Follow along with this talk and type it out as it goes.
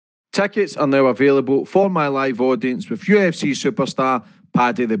Tickets are now available for my live audience with UFC superstar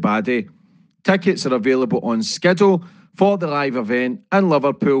Paddy the Baddy. Tickets are available on schedule for the live event in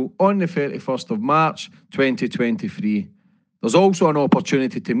Liverpool on the 31st of March 2023. There's also an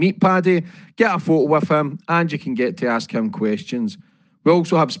opportunity to meet Paddy, get a photo with him, and you can get to ask him questions. We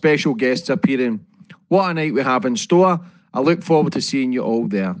also have special guests appearing. What a night we have in store. I look forward to seeing you all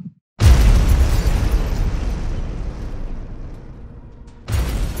there.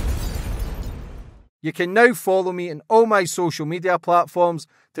 You can now follow me on all my social media platforms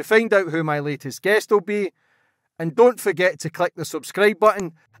to find out who my latest guest will be. And don't forget to click the subscribe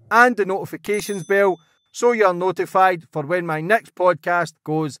button and the notifications bell so you're notified for when my next podcast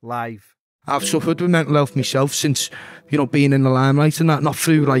goes live. I've suffered with mental health myself since, being in the limelight and that, not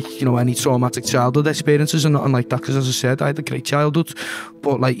through any traumatic childhood experiences and nothing like that, because as I said, I had a great childhood,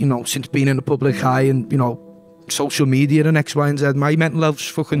 but since being in the public eye and, social media and X, Y and Z, my mental health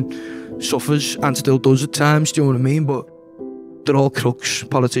fucking suffers and still does at times, do you know what I mean? But they're all crooks,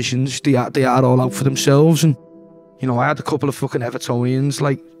 politicians, they are all out for themselves. And I had a couple of fucking Evertonians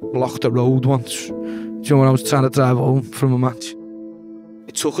block the road once, when I was trying to drive home from a match.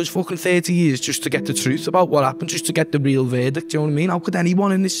 It took us fucking 30 years just to get the truth about what happened, just to get the real verdict, do you know what I mean? How could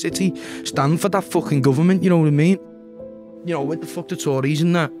anyone in this city stand for that fucking government, you know what I mean? With the fuck the Tories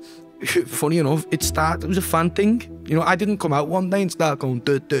and that, funny enough, it was a fan thing. I didn't come out one day and start going,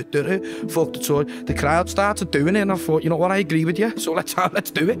 fuck the Tories. The crowd started doing it and I thought, you know what, I agree with you, so let's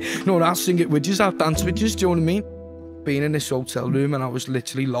do it. I'll sing it with you, I'll dance with you, do you know what I mean? Being in this hotel room and I was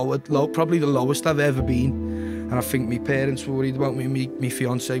literally low, probably the lowest I've ever been. And I think my parents were worried about me, my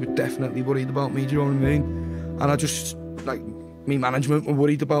fiancé was definitely worried about me, do you know what I mean? And I just, my management were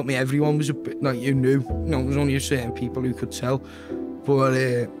worried about me, everyone was a bit, you knew, there was only certain people who could tell.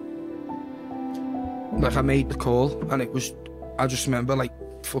 But, I made the call and I just remember,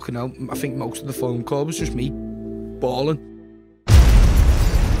 fucking hell, I think most of the phone call was just me bawling.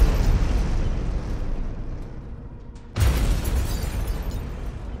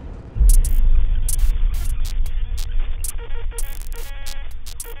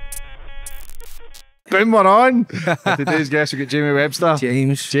 Boom, we're on. Today's guest, we've got Jamie Webster.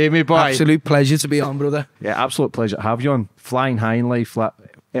 Jamie, boy. Absolute pleasure to be on, brother. Yeah, absolute pleasure to have you on. Flying high in life,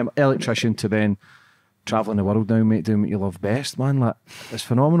 electrician to then travelling the world now, mate, doing what you love best, man. It's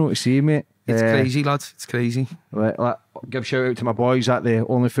phenomenal to see you, mate. It's crazy, lad. It's crazy. Give a shout out to my boys at the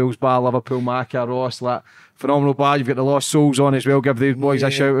Only Fools Bar, Liverpool, Macca, Ross. Phenomenal bar. You've got the Lost Souls on as well. Give these boys a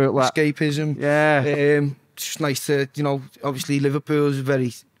shout out. Escapism. Yeah. It's just nice to, obviously Liverpool is a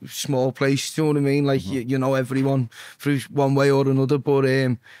very small place, do you know what I mean? You know everyone through one way or another, but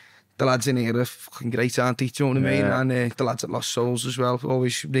the lads in here are fucking great, aren't they? Do you know what I mean? And the lads at Lost Souls as well,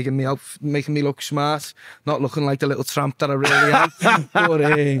 always rigging me out, making me look smart, not looking like the little tramp that I really am. But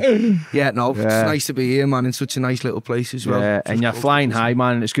it's nice to be here, man, in such a nice little place as well. Yeah, and you're flying high,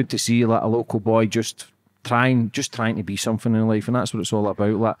 man, and it's good to see you, a local boy just trying to be something in life, and that's what it's all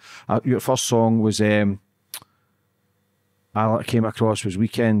about. Your first song was I came across was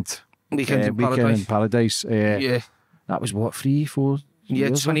Weekend in Paradise. That was what, 3-4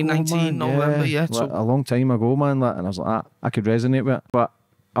 years 2019 ago, November. A long time ago, man. And I was like, I could resonate with it. But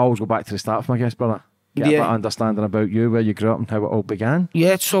I always go back to the start of my guest, brother. Get a bit of understanding about you, where you grew up and how it all began.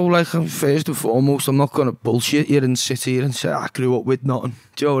 Yeah, so first and foremost, I'm not gonna bullshit here and sit here and say I grew up with nothing.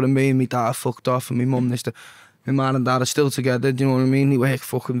 Do you know what I mean? My dad fucked off and my mum my man and dad are still together, do you know what I mean? They work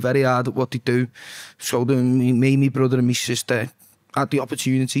fucking very hard at what they do. So me, my brother and my sister had the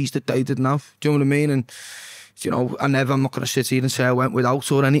opportunities that they didn't have, do you know what I mean? And, I'm not going to sit here and say I went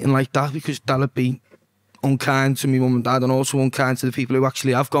without or anything like that, because that'd be unkind to my mum and dad and also unkind to the people who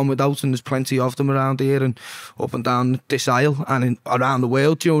actually have gone without, and there's plenty of them around here and up and down this aisle and around the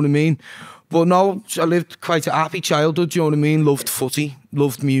world, do you know what I mean? But no, I lived quite a happy childhood, do you know what I mean? Loved footy,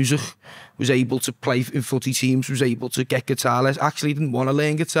 loved music, was able to play in footy teams, was able to get guitar lessons. Actually didn't want to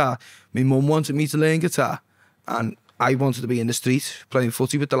learn guitar. My mum wanted me to learn guitar and I wanted to be in the street playing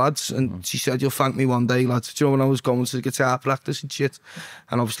footy with the lads, and she said, you'll thank me one day, lads. Do you know, when I was going to the guitar practice and shit?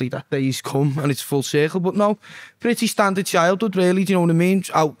 And obviously that day's come and it's full circle. But no, pretty standard childhood really, do you know what I mean?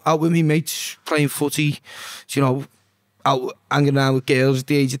 Out with me mates, playing footy, out hanging around with girls at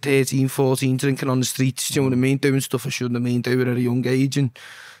the age of 13, 14, drinking on the streets, do you know what I mean? Doing stuff I shouldn't have been doing at a young age, and,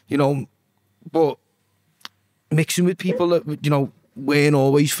 but mixing with people that, weren't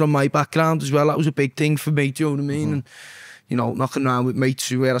always from my background as well. That was a big thing for me, do you know what I mean? And, knocking around with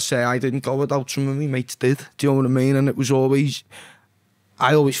mates where I say I didn't go without, some of my mates did, do you know what I mean? And it was always,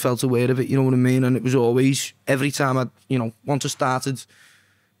 I always felt aware of it, you know what I mean? And it was always, every time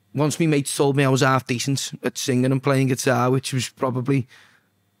once my mates told me I was half decent at singing and playing guitar, which was probably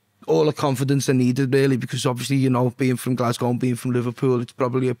all the confidence I needed, really, because obviously, you know, being from Glasgow and being from Liverpool, it's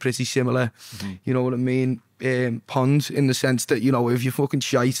probably a pretty similar, you know what I mean, pond, in the sense that, you know, if you're fucking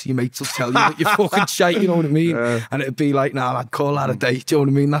shite, your mates will tell you that you're fucking shite, you know what I mean? And it'd be like, nah, I'd call that a day, do you know what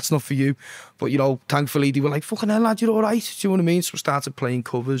I mean? That's not for you. But, you know, thankfully, they were like, fucking hell, lad, you're all right, do you know what I mean? So I started playing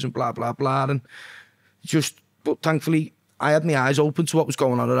covers and blah, blah, blah, and but thankfully, I had my eyes open to what was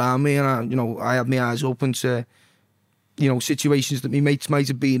going on around me, and I had my eyes open to, you know, situations that my mates might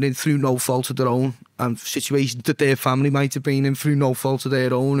have been in through no fault of their own, and situations that their family might have been in through no fault of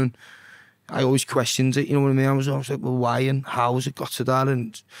their own. And I always questioned it, you know what I mean? I was always like, well, why and how has it got to that?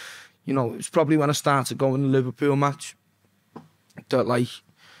 And, you know, it was probably when I started going to the Liverpool match that, like,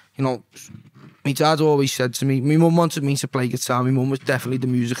 you know, my dad always said to me, my mum wanted me to play guitar. My mum was definitely the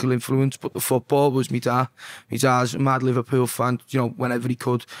musical influence, but the football was my dad. My dad's a mad Liverpool fan, you know, whenever he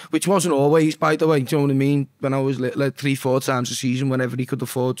could, which wasn't always, by the way, do you know what I mean? When I was like 3-4 times a season, whenever he could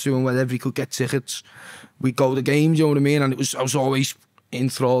afford to and whenever he could get tickets, we'd go to the games, you know what I mean? And I was always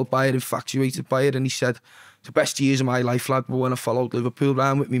enthralled by it, infatuated by it. And he said, the best years of my life, lad, were when I followed Liverpool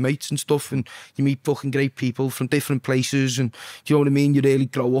around with my mates and stuff, and you meet fucking great people from different places, and do you know what I mean? You really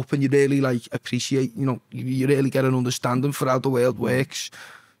grow up and you really, like, appreciate, you know, you really get an understanding for how the world works,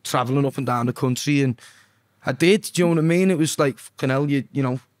 travelling up and down the country. And I did, do you know what I mean? It was like, fucking hell, you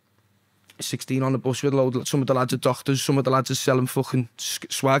know, 16 on the bus with a load, some of the lads are doctors, some of the lads are selling fucking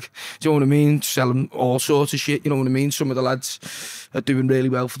swag, do you know what I mean? Selling all sorts of shit, you know what I mean? Some of the lads are doing really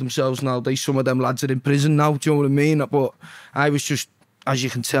well for themselves nowadays. Some of them lads are in prison now, do you know what I mean? But I was just, as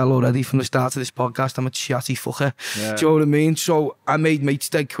you can tell already from the start of this podcast, I'm a chatty fucker, do you know what I mean? So I made mates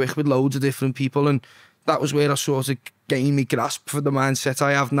dead quick with loads of different people, and that was where I sort of gained my grasp for the mindset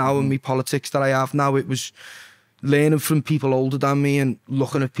I have now and my politics that I have now. It was learning from people older than me and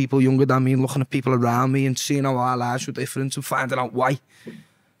looking at people younger than me and looking at people around me and seeing how our lives were different and finding out why.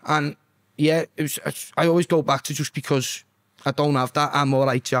 And yeah, I always go back to, just because I don't have that I'm all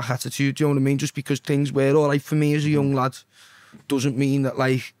right Jack attitude, do you know what I mean? Just because things were all right for me as a young lad doesn't mean that,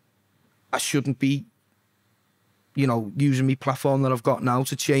 like, I shouldn't be, you know, using my platform that I've got now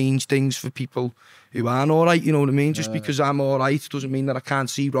to change things for people who aren't all right, you know what I mean? Just because I'm all right doesn't mean that I can't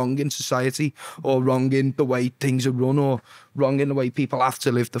see wrong in society, or wrong in the way things are run, or wrong in the way people have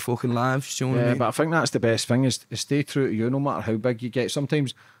to live their fucking lives, do you know what I mean? But I think that's the best thing, is to stay true to you no matter how big you get.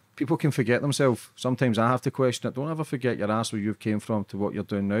 Sometimes people can forget themselves. Sometimes I have to question it. Don't ever forget your ass, where you've came from to what you're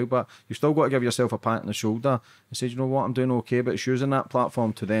doing now, but you've still got to give yourself a pat on the shoulder and say, you know what, I'm doing okay. But it's using that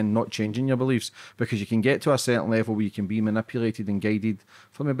platform to then not changing your beliefs, because you can get to a certain level where you can be manipulated and guided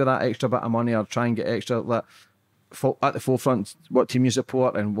for maybe that extra bit of money, or try and get extra, that at the forefront what team you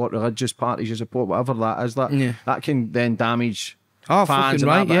support and what religious parties you support, whatever that is, that can then damage fans and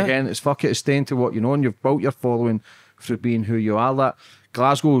right, that. But again, it's staying to what you know, and you've built your following through being who you are. That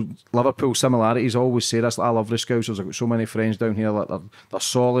Glasgow Liverpool similarities, I always say this, I love the Scousers. I've got so many friends down here that they're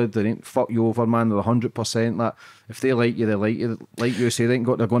solid, they ain't fuck you over, man. They're 100%. That if they like you, they like you. Like you say, they're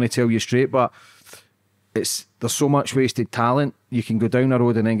going to tell you straight. But there's so much wasted talent. You can go down the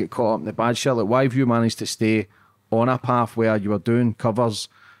road and then get caught up in the bad shit. Like, why have you managed to stay on a path where you were doing covers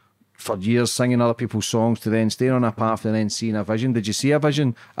for years, singing other people's songs, to then staying on a path and then seeing a vision? Did you see a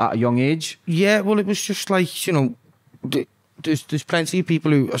vision at a young age? Yeah, well, it was just like, you know, there's plenty of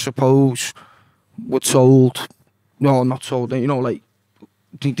people who, I suppose, were told, no, not told, you know, like,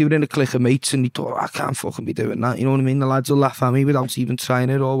 they were in a clique of mates and they thought, I can't fucking be doing that, you know what I mean? The lads will laugh at me without even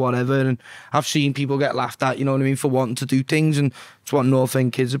trying it or whatever. And I've seen people get laughed at, you know what I mean, for wanting to do things, and it's what North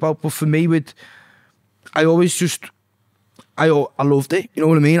End kids about. But for me, I always just, I loved it, you know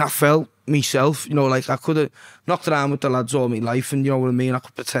what I mean? I felt myself, you know, like I could have knocked around with the lads all my life, and you know what I mean, I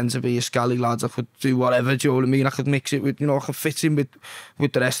could pretend to be a scally lad, I could do whatever, do you know what I mean? I could mix it with, you know, I could fit in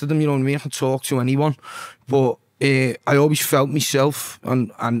with the rest of them, you know what I mean? I could talk to anyone. But I always felt myself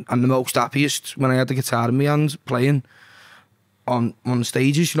and the most happiest when I had the guitar in my hand playing on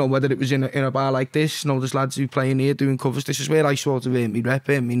stages, you know, whether it was in a bar like this, you know, there's lads who playing here doing covers. This is where I sort of earned my rep,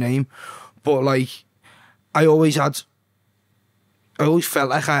 earned my name. But like, I always felt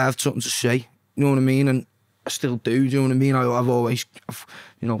like I had something to say, you know what I mean? And I still do you know what I mean? I've always,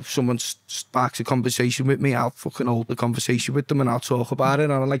 you know, if someone sparks a conversation with me, I'll fucking hold the conversation with them and I'll talk about it,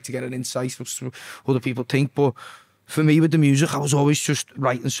 and I like to get an insight of what other people think. But for me, with the music, I was always just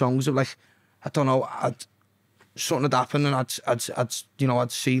writing songs of, like, I don't know, something had happened and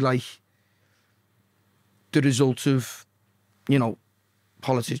I'd see, like, the result of, you know,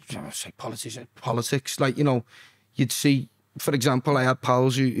 politics, like, you know, you'd see, for example, I had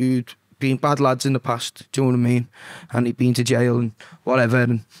pals who'd been bad lads in the past, do you know what I mean? And he'd been to jail and whatever,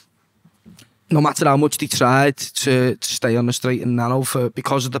 and no matter how much they tried to stay on the straight and narrow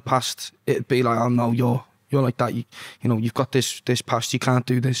because of the past, it'd be like, oh no, you're like that. You know, you've got this past. You can't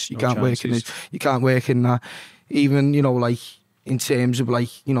do this. You can't work in this. You can't work in that. Even, you know, like in terms of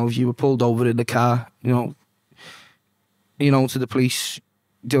like, you know, if you were pulled over in the car, you know, to the police.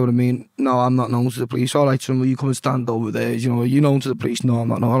 Do you know what I mean? No, I'm not known to the police. All right, son, will you come and stand over there? You know, are you known to the police? No, I'm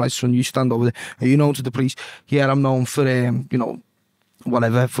not. No, all right, son, you stand over there. Are you known to the police? Yeah, I'm known for, you know,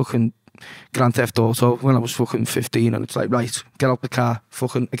 whatever, fucking Grand Theft Auto when I was fucking 15. And it's like, right, get out the car,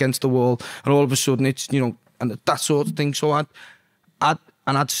 fucking against the wall. And all of a sudden it's, you know, and that sort of thing. So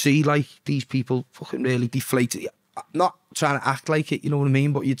I'd see like these people fucking really deflated. Not trying to act like it, you know what I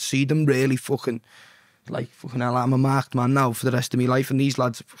mean? But you'd see them really fucking, like, fucking hell, I'm a marked man now for the rest of my life. And these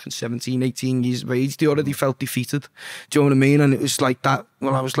lads are fucking 17, 18 years of age. They already felt defeated. Do you know what I mean? And it was like that.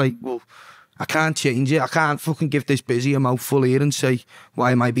 Well, I was like, well, I can't change it. I can't fucking give this busy a mouthful here and say,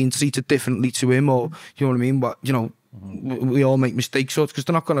 why am I being treated differently to him? Or, you know what I mean? But, you know, we all make mistakes, so because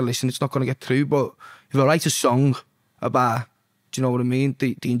they're not going to listen, it's not going to get through. But if I write a song about, do you know what I mean,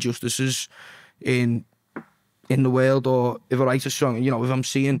 the injustices in the world, or if I write a song, you know, if I'm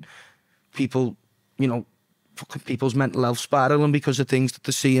seeing people, you know, fucking people's mental health spiraling because of things that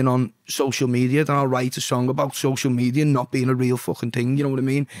they're seeing on social media, then I'll write a song about social media not being a real fucking thing, you know what I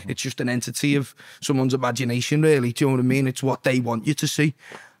mean? It's just an entity of someone's imagination, really, do you know what I mean? It's what they want you to see.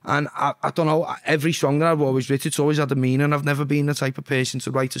 And I don't know, every song that I've always written, it's always had a meaning. I've never been the type of person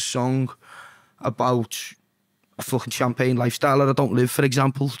to write a song about a fucking champagne lifestyle that I don't live, for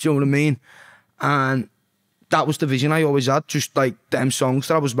example, do you know what I mean? And that was the vision I always had, just like them songs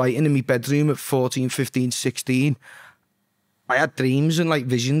that I was writing in my bedroom at 14, 15, 16. I had dreams and like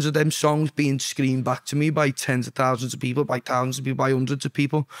visions of them songs being screamed back to me by tens of thousands of people, by thousands of people, by hundreds of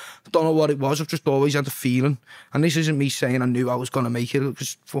people. I don't know what it was, I've just always had a feeling. And this isn't me saying I knew I was going to make it,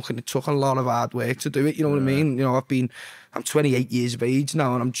 because fucking it took a lot of hard work to do it, you know what I mean? You know, I'm 28 years of age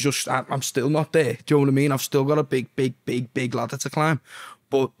now and I'm still not there, do you know what I mean? I've still got a big ladder to climb.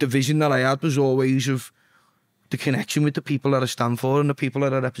 But the vision that I had was always of the connection with the people that I stand for and the people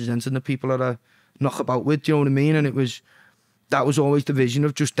that I represent and the people that I knock about with, do you know what I mean? And that was always the vision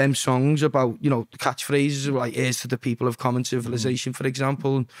of just them songs about, you know, the catchphrases of like, here's to the people of common civilization, for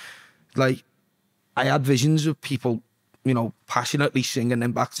example. And, like, I had visions of people, you know, passionately singing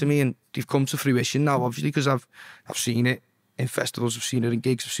them back to me, and they've come to fruition now, obviously, because I've seen it in festivals, I've seen it in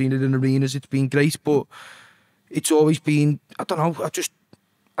gigs, I've seen it in arenas, it's been great, but it's always been, I don't know,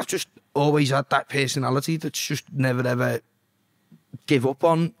 I've just always had that personality that's just never ever give up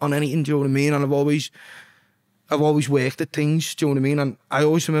on anything, do you know what I mean? And I've always worked at things, do you know what I mean? And I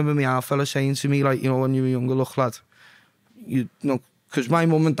always remember my half fella saying to me, like, you know, when you were younger, look, lad, you know, because my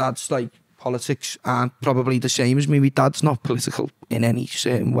mum and dad's like, politics aren't probably the same as me. My dad's not political in any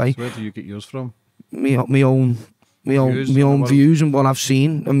certain way. So where do you get yours from? My own views and what I've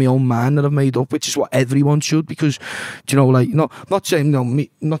seen and my own mind that I've made up, which is what everyone should, because, do you know, like, not saying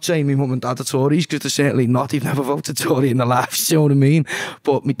my mum and dad are Tories, because they're certainly not. They've never voted Tory in their lives, do you know what I mean?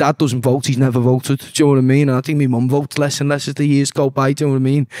 But my dad doesn't vote, he's never voted, do you know what I mean? And I think my mum votes less and less as the years go by, do you know what I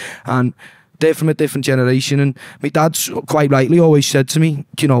mean? And they're from a different generation, and my dad's quite rightly always said to me,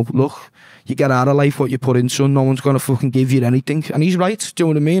 you know, look, you get out of life what you put in, son. No one's going to fucking give you anything. And he's right, do you know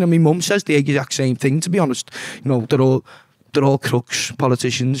what I mean? And my mum says the exact same thing, to be honest. You know, they're all crooks,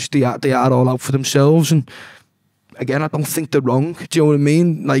 politicians. They are all out for themselves. And again, I don't think they're wrong, do you know what I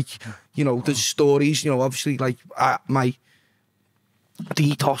mean? Like, you know, there's stories, you know, obviously, like, the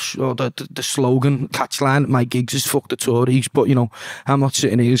ethos or the slogan, catchline at my gigs is fuck the Tories, but, you know, I'm not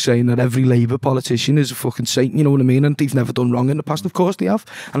sitting here saying that every Labour politician is a fucking saint, you know what I mean? And they've never done wrong in the past, of course they have,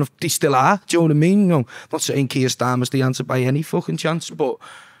 and they still are, do you know what I mean? You know, I'm not saying Keir Starmer's the answer by any fucking chance, but,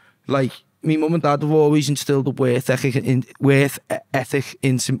 like, me mum and dad have always instilled a work ethic into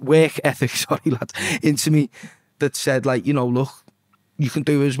me that said, like, you know, look, you can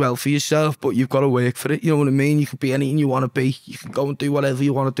do as well for yourself, but you've got to work for it, you know what I mean? You can be anything you want to be, you can go and do whatever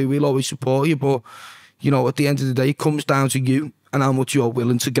you want to do, we'll always support you, but, you know, at the end of the day, it comes down to you and how much you're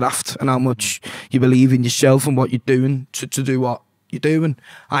willing to graft and how much you believe in yourself and what you're doing to do what you're doing.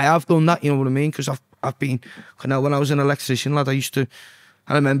 I have done that, you know what I mean? Because I've been, you know, when I was an electrician, lad, I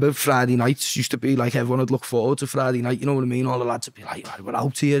remember Friday nights used to be like, everyone would look forward to Friday night, you know what I mean? All the lads would be like, right, we're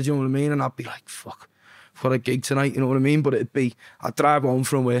out here, do you know what I mean? And I'd be like, fuck, I've got a gig tonight, you know what I mean? But I'd drive home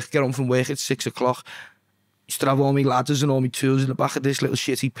from work, get home from work at 6 o'clock, used to have all my ladders and all my tools in the back of this little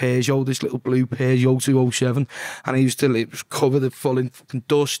shitty Peugeot, this little blue Peugeot 207, and it was covered full in fucking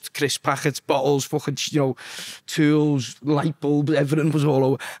dust, crisp packets, bottles, fucking, you know, tools, light bulbs, everything was all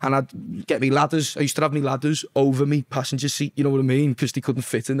over. And I'd get me ladders. I used to have my ladders over me passenger seat, you know what I mean, because they couldn't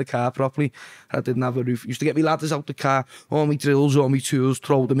fit in the car properly. I didn't have a roof. I used to get me ladders out the car, all my drills, all my tools,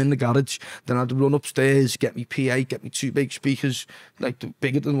 throw them in the garage. Then I'd run upstairs, get me PA, get me 2 big speakers, like the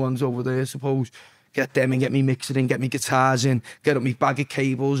bigger than ones over there, I suppose. Get them and get me mixer in, get me guitars in, get up me bag of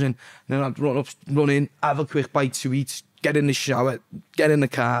cables in. And then I'd run in, have a quick bite to eat, get in the shower, get in the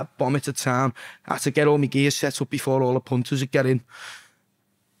car, bomb it to town. I had to get all my gear set up before all the punters would get in.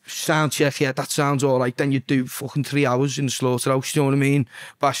 Sound check, yeah, that sounds all right. Then you do fucking 3 hours in the slaughterhouse, you know what I mean?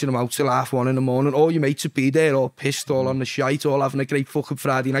 Bashing them out till 1:30 in the morning. All your mates would be there, all pissed, all on the shite, all having a great fucking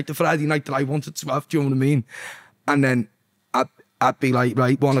Friday night. The Friday night that I wanted to have, do you know what I mean? And then I'd be like,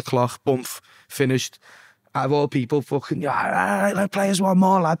 right, 1 o'clock, bump, finished. I have all people fucking, yeah, let's play us one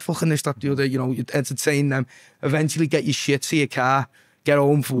more, lad, fucking this, that, the other, you know, you'd entertain them. Eventually get your shit to your car, get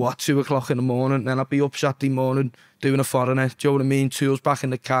home for what, 2 o'clock in the morning, then I'd be up Saturday morning doing a foreigner, do you know what I mean? Tools back in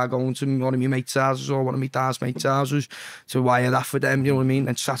the car, going to one of my mates' houses or one of my dad's mates' houses to wire that for them, you know what I mean?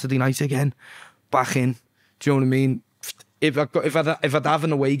 And Saturday night again, back in, do you know what I mean? If I'd have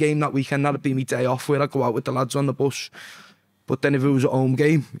an away game that weekend, that'd be my day off where I'd go out with the lads on the bus. But then if it was a home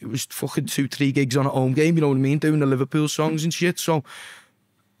game, it was fucking 2-3 gigs on a home game, you know what I mean? Doing the Liverpool songs and shit. So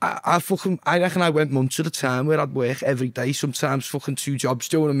I reckon I went months at a time where I'd work every day, sometimes fucking 2 jobs,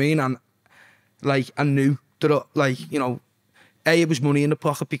 do you know what I mean? And like, I knew that, like, you know, it was money in the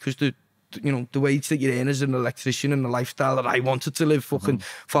pocket because the wage that you earn as an electrician and the lifestyle that I wanted to live, fucking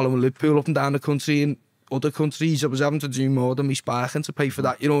following Liverpool up and down the country and other countries, I was having to do more than me sparking to pay for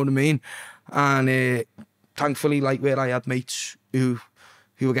that, you know what I mean? And thankfully, like, where I had mates who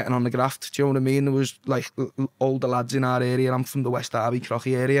were getting on the graft, do you know what I mean? There was like older lads in our area. I'm from the West Derby,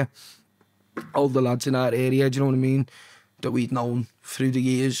 Crocky area. Older lads in our area, do you know what I mean? That we'd known through the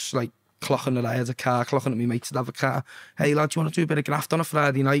years, like clocking that I had a car, clocking that my mates would have a car. Hey lad, do you want to do a bit of graft on a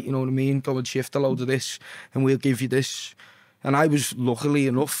Friday night? You know what I mean? Go and shift a load of this and we'll give you this. And I was luckily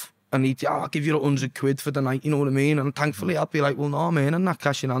enough, I'll give you £100 for the night, you know what I mean? And thankfully I'd be like, well, no man, I'm not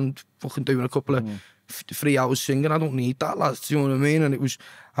cashing on fucking doing a couple of 3 hours singing. I don't need that, lads, do you know what I mean? And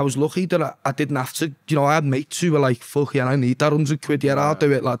I was lucky that I didn't have to, you know, I had mates who were like, fuck yeah, I need that £100, yeah, I'll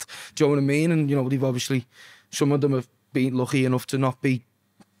do it, lad. Do you know what I mean? And, you know, they've obviously, some of them have been lucky enough to not be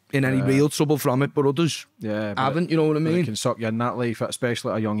in any real trouble from it, but others haven't, you know what I mean? It can suck you in that life,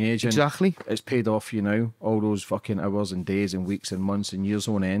 especially at a young age. Exactly. It's paid off for you now, all those fucking hours and days and weeks and months and years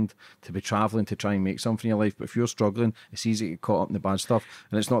on end to be travelling to try and make something in your life. But if you're struggling, it's easy to get caught up in the bad stuff.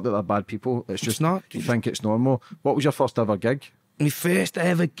 And it's not that they're bad people, it's just not. You think it's normal. What was your first ever gig? My first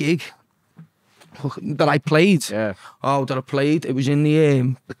ever gig that I played? Yeah. Oh, that I played? It was in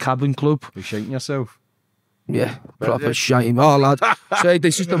the Cabin Club. You shitting yourself? Yeah, proper shame. Oh, lad. Say,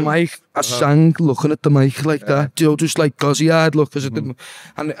 this is the mic. I sang looking at the mic like that. You know, just like gozzy-eyed look. Cause I didn't,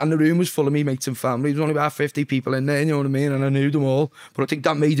 and the room was full of me mates and family. There was only about 50 people in there, you know what I mean? And I knew them all. But I think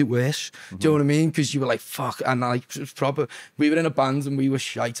that made it worse. Do you know what I mean? Because you were like, fuck. And like, it was proper. We were in a band and we were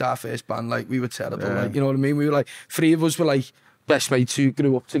shite, our first band. Like, we were terrible. Like, you know what I mean? We were like, 3 of us were like best mates who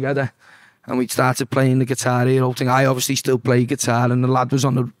grew up together. And we started playing the guitar hero thing. I obviously still play guitar, and the lad was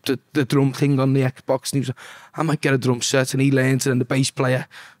on the drum thing on the Xbox, and he was like, I might get a drum set, and he learned it, and the bass player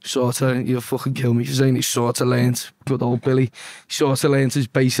sort of, you'll fucking kill me for saying he sort of learned, good old Billy, he sort of learned his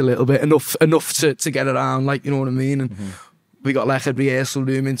bass a little bit, enough to get around, like, you know what I mean? And we got like a rehearsal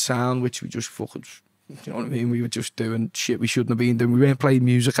room in town, which we just fucking, you know what I mean? We were just doing shit we shouldn't have been doing. We weren't playing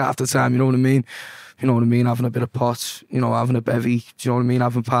music half the time, you know what I mean? You know what I mean? Having a bit of pot, you know, having a bevy, do you know what I mean?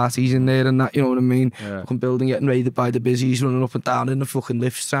 Having parties in there and that, you know what I mean? Fucking building, getting raided by the busies, running up and down in the fucking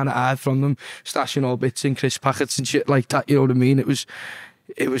lifts, trying to hide from them, stashing all bits in crisp packets and shit like that, you know what I mean? It was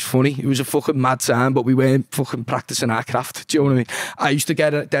funny. It was a fucking mad time, but we weren't fucking practicing our craft. Do you know what I mean? I used to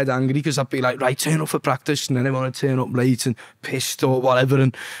get dead angry because I'd be like, right, turn up for practice, and then I want to turn up late and pissed or whatever,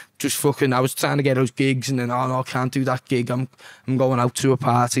 and just fucking, I was trying to get those gigs, and then, oh no, I can't do that gig. I'm going out to a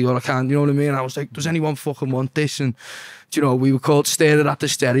party, or I can't, you know what I mean? And I was like, does anyone fucking want this? And, do you know, we were called Staring at the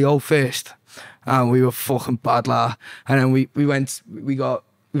Stereo first, and we were fucking bad, lah. And then we got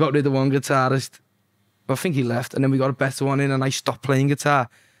rid of one guitarist. I think he left, and then we got a better one in, and I stopped playing guitar,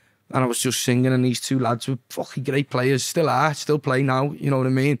 and I was just singing, and these 2 lads were fucking great players, still play now, you know what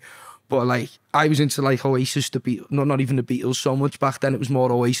I mean? But like, I was into like Oasis, the Beatles, not even the Beatles so much back then, it was more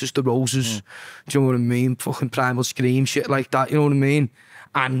Oasis, the Roses, do you know what I mean? Fucking Primal Scream, shit like that, you know what I mean?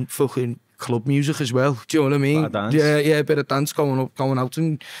 And fucking club music as well. Do you know what I mean? Bit of dance. Yeah, a bit of dance going out,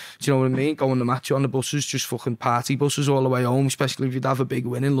 and do you know what I mean? Going to match on the buses, just fucking party buses all the way home, especially if you'd have a big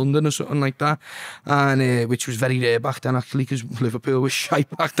win in London or something like that, and which was very rare back then actually, because Liverpool was shite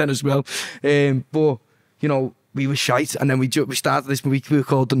back then as well. But you know, we were shite, and then we started this week. We were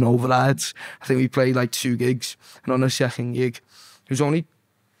called the Novalides. I think we played like 2 gigs, and on the second gig, it was only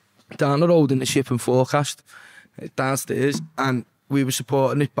down the road in the Ship and Forecast, downstairs, and we were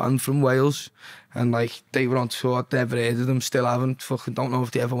supporting this band from Wales, and like they were on tour. I'd never heard of them, still haven't. Fucking don't know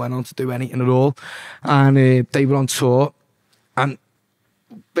if they ever went on to do anything at all. And they were on tour, and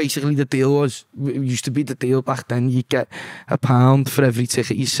basically the deal was, it used to be the deal back then, you'd get £1 for every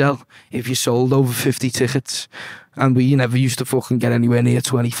ticket you sell if you sold over 50 tickets, and we never used to fucking get anywhere near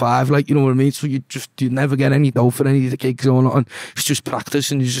 25, like, you know what I mean? So you'd never get any dough for any of the gigs or nothing. It's just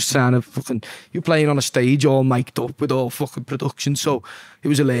practice, and you're just trying to fucking, you're playing on a stage all mic'd up with all fucking production, so it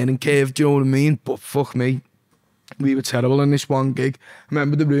was a learning curve, do you know what I mean? But fuck me, we were terrible in this one gig. I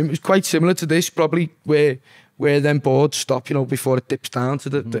remember the room, it was quite similar to this, probably, where them boards stop, you know, before it dips down to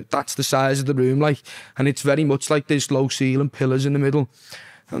that's the size of the room, like, and it's very much like this low ceiling, pillars in the middle,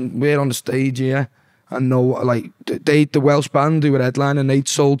 and we're on the stage here, and no, like, the Welsh band who were headlining, they'd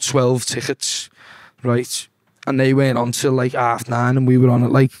sold 12 tickets, right, and they went on till like 9:30, and we were on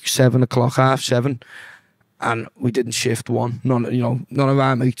at like 7 o'clock, 7:30, and we didn't shift one, none of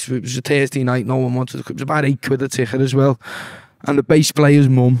our mates. It was a Thursday night, no one wanted to, it was about £8 a ticket as well, and the bass player's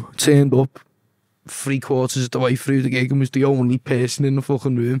mum turned up 3/4 of the way through the gig and was the only person in the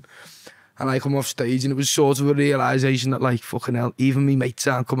fucking room. And I come off stage, and it was sort of a realisation that, like, fucking hell, even me mates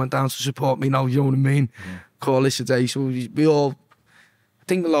aren't coming down to support me now, you know what I mean? Call this a day. So we all, I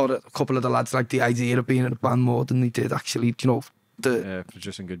think a couple of the lads liked the idea of being in a band more than they did actually, you know.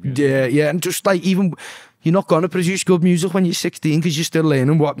 Producing good music. Yeah, and just like, even, you're not going to produce good music when you're 16 because you're still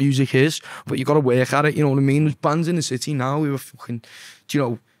learning what music is, but you got to work at it, you know what I mean? There's bands in the city now who are fucking, you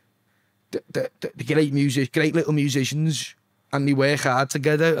know, the great little musicians, and they work hard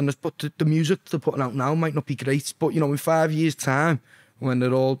together, and but the music they're putting out now might not be great, but, you know, in 5 years' time, when they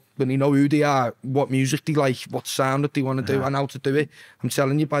know who they are, what music they like, what sound that they want to do, and how to do it, I'm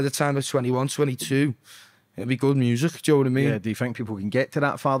telling you, by the time they're 21, 22, it'll be good music, do you know what I mean? Yeah, do you think people can get to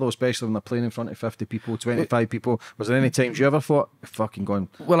that far though, especially when they're playing in front of 50 people, 25 people? Was there any times you ever thought, fucking going,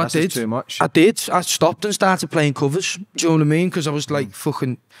 well, this is too much? I did. I stopped and started playing covers, do you know what I mean? Because I was like,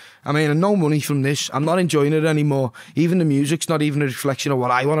 fucking, I mean, no money from this. I'm not enjoying it anymore. Even the music's not even a reflection of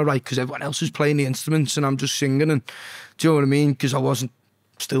what I want to write, because everyone else is playing the instruments and I'm just singing, and do you know what I mean? Because I wasn't,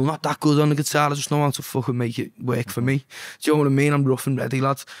 still not that good on the guitar. I just know how to fucking make it work for me. Do you know what I mean? I'm rough and ready,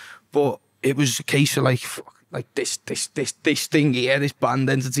 lads. But it was a case of like, this thing here, this band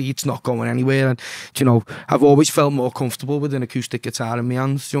entity, it's not going anywhere. And, you know, I've always felt more comfortable with an acoustic guitar in my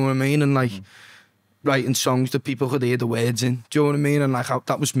hands, do you know what I mean? And like, writing songs that people could hear the words in, do you know what I mean? And like,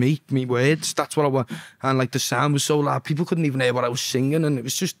 that was me words, that's what I want. And like, the sound was so loud, people couldn't even hear what I was singing, and it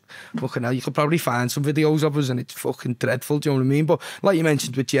was just fucking hell. You could probably find some videos of us, and it's fucking dreadful, do you know what I mean? But like you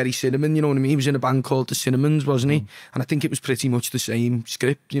mentioned with Jerry Cinnamon, you know what I mean? He was in a band called the Cinnamons, wasn't he? And I think it was pretty much the same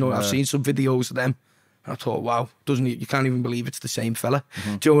script, you know. I've seen some videos of them, and I thought, wow, you can't even believe it's the same fella.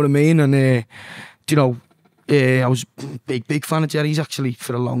 Do you know what I mean? And you know, I was a big fan of Jerry's actually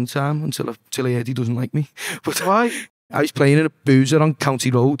for a long time, until I heard he doesn't like me. But why? I was playing in a boozer on County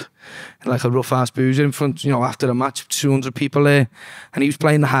Road, like a rough ass boozer in front, you know, after a match, 200 people there, and he was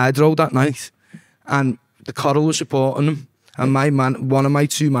playing the Hydro that night, and the Coral was supporting him, and one of my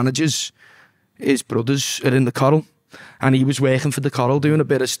 2 managers, his brothers are in the Coral, and he was working for the Coral, doing a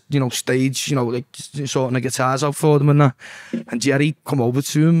bit of, you know, stage, you know, like sorting the guitars out for them and that. And Jerry come over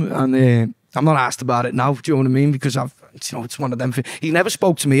to him, and I'm not asked about it now, do you know what I mean? Because you know, it's one of them things. He never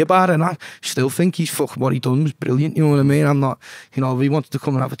spoke to me about it, and I still think what he done was brilliant, you know what I mean? I'm not, you know, if he wanted to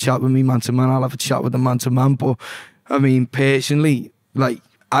come and have a chat with me man to man, I'll have a chat with him man to man. But I mean, personally, like,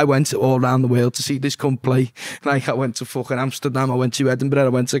 I went all around the world to see this come play. Like, I went to fucking Amsterdam, I went to Edinburgh, I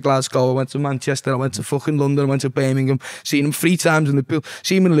went to Glasgow, I went to Manchester, I went to fucking London, I went to Birmingham, seen him 3 times in the pool,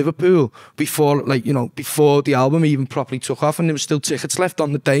 seen him in Liverpool before, like, you know, before the album even properly took off, and there was still tickets left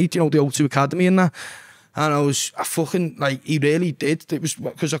on the date, you know, the O2 Academy and that. And I fucking, like, he really did. It was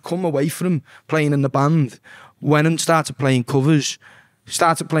because I come away from playing in the band, went and started playing covers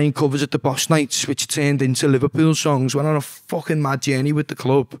at the Boss Nights, which turned into Liverpool songs. Went on a fucking mad journey with the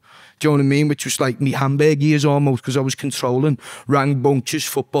club, do you know what I mean? Which was like me Hamburg years almost, because I was controlling rambunctious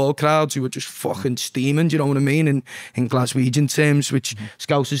football crowds who were just fucking steaming, do you know what I mean? In Glaswegian terms, which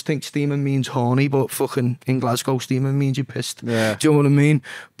Scousers think steaming means horny, but fucking in Glasgow steaming means you're pissed. Yeah. Do you know what I mean?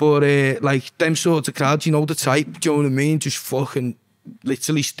 But like, them sorts of crowds, you know the type, do you know what I mean? Just fucking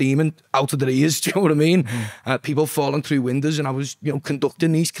literally steaming out of their ears, do you know what I mean? People falling through windows, and I was, you know,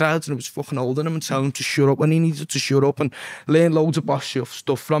 conducting these crowds, and I was fucking holding them and telling them to shut up when he needed to shut up, and learn loads of boss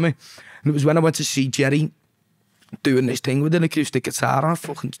stuff from it. And it was when I went to see Jerry doing this thing with an acoustic guitar,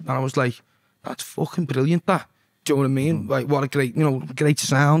 and I was like, that's fucking brilliant, that. Do you know what I mean? Like, what a great, you know, great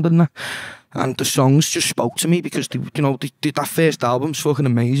sound and that. And the songs just spoke to me because, that first album's fucking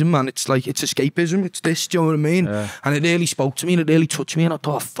amazing, man. It's like, it's escapism, it's this, do you know what I mean? Yeah. And it really spoke to me, and it really touched me, and I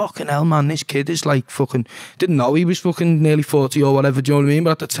thought, fucking hell, man, this kid is like fucking, didn't know he was fucking nearly 40 or whatever, do you know what I mean?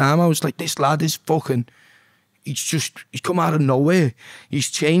 But at the time, I was like, this lad is fucking, he's come out of nowhere.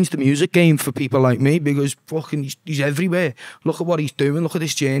 He's changed the music game for people like me, because fucking he's everywhere. Look at what he's doing. Look at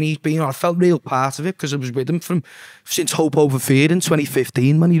this journey he's been on. I felt real part of it because I was with him since Hope Over Fear in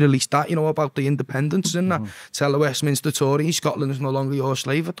 2015 when he released that, you know, about the independence and that. Tell the Westminster Tory, Scotland is no longer your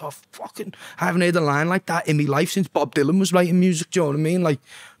slave. I thought, fucking, I haven't heard a line like that in my life since Bob Dylan was writing music, do you know what I mean? Like,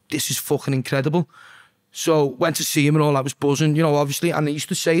 this is fucking incredible. So went to see him and all, I was buzzing, you know, obviously. And I used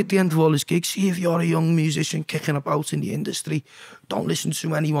to say at the end of all his gigs, see, if you're a young musician kicking about in the industry, don't listen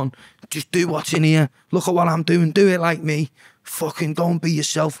to anyone. Just do what's in here. Look at what I'm doing. Do it like me. Fucking go and be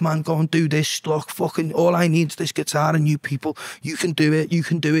yourself, man. Go and do this. Look, fucking all I need is this guitar and you people. You can do it. You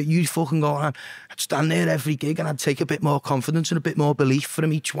can do it. You fucking go on. I'd stand there every gig and I'd take a bit more confidence and a bit more belief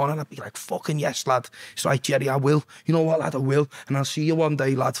from each one. And I'd be like, fucking yes, lad. It's right, Jerry, I will. You know what, lad, I will. And I'll see you one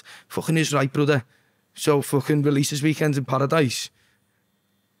day, lad. Fucking is right, brother. So fucking releases Weekends in Paradise.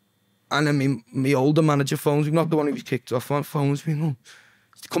 And then my older manager phones me, not the one who was kicked off on, phones me.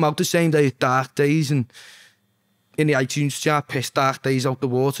 Come out the same day as Dark Days, and in the iTunes chart, pissed Dark Days out the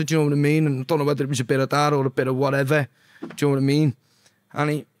water, do you know what I mean? And I don't know whether it was a bit of that or a bit of whatever, do you know what I mean?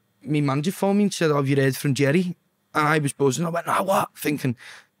 And my manager phoned me and said, have you heard from Jerry? And I was buzzing. I went, nah, what? Thinking,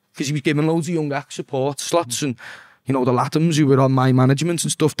 because he was giving loads of young acts support slots, and you know, the Latums who were on my management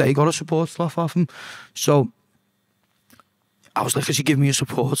and stuff, they got a support slot off him. So I was like, has he given me a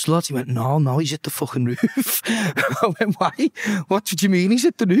support slot? He went, no, he's at the fucking roof. I went, why? What did you mean he's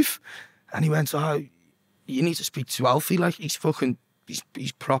at the roof? And he went, oh, you need to speak to Alfie. Like, he's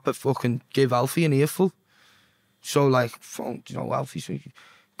proper fucking give Alfie an earful. So, like, phone, you know, Alfie, so he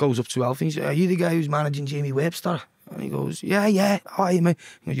goes up to Alfie and says, are you the guy who's managing Jamie Webster? And he goes, yeah, how are you, mate?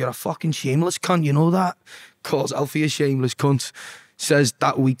 He goes, you're a fucking shameless cunt, you know that? Calls Alfie a shameless cunt. Says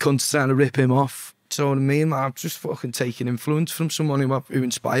that weak cunt's trying to rip him off. Do you know what I mean? Man, I'm just fucking taking influence from someone who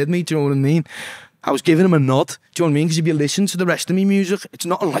inspired me, do you know what I mean? I was giving him a nod, do you know what I mean? Because if you listen to the rest of my music, it's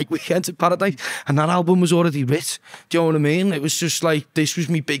not like Weekends in Paradise. And that album was already writ, do you know what I mean? It was just like, this was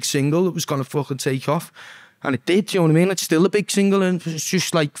my big single that was going to fucking take off. And it did, do you know what I mean? It's still a big single, and it's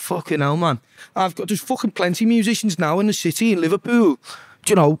just like, fucking hell, man. There's fucking plenty of musicians now in the city, in Liverpool,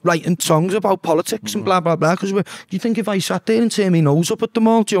 you know, writing songs about politics and blah, blah, blah. Because do you think if I sat there and turned my nose up at them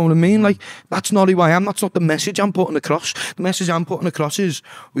all, do you know what I mean? Like, that's not who I am. That's not the message I'm putting across. The message I'm putting across is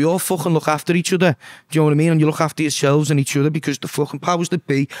we all fucking look after each other. Do you know what I mean? And you look after yourselves and each other, because the fucking powers that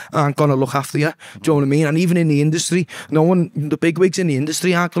be aren't going to look after you. Do you know what I mean? And even in the industry, no one, the big wigs in the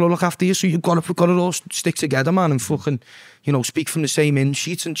industry aren't going to look after you. So we've got to all stick together, man, and fucking, you know, speak from the same in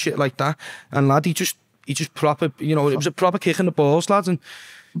sheets and shit like that. And lad, he just proper, you know, it was a proper kick in the balls, lads. And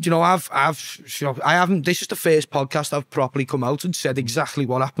you know, I haven't, this is the first podcast I've properly come out and said exactly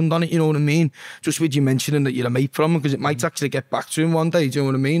what happened on it, you know what I mean? Just with you mentioning that you're a mate from him, because it might actually get back to him one day, do you know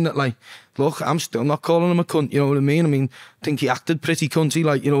what I mean? That like, look, I'm still not calling him a cunt, you know what I mean? I think he acted pretty cunty,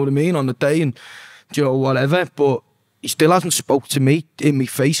 like, you know what I mean, on the day, and, you know, whatever, but he still hasn't spoke to me in my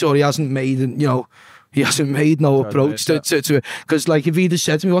face, or he hasn't made, you know, he hasn't made no approach to it. Because, like, if he'd have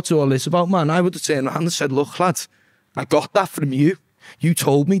said to me, what's all this about, man, I would have turned around and said, look, lad, I got that from you. You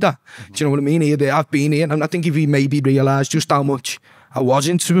told me that. Do you know what I mean? Here, there, I've been here. And I think if he maybe realised just how much I was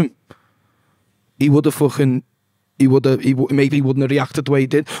into him, he would have fucking, maybe he wouldn't have reacted the way he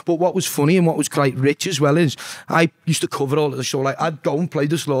did. But what was funny and what was quite rich as well is I used to cover all of the show. Like, I'd go and play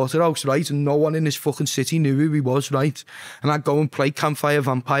the Slaughterhouse, right? And no one in this fucking city knew who he was, right? And I'd go and play Campfire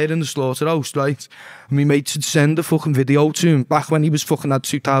Vampire in the Slaughterhouse, right? And my mates would send a fucking video to him back when he was fucking had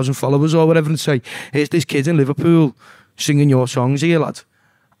 2,000 followers or whatever, and say, here's this kid in Liverpool singing your songs here, lad.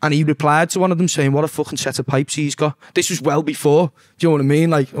 And he replied to one of them saying, what a fucking set of pipes he's got. This was well before, do you know what I mean?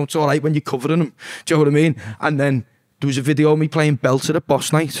 Like, oh, it's all right when you're covering him, do you know what I mean? And then there was a video of me playing Belter at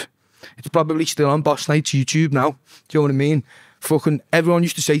Boss Night. It's probably still on Boss Night's YouTube now, do you know what I mean? Fucking everyone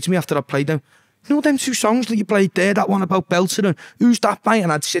used to say to me after I played them, you know them two songs that you played there, that one about Belter, and who's that by?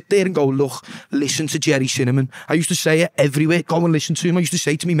 And I'd sit there and go, look, listen to Jerry Cinnamon. I used to say it everywhere, go and listen to him. I used to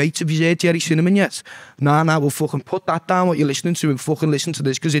say to me mates, have you heard Jerry Cinnamon yet? Nah, we'll fucking put that down, what you're listening to, and fucking listen to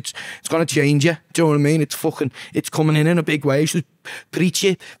this, because it's going to change you. Do you know what I mean? It's coming in a big way. I used to preach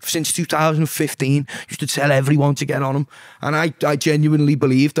it since 2015. Used to tell everyone to get on him. And I genuinely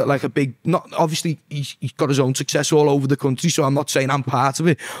believe that like a big, not obviously he's got his own success all over the country, so I'm not saying I'm part of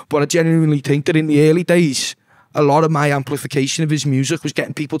it, but I genuinely think that in the early days, a lot of my amplification of his music was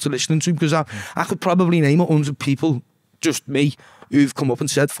getting people to listen to him, because I could probably name 100 people, just me, who've come up and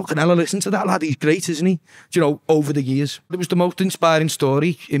said, fucking hell, listen to that lad, he's great, isn't he? You know, over the years. It was the most inspiring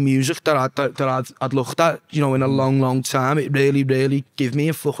story in music that I'd looked at, you know, in a long time. It really gave me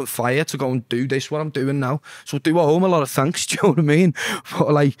a fucking fire to go and do this, what I'm doing now. So I do at home a lot of thanks, do you know what I mean?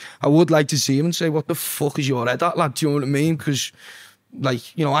 But like, I would like to see him and say, what the fuck is your head at, lad, do you know what I mean? Because,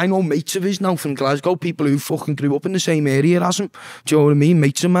 like, you know, I know mates of his now from Glasgow, people who fucking grew up in the same area as him. Do you know what I mean?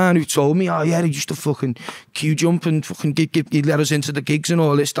 Mates of mine who told me, oh yeah, he used to fucking queue jump and fucking he'd let us into the gigs and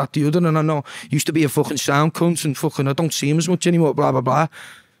all this, that, the other. And I know, he used to be a fucking sound cunt and fucking, I don't see him as much anymore, blah, blah, blah.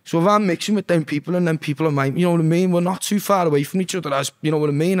 So if I'm mixing with them people and then people are mine, you know what I mean? We're not too far away from each other, as you know what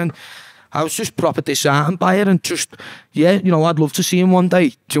I mean? And I was just proper disheartened by it, and just, yeah, you know, I'd love to see him one day.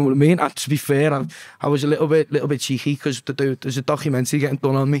 Do you know what I mean? And to be fair, I was a little bit cheeky, because there's a documentary getting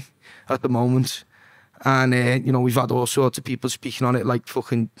done on me at the moment, and you know, we've had all sorts of people speaking on it, like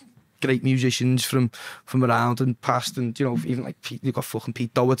fucking great musicians from around and past, and you know, even like you've got fucking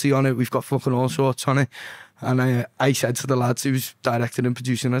Pete Doherty on it. We've got fucking all sorts on it, and I said to the lads who's directing and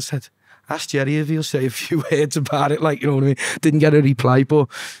producing, I said, ask Jerry if he'll say a few words about it, like, you know what I mean? Didn't get a reply, but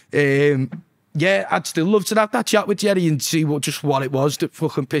yeah, I'd still love to have that chat with Jerry and see what it was that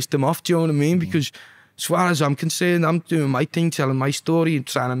fucking pissed him off, do you know what I mean? Because as far as I'm concerned, I'm doing my thing, telling my story and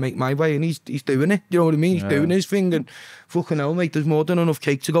trying to make my way, and he's doing it, you know what I mean? He's doing his thing, and fucking hell, mate, there's more than enough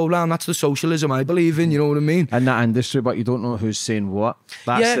cake to go round. That's the socialism I believe in, you know what I mean? In that industry, but you don't know who's saying what.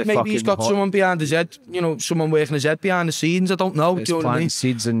 That's yeah, maybe he's got someone behind his head, you know, someone working his head behind the scenes, I don't know, it's do you know what I mean?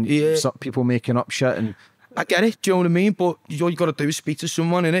 seeds and people making up shit, and I get it, do you know what I mean? But all you got to do is speak to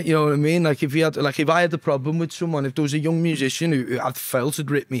someone, innit? You know what I mean? Like if I had a problem with someone, if there was a young musician who I'd felt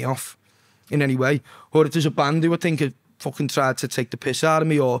had ripped me off in any way, or if there's a band who I think had fucking tried to take the piss out of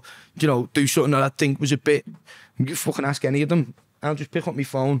me, or, you know, do something that I think was a bit, you fucking ask any of them, I'll just pick up my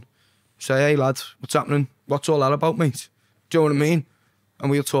phone, say, hey lad, what's happening? What's all that about, mate? Do you know what I mean? And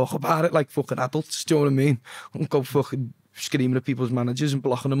we'll talk about it like fucking adults, do you know what I mean? I won't go fucking screaming at people's managers and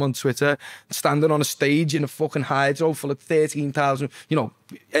blocking them on Twitter, standing on a stage in a fucking hydro full of 13,000, you know,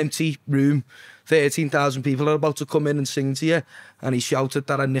 empty room, 13,000 people are about to come in and sing to you, and he shouted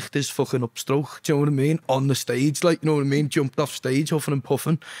that I nicked his fucking upstroke, do you know what I mean? On the stage, like, you know what I mean? Jumped off stage, huffing and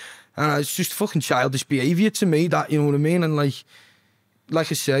puffing. And it's just fucking childish behaviour to me, that, you know what I mean? And like I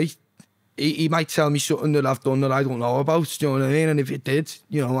say, he might tell me something that I've done that I don't know about, do you know what I mean? And if it did,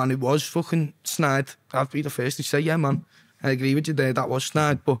 you know, and it was fucking snide, I'd be the first to say, yeah, man, I agree with you there, that was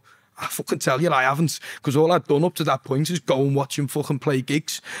snide, but I fucking tell you I haven't, because all I've done up to that point is go and watch him fucking play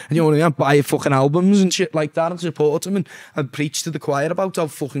gigs, and you know what I mean, and buy fucking albums and shit like that and support him and preach to the choir about how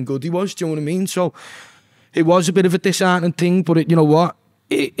fucking good he was, do you know what I mean? So it was a bit of a disheartening thing, but you know what,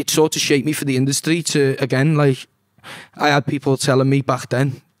 it sort of shaped me for the industry to, again, like, I had people telling me back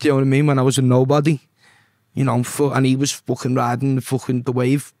then, do you know what I mean, when I was a nobody, you know, and he was fucking riding the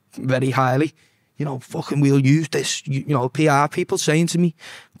wave very highly. You know, fucking we'll use this, you know, PR people saying to me,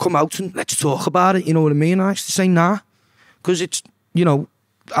 come out and let's talk about it, you know what I mean? I used to say, nah, because it's, you know,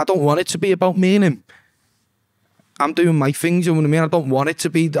 I don't want it to be about me and him. I'm doing my things, you know what I mean? I don't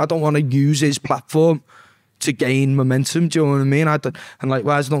want to use his platform to gain momentum, do you know what I mean? And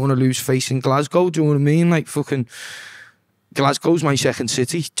likewise, I don't want to lose face in Glasgow, do you know what I mean? Like, fucking, Glasgow's my second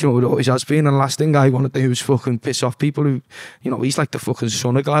city, do you know what it always has been, and the last thing I want to do is fucking piss off people who, you know, he's like the fucking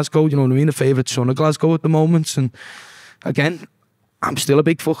son of Glasgow, you know what I mean, the favourite son of Glasgow at the moment. And again, I'm still a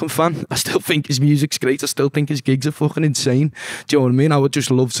big fucking fan. I still think his music's great, I still think his gigs are fucking insane, do you know what I mean? I would just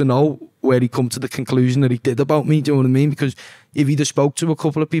love to know where he come to the conclusion that he did about me, do you know what I mean? Because if he'd have spoke to a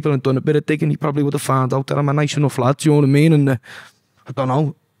couple of people and done a bit of digging, he probably would have found out that I'm a nice enough lad, do you know what I mean? And I don't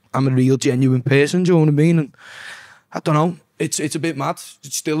know, I'm a real genuine person, do you know what I mean? And I don't know, it's a bit mad.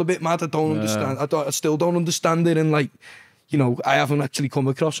 It's still a bit mad. I don't understand. I still don't understand it. And like, you know, I haven't actually come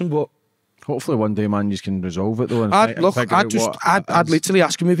across him, but hopefully one day, man, you can resolve it though. And I'd literally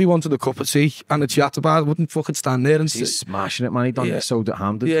ask him if he wanted a cup of tea and a chat about it. I wouldn't fucking stand there and he's smashing it, man. He done it, sold it,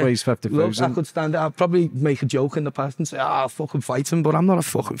 hammed it twice, 50,000. Look, I could stand there. I'd probably make a joke in the past and say, I'll fucking fight him, but I'm not a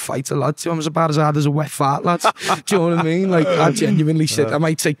fucking fighter, lad. I'm as bad as a wet fart, lad. Do you know what I mean? Like, I genuinely sit, I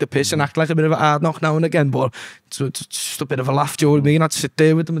might take the piss and act like a bit of a hard knock now and again, but it's just a bit of a laugh, do you know what I mean? I'd sit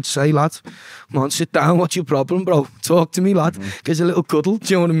there with him and say, lad, come on, sit down, what's your problem, bro? Talk to me, lad. Give us a little cuddle,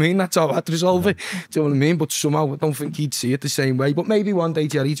 do you know what I mean? That's how I'd resolve it, do you know what I mean? But somehow I don't think he'd see it the same way. But maybe one day,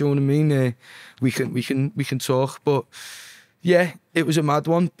 Jerry, do you know what I mean? We can talk, but Yeah, it was a mad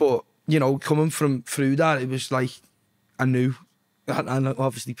one, but, you know, coming through that, it was like, I knew. And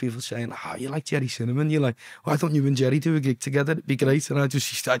obviously people saying, you like Jerry Cinnamon? You're like, why don't you and Jerry do a gig together? It'd be great. And I just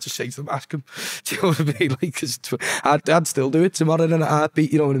say to them, ask him. Do you know what I mean? Like, cause I'd still do it tomorrow in a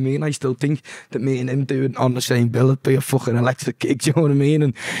heartbeat, you know what I mean? I still think that me and him doing on the same bill would be a fucking electric gig, do you know what I mean?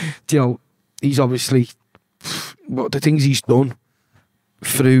 And, you know, he's obviously, what the things he's done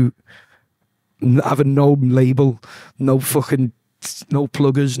through having no label, no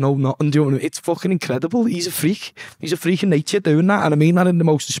pluggers, no nothing, do you know what I mean? It's fucking incredible. He's a freak. He's a freak in nature doing that, and I mean that in the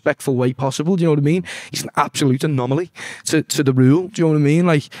most respectful way possible, do you know what I mean? He's an absolute anomaly to the rule, do you know what I mean?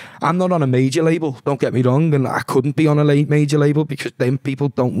 Like, I'm not on a major label, don't get me wrong, and I couldn't be on a major label because them people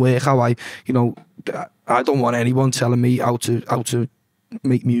don't work how I, you know, I don't want anyone telling me how to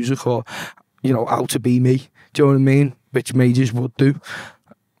make music or, you know, how to be me, do you know what I mean? Which majors would do.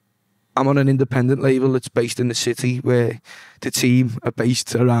 I'm on an independent label that's based in the city where the team are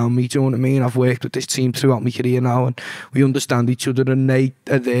based around me, do you know what I mean? I've worked with this team throughout my career now and we understand each other and they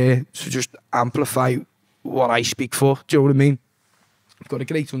are there to just amplify what I speak for, do you know what I mean? I've got a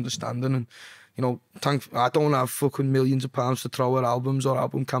great understanding and, you know, I don't have fucking millions of pounds to throw at albums or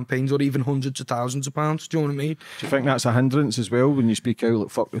album campaigns or even hundreds of thousands of pounds, do you know what I mean? Do you think that's a hindrance as well when you speak out like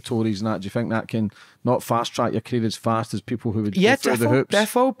fuck the Tories and that? Do you think that can not fast track your career as fast as people who would go through the hoops? Yeah,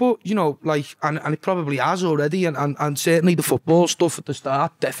 defo, but you know, like, and it probably has already, and certainly the football stuff at the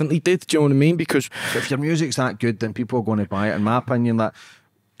start definitely did, do you know what I mean? Because if your music's that good, then people are going to buy it. In my opinion, like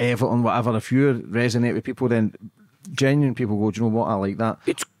Everton, whatever, if you resonate with people, then genuine people go, do you know what, I like that.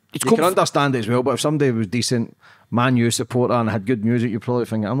 You can understand it as well, but if somebody was decent Man U supporter and had good music, you'd probably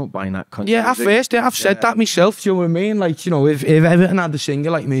think, I'm not buying that country music. I've said that myself, do you know what I mean? Like, you know, if Everton had a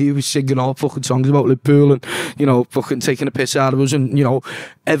singer like me who was singing all fucking songs about Liverpool and, you know, fucking taking a piss out of us and, you know,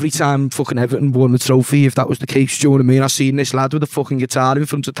 every time fucking Everton won the trophy, if that was the case, do you know what I mean? I seen this lad with a fucking guitar in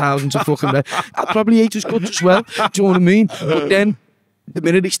front of thousands of fucking I'd probably hate his guts as well, do you know what I mean? But then the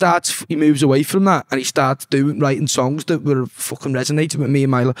minute he moves away from that and he starts writing songs that were fucking resonating with me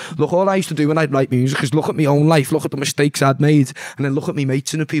and my life. Look, all I used to do when I'd write music is look at my own life, look at the mistakes I'd made, and then look at me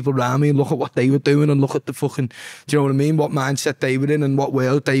mates and the people around me and look at what they were doing and look at the fucking, do you know what I mean, what mindset they were in and what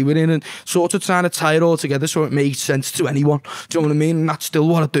world they were in and sort of trying to tie it all together so it made sense to anyone, do you know what I mean? And that's still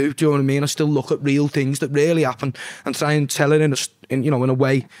what I do you know what I mean? I still look at real things that really happen and try and tell it in a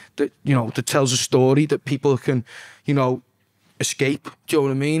way that, you know, that tells a story that people can, you know, escape, do you know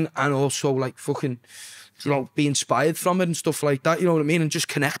what I mean? And also like fucking, you know, be inspired from it and stuff like that, you know what I mean? And just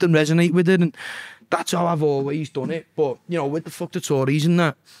connect and resonate with it, and that's how I've always done it. But, you know, with the fuck the Tories and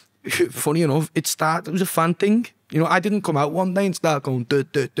that, funny enough, it was a fan thing. You know, I didn't come out one day and start going,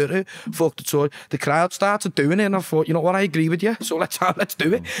 fuck the Tories. The crowd started doing it and I thought, you know what, I agree with you, so let's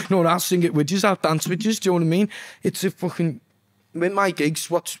do it. You know, I'll sing it with you, I'll dance with you, do you know what I mean? It's a fucking, with my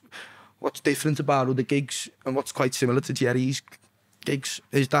gigs, what's different about other gigs and what's quite similar to Jerry's gigs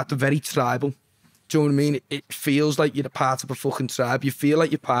is that they're very tribal. Do you know what I mean? It feels like you're a part of a fucking tribe. You feel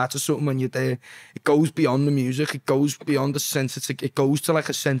like you're part of something when you're there. It goes beyond the music. It goes beyond the sense of, it goes to like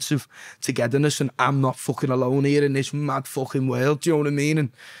a sense of togetherness and I'm not fucking alone here in this mad fucking world. Do you know what I mean?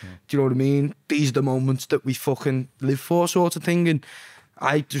 And do you know what I mean? These are the moments that we fucking live for, sort of thing. And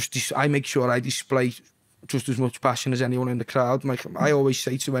I make sure I display just as much passion as anyone in the crowd. Like I always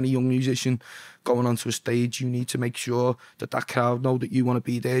say to any young musician going onto a stage, you need to make sure that crowd know that you want to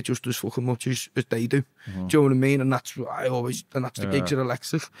be there just as fucking much as they do. Do you know what I mean? And that's what that's the gigs are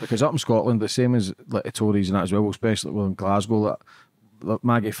electric. Because up in Scotland, the same as like the Tories and that as well, especially in Glasgow, like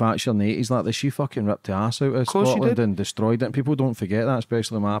Maggie Thatcher in the 80s, like she fucking ripped the ass out of Scotland and destroyed it. And people don't forget that,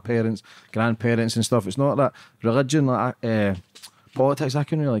 especially my parents, grandparents and stuff. It's not that religion, like politics, I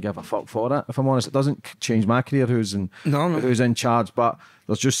couldn't really give a fuck for it, if I'm honest. It doesn't change my career who's in charge, but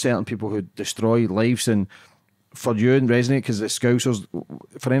there's just certain people who destroy lives. And for you and resonate, because the Scousers,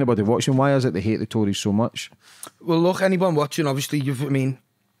 for anybody watching, why is it they hate the Tories so much? Well, look, anyone watching, obviously, you've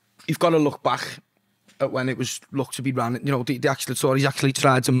got to look back at when it was looked to be ran. You know, the Tories actually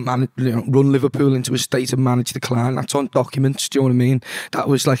tried to run Liverpool into a state of managed decline. That's on documents, do you know what I mean? That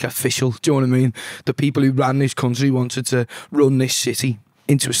was like official, do you know what I mean? The people who ran this country wanted to run this city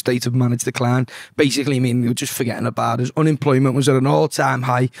into a state of managed decline. Basically, I mean, they were just forgetting about us. Unemployment was at an all-time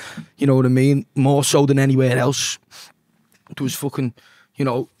high, you know what I mean? More so than anywhere else. There was fucking, you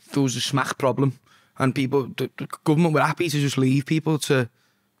know, there was a smack problem. And people, the government were happy to just leave people to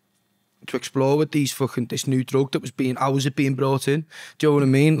explore with this new drug that was how was it being brought in? Do you know what I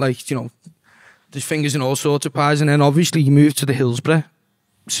mean? Like, you know, there's fingers in all sorts of pies. And then obviously you move to the Hillsborough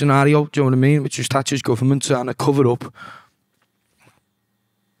scenario, do you know what I mean? Which was Thatcher's government trying to cover up,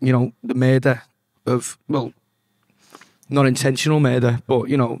 you know, the murder of, well, not intentional murder, but,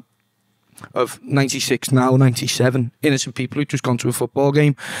 you know, of 96 now, 97, innocent people who'd just gone to a football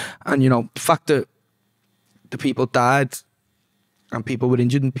game. And, you know, the fact that the people died and people were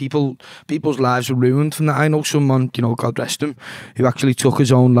injured and people's lives were ruined from that. I know someone, you know, God rest him, who actually took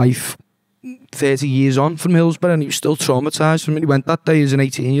his own life 30 years on from Hillsborough, and he was still traumatised from it. He went that day as an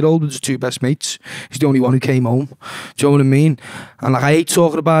 18-year-old with his two best mates. He's the only one who came home. Do you know what I mean? And like, I hate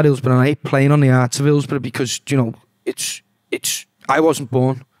talking about Hillsborough and I hate playing on the arts of Hillsborough because, you know, it's I wasn't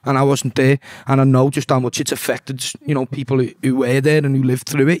born and I wasn't there, and I know just how much it's affected, you know, people who were there and who lived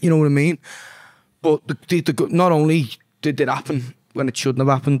through it, you know what I mean? But not only did it happen when it shouldn't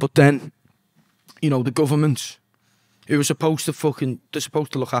have happened, but then, you know, the government, who are supposed to they're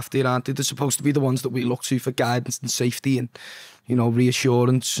supposed to look after you, aren't they? They're supposed to be the ones that we look to for guidance and safety and, you know,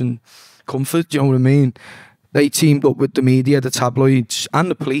 reassurance and comfort, do you know what I mean? They teamed up with the media, the tabloids,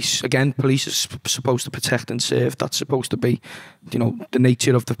 and the police. Again, police is supposed to protect and serve. That's supposed to be, you know, the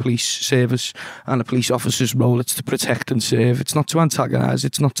nature of the police service and the police officer's role. It's to protect and serve. It's not to antagonise.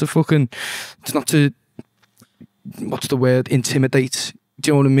 It's not to, what's the word, intimidate.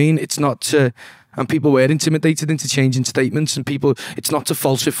 Do you know what I mean? It's not to, and people were intimidated into changing statements, and people, it's not to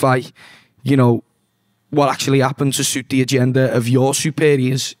falsify, you know, what actually happened to suit the agenda of your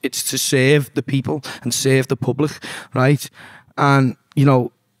superiors. It's to serve the people and serve the public, right? And, you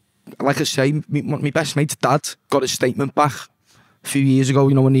know, like I say, my best mate's dad got his statement back a few years ago,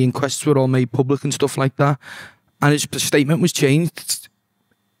 you know, when the inquests were all made public and stuff like that. And his statement was changed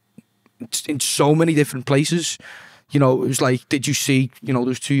in so many different places. You know, it was like, did you see, you know,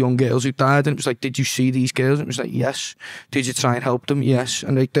 there's two young girls who died, and it was like, did you see these girls? And it was like, yes. Did you try and help them? Yes.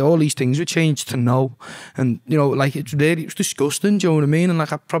 And like, all these things were changed to no. And, you know, like, it was disgusting, do you know what I mean? And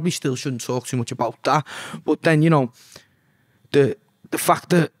like, I probably still shouldn't talk too much about that. But then, you know, the fact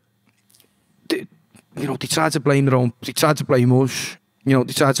that, you know, they tried to blame us. You know,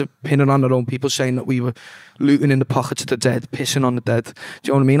 they tried to pin it on their own people, saying that we were looting in the pockets of the dead, pissing on the dead. Do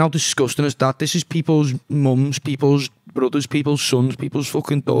you know what I mean? How disgusting is that? This is people's mums, people's brothers, people's sons, people's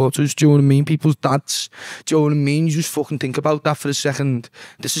fucking daughters. Do you know what I mean? People's dads. Do you know what I mean? You just fucking think about that for a second.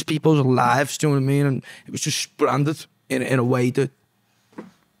 This is people's lives. Do you know what I mean? And it was just branded in a way that's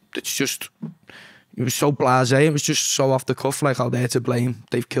just, it was so blasé. It was just so off the cuff, like, how they're to blame.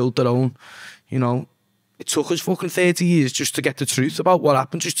 They've killed their own, you know. It took us fucking 30 years just to get the truth about what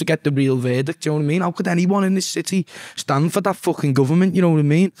happened, just to get the real verdict, do you know what I mean? How could anyone in this city stand for that fucking government, you know what I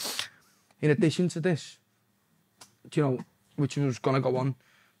mean? In addition to this, you know, which I was going to go on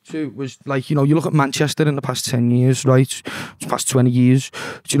to, was like, you know, you look at Manchester in the past 10 years, right? Past 20 years.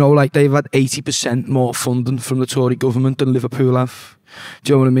 Do you know, like, they've had 80% more funding from the Tory government than Liverpool have.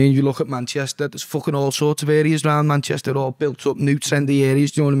 Do you know what I mean? You look at Manchester, there's fucking all sorts of areas around Manchester, all built up, new trendy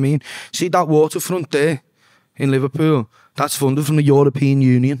areas, do you know what I mean? See that waterfront there in Liverpool, that's funded from the European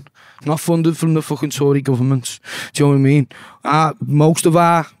Union, not funded from the fucking Tory government. Do you know what I mean? Most of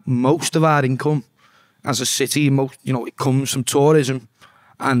our income as a city, you know, it comes from tourism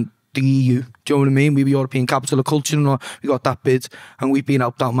and the EU. Do you know what I mean? We were European capital of culture, and we got that bid, and we've been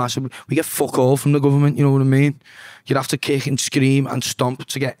helped out massively. We get fuck all from the government, you know what I mean? You'd have to kick and scream and stomp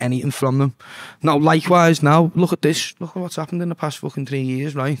to get anything from them. Now, likewise, now, look at this. Look at what's happened in the past fucking 3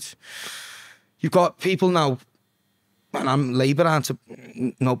 years, right? You've got people now, and Labour aren't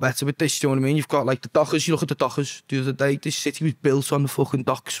no better with this, do you know what I mean? You've got like the Dockers, you look at the Dockers the other day, this city was built on the fucking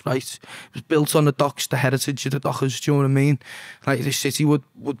docks, right? It was built on the docks, the heritage of the Dockers, do you know what I mean? Like, this city would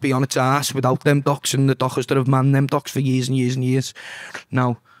be on its arse without them docks, and the Dockers that have manned them docks for years and years and years.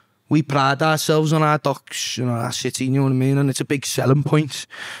 Now, we pride ourselves on our docks and our city, you know what I mean? And it's a big selling point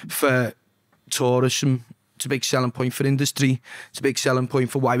for tourism. It's a big selling point for industry. It's a big selling point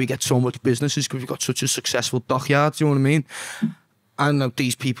for why we get so much businesses, because we've got such a successful dockyard, do you know what I mean? And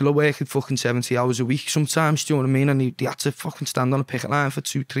these people are working fucking 70 hours a week sometimes, do you know what I mean? And they had to fucking stand on a picket line for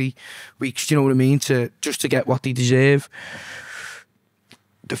 2-3 weeks, do you know what I mean? Just to get what they deserve.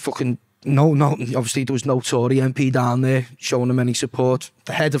 The fucking, no, obviously there was no Tory MP down there showing them any support.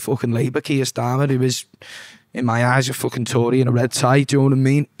 The head of fucking Labour, Keir Starmer, who is, in my eyes, a fucking Tory in a red tie, do you know what I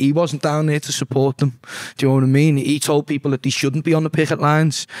mean? He wasn't down there to support them, do you know what I mean? He told people that they shouldn't be on the picket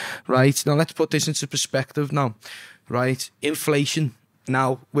lines, right? Now, let's put this into perspective now, right? Inflation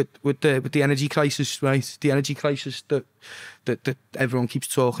now with the energy crisis, right? The energy crisis that everyone keeps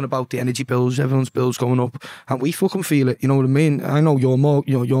talking about, the energy bills, everyone's bills going up, and we fucking feel it, you know what I mean? I know your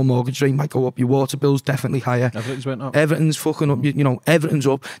mortgage rate might go up, your water bill's definitely higher. Everything's went up. Everything's fucking up, you know, everything's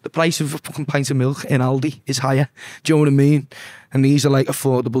up. The price of a fucking pint of milk in Aldi is higher, do you know what I mean? And these are like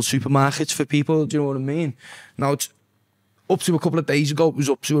affordable supermarkets for people, do you know what I mean? Now, it's up to a couple of days ago, it was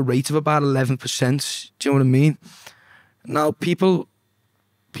up to a rate of about 11%, do you know what I mean? Now, people's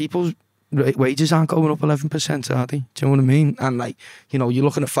wages aren't going up 11%, are they? Do you know what I mean? And like, you know, you're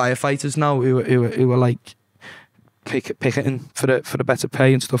looking at firefighters now who are like picketing for a better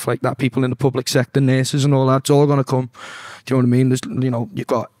pay and stuff like that. People in the public sector, nurses and all that, it's all going to come. Do you know what I mean? There's, you know, you've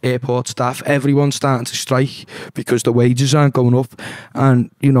got airport staff, everyone's starting to strike because the wages aren't going up,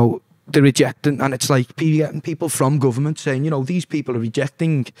 and you know, they're rejecting, and it's like getting people from government saying, you know, these people are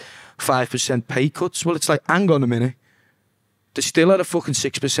rejecting 5% pay cuts. Well, it's like, hang on a minute, they're still at a fucking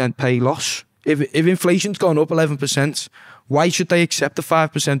 6% pay loss. If inflation's gone up 11%, why should they accept a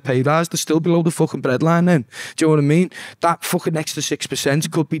 5% pay rise? They're still below the fucking breadline then. Do you know what I mean? That fucking extra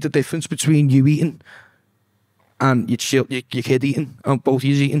 6% could be the difference between you eating and your kid eating, and both of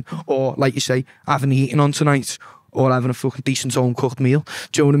you eating, or like you say, having eaten on tonight, or having a fucking decent home cooked meal.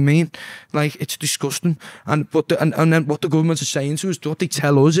 Do you know what I mean? Like, it's disgusting. And then what the government is saying to us, what they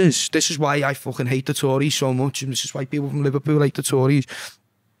tell us is, this is why I fucking hate the Tories so much, and this is why people from Liverpool hate the Tories.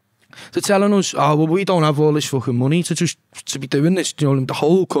 They're telling us, oh, well, we don't have all this fucking money to be doing this. You know, the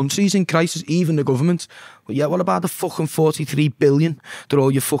whole country's in crisis, even the government. But yeah, what about the fucking 43 billion that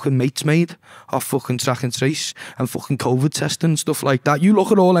all your fucking mates made off fucking track and trace and fucking COVID testing and stuff like that? You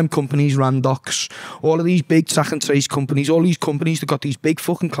look at all them companies, Randox, all of these big track and trace companies, all these companies that got these big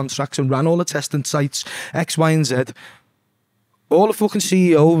fucking contracts and ran all the testing sites, X, Y, and Z. All the fucking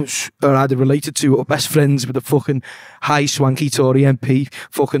CEOs are either related to or best friends with a fucking high swanky Tory MP,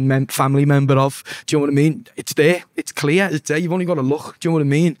 fucking family member of. Do you know what I mean? It's there. It's clear. It's there. You've only got to look. Do you know what I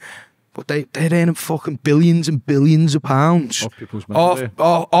mean? But they're earning fucking billions and billions of pounds off people's money. Off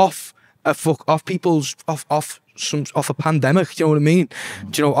a pandemic. Do you know what I mean?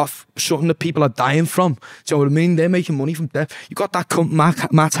 Do you know, off something that people are dying from. Do you know what I mean? They're making money from death. You got that cunt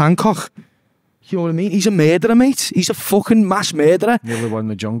Matt Hancock. You know what I mean? He's a murderer, mate. He's a fucking mass murderer. Nearly won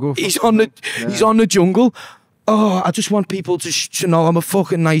the jungle. He's on the jungle. Oh, I just want people to know I'm a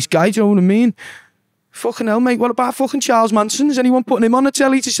fucking nice guy. Do you know what I mean? Fucking hell, mate. What about fucking Charles Manson? Is anyone putting him on the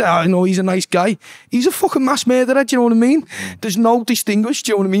telly to say, I know he's a nice guy? He's a fucking mass murderer. Do you know what I mean? There's no distinguish.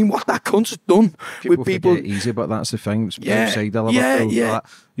 Do you know what I mean? What that cunt's done with people. Forget easy, but that's the thing. It's outside of Liverpool. Yeah.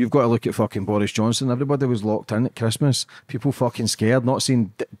 You've got to look at fucking Boris Johnson. Everybody was locked in at Christmas. People fucking scared, not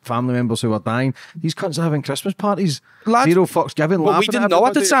seeing family members who were dying. These cunts are having Christmas parties. Lads, zero fucks given. Well, we didn't know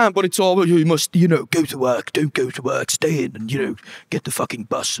at the time, but it's all, you must, you know, go to work, don't go to work, stay in and, you know, get the fucking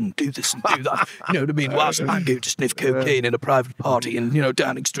bus and do this and do that. You know what I mean? Whilst I'm going to sniff cocaine in a private party in, you know,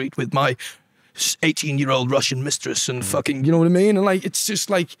 Downing Street with my 18-year-old Russian mistress and fucking, you know what I mean? And like, it's just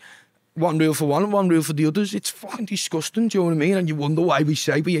like, one rule for one and one rule for the others. It's fucking disgusting, do you know what I mean? And you wonder why we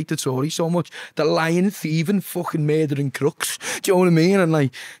say we hate the Tories so much. They're lying, thieving, fucking murdering crooks. Do you know what I mean? And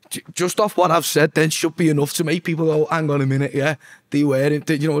like, just off what I've said, then should be enough to make people go, hang on a minute, yeah, do you wear it?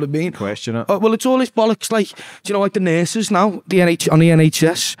 Do you know what I mean? Question it. Oh, well, it's all this bollocks, like, do you know, like the nurses now, on the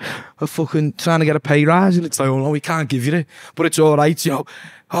NHS, are fucking trying to get a pay rise, and it's like, oh no, we can't give you it. But it's all right, you know.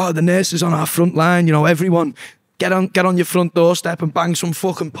 Oh, the nurses on our front line, you know, everyone... Get on your front doorstep and bang some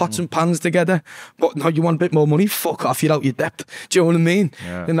fucking pots and pans together. But no, you want a bit more money? Fuck off, you're out your depth. Do you know what I mean?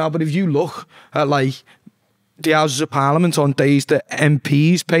 Yeah. You know, but if you look at like the Houses of Parliament on days that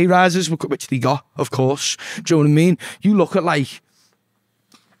MPs pay rises, which they got, of course. Do you know what I mean? You look at like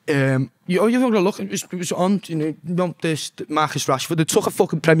you've got to look. It was on, you know, this Marcus Rashford. They took a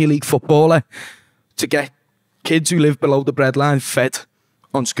fucking Premier League footballer to get kids who live below the breadline fed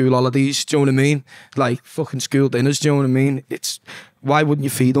on school holidays. Do you know what I mean? Like fucking school dinners. Do you know what I mean? It's, why wouldn't you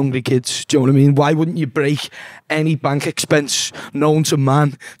feed hungry kids? Do you know what I mean? Why wouldn't you break any bank expense known to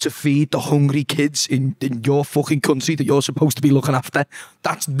man to feed the hungry kids in your fucking country that you're supposed to be looking after?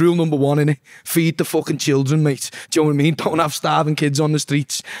 That's rule number one, innit? Feed the fucking children, mate. Do you know what I mean? Don't have starving kids on the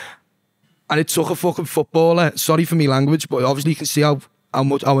streets. And it took a fucking footballer, sorry for me language, but obviously you can see how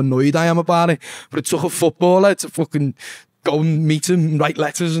annoyed I am about it. But it took a footballer to fucking go and meet him, write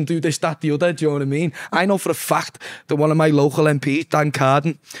letters and do this, that, the other. Do you know what I mean? I know for a fact that one of my local MPs, Dan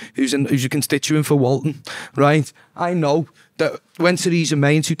Carden, who's a constituent for Walton, right? I know that when Theresa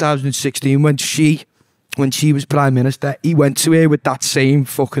May in 2016, when she was Prime Minister, he went to her with that same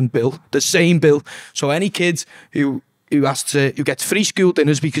fucking bill. The same bill. So any kid who gets free school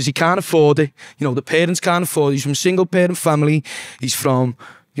dinners because he can't afford it, you know, the parents can't afford it, he's from a single parent family, he's from,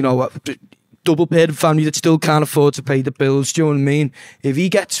 you know, double parent family that still can't afford to pay the bills, do you know what I mean? If he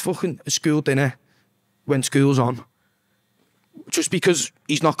gets fucking a school dinner when school's on, just because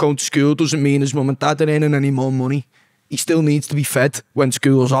he's not going to school doesn't mean his mum and dad are earning any more money. He still needs to be fed when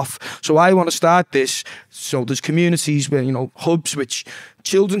school's off. So I want to start this, so there's communities where, you know, hubs which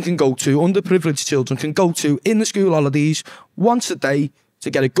children can go to, underprivileged children can go to in the school holidays once a day to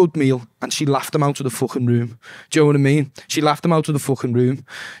get a good meal, and she laughed them out of the fucking room. Do you know what I mean? She laughed them out of the fucking room.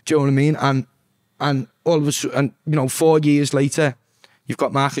 Do you know what I mean? And all of a sudden, you know, 4 years later, you've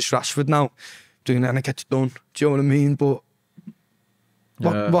got Marcus Rashford now doing it, and it gets done. Do you know what I mean? But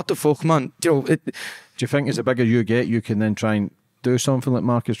what the fuck, man? Do you know, do you think as the bigger you get, you can then try and do something like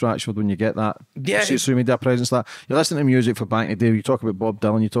Marcus Rashford when you get that social media presence? That you're listening to music for back in the day. You talk about Bob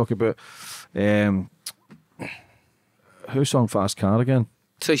Dylan. You talk about who sung Fast Car again?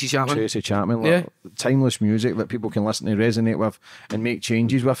 Tracy Chapman. Like, timeless music that people can listen to, resonate with, and make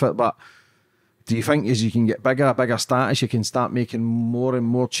changes with it. But do you think as you can get bigger status, you can start making more and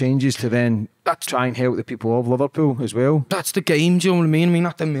more changes to then try and help the people of Liverpool as well? That's the game, do you know what I mean? I mean,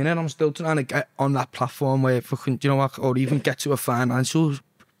 at the minute, I'm still trying to get on that platform where, you know, or even get to a financial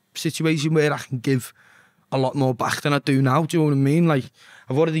situation where I can give a lot more back than I do now, do you know what I mean? Like,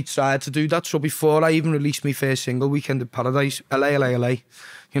 I've already tried to do that. So before I even released my first single, Weekend in Paradise, LA,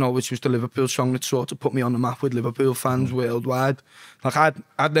 you know, which was the Liverpool song that sort of put me on the map with Liverpool fans worldwide. Like,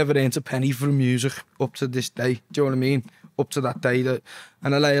 I'd never earned a penny from music up to this day, do you know what I mean? Up to that day.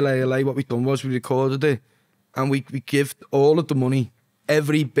 And LA, what we done was we recorded it, and we give all of the money,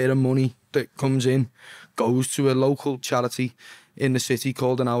 every bit of money that comes in goes to a local charity in the city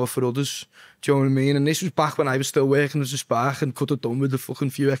called An Hour for Others. Do you know what I mean? And this was back when I was still working as a spark and could have done with a fucking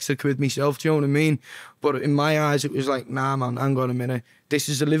few extra quid myself, do you know what I mean? But in my eyes, it was like, nah, man, hang on a minute. This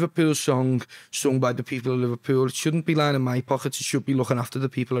is a Liverpool song sung by the people of Liverpool. It shouldn't be lying in my pockets. It should be looking after the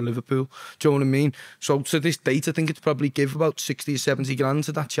people of Liverpool. Do you know what I mean? So to this date, I think it's probably give about 60 or 70 grand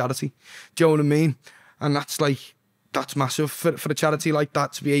to that charity. Do you know what I mean? And that's like, that's massive for a charity like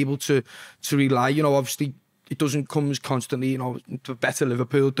that to be able to rely, you know, obviously, it doesn't come as constantly, you know, the better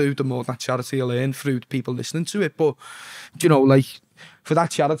Liverpool do, the more that charity will earn through people listening to it. But, you know, like, for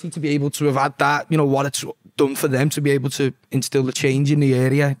that charity to be able to have had that, you know, what it's done for them to be able to instill the change in the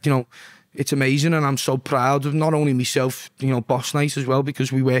area, you know, it's amazing. And I'm so proud of not only myself, you know, Boss Night as well,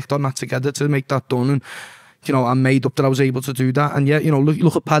 because we worked on that together to make that done. And, you know, I'm made up that I was able to do that. And yeah, you know,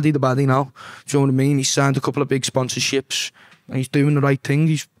 look at Paddy the Baddy now. Do you know what I mean? He's signed a couple of big sponsorships. And he's doing the right thing.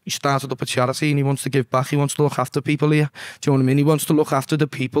 He started up a charity and he wants to give back. He wants to look after people here. Do you know what I mean? He wants to look after the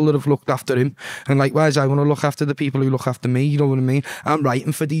people that have looked after him. And likewise, I want to look after the people who look after me. You know what I mean? I'm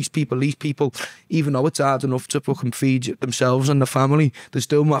writing for these people. These people, even though it's hard enough to fucking feed themselves and their family, they're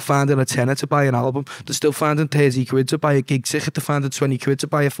still not finding a tenner to buy an album. They're still finding 30 quid to buy a gig ticket. They're finding 20 quid to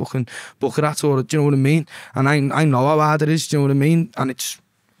buy a fucking bucket hat, or, do you know what I mean? And I know how hard it is, do you know what I mean? And it's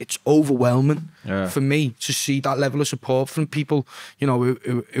overwhelming for me to see that level of support from people, you know,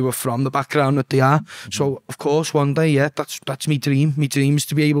 who are from the background that they are. Mm-hmm. So, of course, one day, yeah, that's my dream. My dream is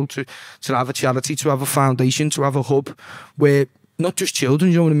to be able to have a charity, to have a foundation, to have a hub where not just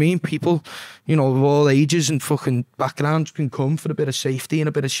children, you know what I mean, people, you know, of all ages and fucking backgrounds can come for a bit of safety and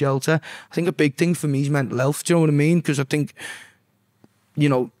a bit of shelter. I think a big thing for me is mental health, do you know what I mean? Because I think, you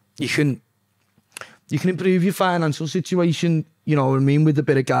know, you can improve your financial situation, you know what I mean, with a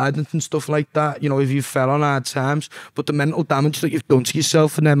bit of guidance and stuff like that, you know, if you fell on hard times. But the mental damage that you've done to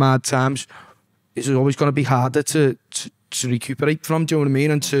yourself in them hard times is always going to be harder to recuperate from, do you know what I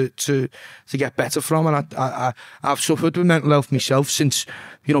mean, and to get better from. And I've suffered with mental health myself since,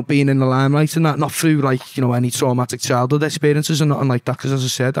 you know, being in the limelight and that, not through, like, you know, any traumatic childhood experiences and nothing like that, because as I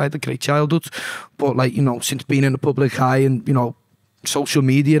said, I had a great childhood. But, like, you know, since being in the public eye and, you know, social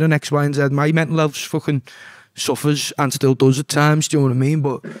media and X, Y and Z, my mental health fucking suffers and still does at times, do you know what I mean?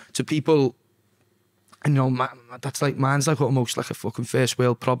 But to people, you know, that's like, mine's like almost like a fucking first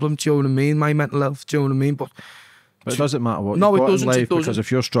world problem, do you know what I mean? My mental health, do you know what I mean? But it doesn't matter what no, you've got it doesn't, in life, it doesn't. because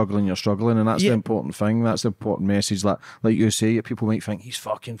if you're struggling, and that's the important thing. That's the important message. Like you say, people might think he's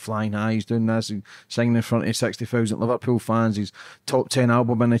fucking flying high, he's doing this, he's singing in front of 60,000 Liverpool fans, he's top 10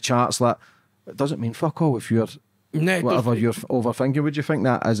 album in the charts. Like, it doesn't mean fuck all if you're whatever you're overthinking. Would you think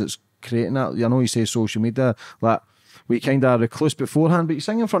that as it's creating that? I know you say social media, like, we kind of recluse beforehand, but you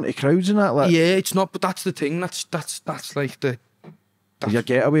sing in front of crowds and that. Like, yeah, it's not, but that's the thing. That's like your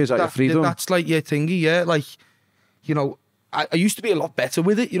getaway, is that your freedom? That's like your thingy, yeah. Like, you know, I used to be a lot better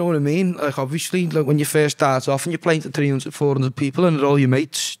with it, you know what I mean? Like, obviously, like when you first start off and you're playing to 300, 400 people and they're all your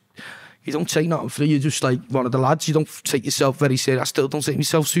mates, you don't take nothing for it. You're just like one of the lads. You don't take yourself very seriously. I still don't take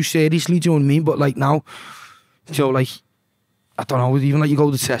myself too seriously, do you know what I mean? But like now, you know, like, I don't know, even like you go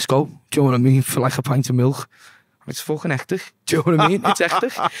to Tesco, do you know what I mean, for like a pint of milk. It's fucking hectic. Do you know what I mean? It's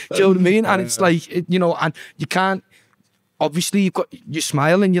hectic. Do you know what I mean? And it's like, you know, and you can't, obviously you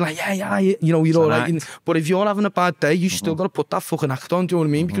smile and you're like, yeah, you know, you're all right. But if you're having a bad day, you still got to put that fucking act on, do you know what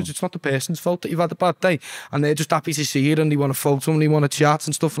I mean? Because it's not the person's fault that you've had a bad day. And they're just happy to see you and they want to photo and they want to chat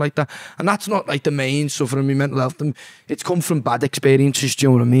and stuff like that. And that's not like the main suffering my mental health. It's come from bad experiences, do you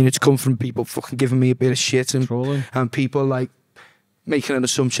know what I mean? It's come from people fucking giving me a bit of shit and people like making an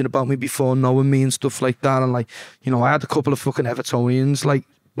assumption about me before knowing me and stuff like that. And like, you know, I had a couple of fucking Evertonians like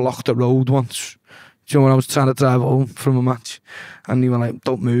block the road once. Do you know, when I was trying to drive home from a match and they were like,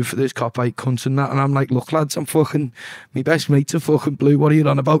 don't move for this cop out cunt and that, and I'm like, look lads, I'm fucking, my best mates are fucking blue, what are you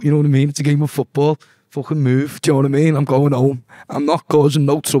on about, you know what I mean? It's a game of football, fucking move, do you know what I mean? I'm going home, I'm not causing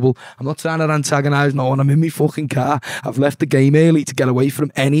no trouble, I'm not trying to antagonise no one, I'm in my fucking car, I've left the game early to get away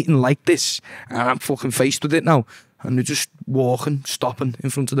from anything like this and I'm fucking faced with it now. And they're just walking, stopping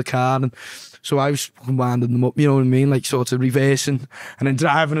in front of the car. And so I was fucking winding them up, you know what I mean? Like sort of reversing and then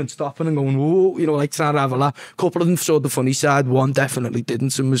driving and stopping and going, whoa, you know, like trying to have a laugh. A couple of them saw the funny side. One definitely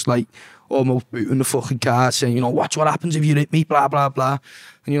didn't and was like almost booting the fucking car saying, you know, watch what happens if you hit me, blah, blah, blah.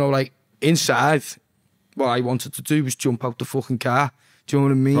 And, you know, like inside, what I wanted to do was jump out the fucking car. Do you know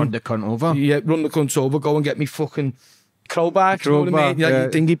what I mean? Run the cunt over. Yeah, run the cunt over, go and get me fucking crowbar, you know what I mean? Yeah, your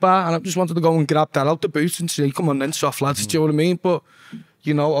dinghy bar, and I just wanted to go and grab that out the boot and say, come on then, soft lads, do you know what I mean? But,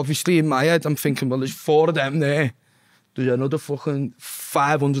 you know, obviously in my head, I'm thinking, well, there's 4 of them there. There's another fucking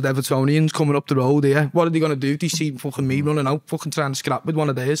 500 Evertonians coming up the road here. What are they going to do? They see fucking me running out, fucking trying to scrap with one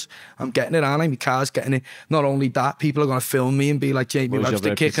of theirs. I'm getting it, aren't I? My car's getting it. Not only that, people are going to film me and be like, Jamie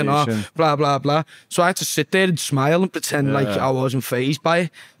Webster kicking off, blah, blah, blah. So I had to sit there and smile and pretend like I wasn't fazed by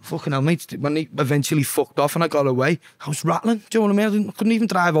it. Fucking hell, mate. When they eventually fucked off and I got away, I was rattling. Do you know what I mean? I couldn't even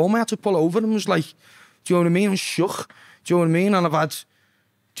drive home. I had to pull over and was like, do you know what I mean? I was shook. Do you know what I mean? And I've had,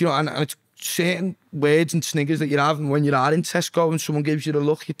 do you know, and it's certain words and sniggers that you have, and when you are in Tesco and someone gives you the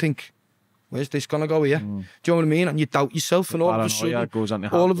look, you think, where's this gonna go here? Do you know what I mean? And you doubt yourself, and all of a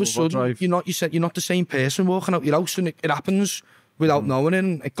sudden, you're not the same person walking out your house, and it happens without knowing it.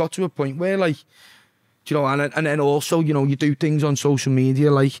 And it got to a point where, like, you know, and then also, you know, you do things on social media,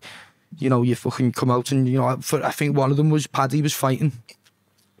 like, you know, you fucking come out and, you know, I think one of them was Paddy was fighting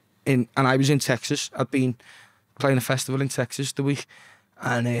and I was in Texas. I'd been playing a festival in Texas the week,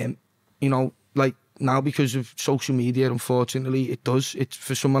 and you know, like now because of social media, unfortunately, it's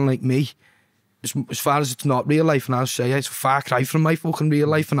for someone like me, as far as it's not real life, and I'll say it's a far cry from my fucking real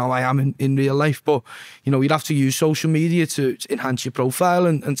life and how I am in real life, but, you know, you'd have to use social media to enhance your profile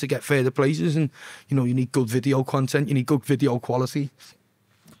and to get further places, and, you know, you need good video content, you need good video quality.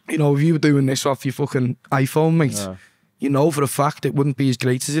 You know, if you were doing this off your fucking iPhone, mate, you know for a fact it wouldn't be as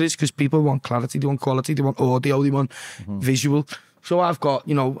great as it is, because people want clarity, they want quality, they want audio, they want visual. So I've got,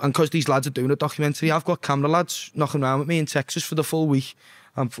 you know, and because these lads are doing a documentary, I've got camera lads knocking around with me in Texas for the full week.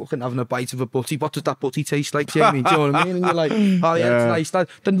 I'm fucking having a bite of a butty. What does that butty taste like, Jamie? Do you know what I mean? And you're like, oh yeah, it's nice. Lad.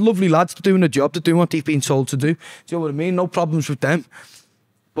 They're lovely lads, they're doing a job, they're doing what they've been told to do. Do you know what I mean? No problems with them.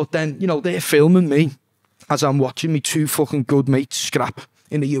 But then, you know, they're filming me as I'm watching me 2 fucking good mates scrap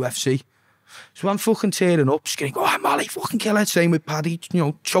in the UFC. So I'm fucking tearing up, screaming, oh, Molly, fucking kill it. Same with Paddy, you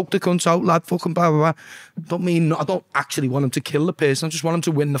know, choke the cunt out, lad, fucking blah, blah, blah. I don't actually want him to kill the person. I just want him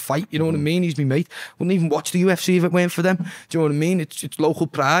to win the fight, you know what I mean? He's my mate. Wouldn't even watch the UFC if it weren't for them. Do you know what I mean? It's local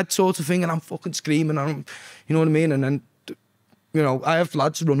pride sort of thing, and I'm fucking screaming, and you know what I mean? And then, you know, I have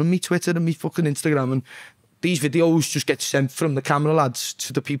lads running me Twitter and me fucking Instagram, and these videos just get sent from the camera lads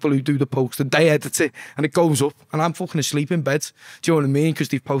to the people who do the post, and they edit it, and it goes up, and I'm fucking asleep in bed. Do you know what I mean? Because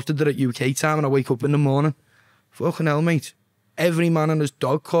they've posted it at UK time, and I wake up in the morning. Fucking hell, mate. Every man and his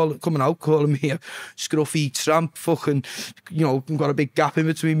dog coming out, calling me a scruffy tramp, fucking, you know, got a big gap in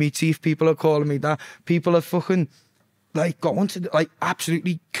between me teeth. People are calling me that. People are fucking, like, going to, like,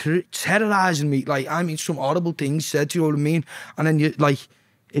 absolutely terrorising me. Like, I mean, some horrible things said, do you know what I mean? And then you, like,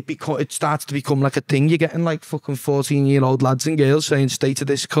 it starts to become like a thing. You're getting like fucking 14-year-old lads and girls saying stay to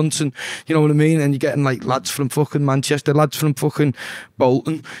this cunt, and you know what I mean? And you're getting like lads from fucking Manchester, lads from fucking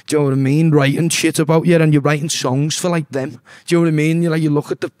Bolton, do you know what I mean? Writing shit about you, and you're writing songs for like them. Do you know what I mean? You're like, you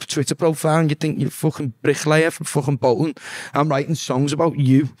look at the Twitter profile and you think you're a fucking bricklayer from fucking Bolton. I'm writing songs about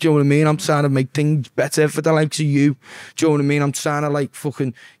you. Do you know what I mean? I'm trying to make things better for the likes of you. Do you know what I mean? I'm trying to like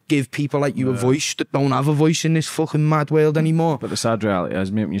fucking give people like you a voice that don't have a voice in this fucking mad world anymore. But the sad reality is,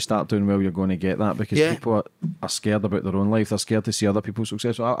 mate, when you start doing well, you're going to get that, because people are scared about their own life. They're scared to see other people's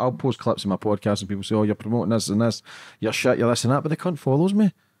success. So I'll post clips in my podcast and people say, oh, you're promoting this and this, you're shit, you're this and that, but they can't follow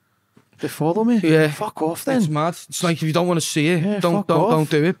me. They follow me. Yeah. Fuck off then. It's mad. It's like if you don't want to see it, don't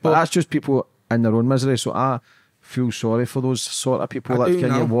do it. But that's just people in their own misery. So I feel sorry for those sort of people that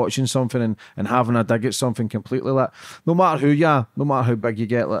you're watching something and having a dig at something completely, like, no matter who you are, no matter how big you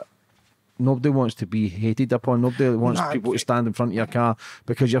get, like, nobody wants to be hated upon. Nobody wants people to stand in front of your car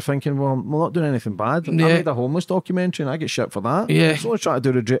because you're thinking, well, I'm not doing anything bad. I made a homeless documentary and I get shit for that. Yeah. So I'm trying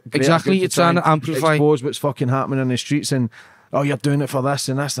to do the exactly. You're trying to amplify, expose what's fucking happening in the streets, and oh, you're doing it for this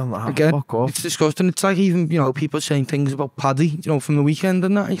and this. I'm like, again, fuck off. It's disgusting. It's like even, you know, people saying things about Paddy, you know, from the weekend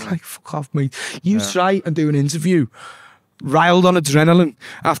and that. You're like, fuck off, mate. You try and do an interview riled on adrenaline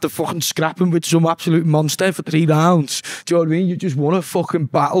after fucking scrapping with some absolute monster for 3 rounds. Do you know what I mean? You just won a fucking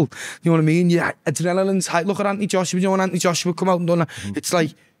battle. You know what I mean? Yeah, adrenaline's high. Look at Anthony Joshua. You know, when Anthony Joshua come out and done that, it's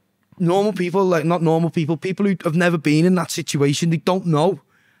like normal people, like not normal people who have never been in that situation, they don't know.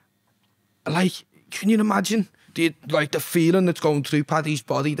 Like, can you imagine the feeling that's going through Paddy's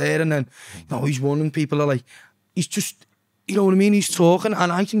body there, and then, you know, he's won and people are like, he's just, you know what I mean? He's talking,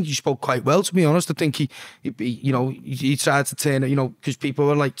 and I think he spoke quite well, to be honest. I think he you know, he tried to turn it, you know, because people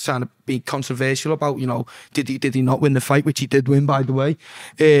were like trying to be controversial about, you know, did he not win the fight, which he did win, by the way.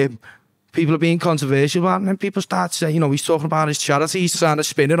 People are being controversial about it, and then people start saying, you know, he's talking about his charity, he's trying to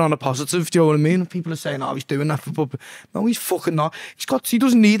spin it on a positive, do you know what I mean? And people are saying, oh, he's doing that for public. No, he's fucking not. He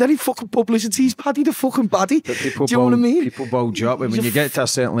doesn't need any fucking publicity. He's Paddy the fucking Paddy. Do you know what I mean? People bulge you up, and when you get to a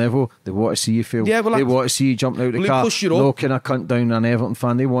certain level, they want to see you fail. Yeah, well, they want to see you jumping out the car, knocking a cunt down an Everton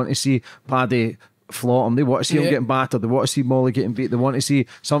fan. They want to see Paddy float him. They want to see him getting battered. They want to see Molly getting beat. They want to see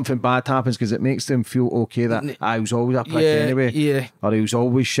something bad happens because it makes them feel okay that I was always a prick anyway. Yeah. Or he was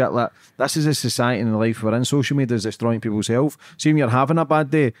always shit. Like, this is a society and the life we're in. Social media is destroying people's health. See, when you're having a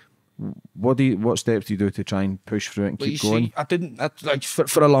bad day, what steps do you do to try and push through it and keep going? See, I didn't, like,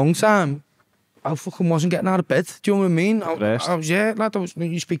 for a long time, I fucking wasn't getting out of bed. Do you know what I mean? I was, lad,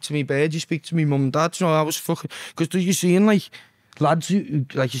 you speak to me bed, you speak to me mum and dad, you know, I was fucking, because you're seeing, like, lads, who,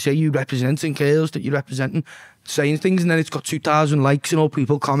 like you say, you representing girls that you're representing, saying things, and then it's got 2,000 likes and all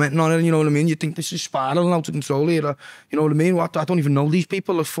people commenting on it, and you know what I mean? You think this is spiraling out of control here, you know what I mean? I don't even know these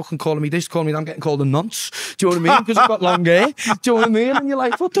people are fucking calling me this, calling me that. I'm getting called a nonce. Do you know what I mean? Because I've got long hair. Do you know what I mean? And you're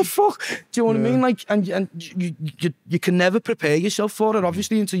like, what the fuck? Do you know what I mean? Like, and you can never prepare yourself for it,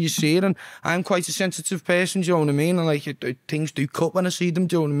 obviously, until you see it. And I'm quite a sensitive person. Do you know what I mean? And like, things do cut when I see them.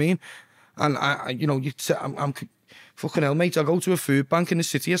 Do you know what I mean? And I you know, I'm fucking hell, mate. I go to a food bank in the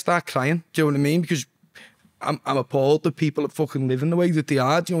city, I start crying. Do you know what I mean? Because I'm appalled that people are fucking living the way that they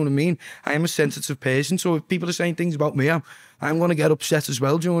are. Do you know what I mean? I am a sensitive person, so if people are saying things about me, I'm going to get upset as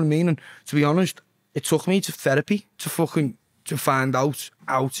well. Do you know what I mean? And to be honest, it took me to therapy to find out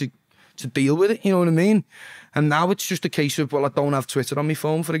how to deal with it. You know what I mean? And now it's just a case of, well, I don't have Twitter on my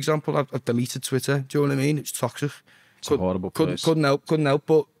phone, for example. I've deleted Twitter. Do you know what I mean? It's toxic. It's a horrible place. Couldn't help,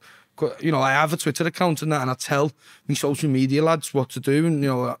 but you know, I have a Twitter account and that, and I tell my social media lads what to do, and, you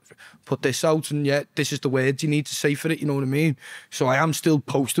know, put this out, and this is the words you need to say for it, you know what I mean? So I am still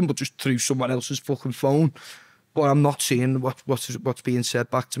posting, but just through someone else's fucking phone. But I'm not seeing what's being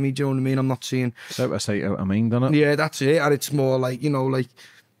said back to me, do you know what I mean? I'm not seeing... It's out of sight, out of mind, isn't it? Yeah, that's it. And it's more like, you know, like,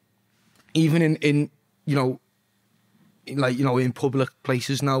 even in you know, like, you know, in public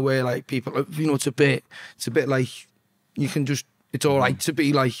places now where, like, people, you know, it's a bit like, you can just, it's all right to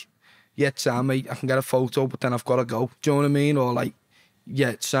be like, yeah, Sam, mate, I can get a photo, but then I've got to go. Do you know what I mean? Or like,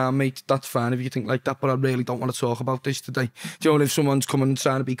 yeah, Sam, mate, that's fine if you think like that, but I really don't want to talk about this today. Do you know, if someone's coming and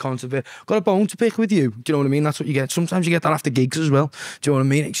trying to be controversial, got a bone to pick with you. Do you know what I mean? That's what you get. Sometimes you get that after gigs as well. Do you know what I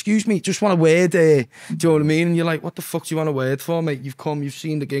mean? Excuse me, just want a word there. Do you know what I mean? And you're like, what the fuck do you want a word for, mate? You've come, you've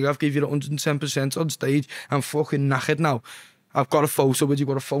seen the gig, I've given you 110% on stage. I'm fucking knackered now. I've got a photo with you,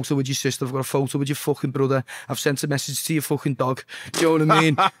 got a photo with your sister, I've got a photo with your fucking brother, I've sent a message to your fucking dog. Do you know what I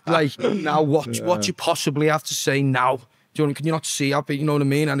mean? Like, now what you possibly have to say now? Do you know, can you not see? You know what I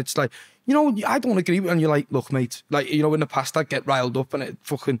mean? And it's like, you know, I don't agree with it. And you're like, look, mate, like, you know, in the past I'd get riled up and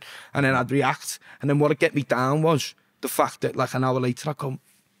and then I'd react. And then what would get me down was the fact that, like, an hour later I go,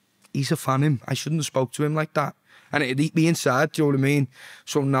 he's a fan, him. I shouldn't have spoke to him like that. And it'd eat me inside, do you know what I mean?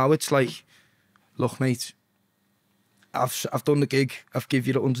 So now it's like, look, mate, I've done the gig, I've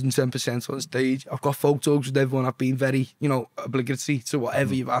given you 110% on stage, I've got photos with everyone, I've been very, you know, obligatory to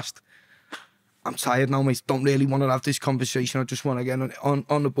whatever you've asked. I'm tired now, mate, don't really want to have this conversation, I just want to get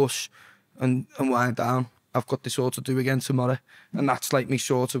on the bus and wind down. I've got this all to do again tomorrow. And that's like me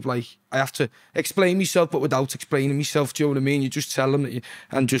sort of like, I have to explain myself, but without explaining myself, do you know what I mean? You just tell them that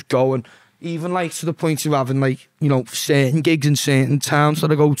and just go. And even like to the point of having like, you know, certain gigs in certain towns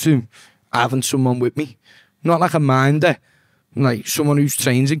that I go to, having someone with me. Not like a minder, like someone who's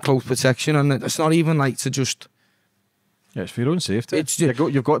trained in close protection, and it's not even like to just... Yeah, it's for your own safety.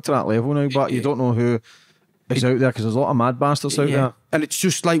 You've got to that level now, but you don't know who is out there, because there's a lot of mad bastards out there. And it's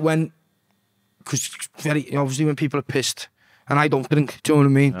just like when... Because very obviously when people are pissed and I don't drink. Do you know what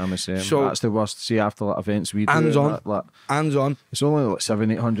I mean? I'm the same. So that's the worst. See, after like events we do, hands on, like, hands on. it's only like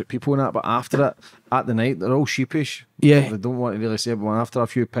 700-800 people in that, but after it, at the night, they're all sheepish. Yeah. They don't want to really say, but after a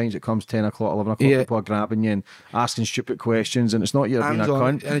few pints, it comes 10 o'clock, 11 o'clock, Yeah. people are grabbing you and asking stupid questions, and it's not you're being a Hands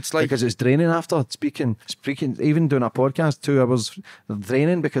on. cunt, And it's like, because it's draining after speaking, even doing a podcast 2 hours, they're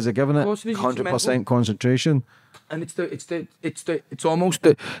draining because they're giving it course it is, it's 100% mental. concentration. and it's almost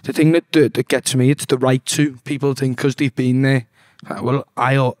the thing that gets me. It's the right to people think because they've been there. Well,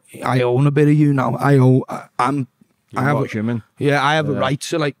 I own a bit of you now. I have not human. Yeah, I have a right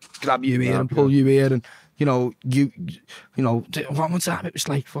to like grab you here and pull you here, and you know one time it was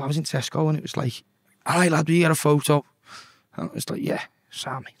like, well, I was in Tesco and it was like, all right, lad, we get a photo, and it was like, yeah,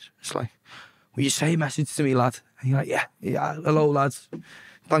 Sam, mate. It's like, will you say a message to me, lad? And you're like, yeah, hello, lads,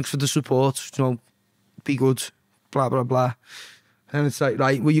 thanks for the support, you know, be good, blah blah blah. And it's like,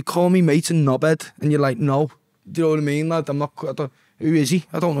 right, will you call me mate and knobhead? And you're like, no. Do you know what I mean, lad? Who is he?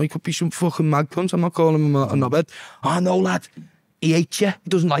 I don't know. He could be some fucking mad cunt. I'm not calling him a knobhead. Oh, no, lad. He hates you. He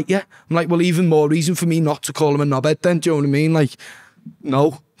doesn't like you. I'm like, well, even more reason for me not to call him a knobhead then. Do you know what I mean? Like,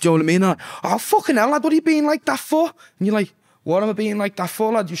 no. Do you know what I mean? Like, oh, fucking hell, lad. What are you being like that for? And you're like, what am I being like that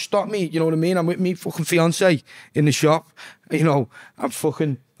for, lad? You stop me. You know what I mean? I'm with me fucking fiance in the shop. You know,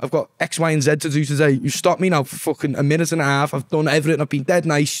 I've got X, Y, and Z to do today. You stop me now for fucking a minute and a half. I've done everything. I've been dead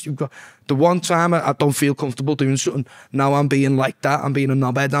nice. You've got the one time I don't feel comfortable doing something. Now I'm being like that. I'm being a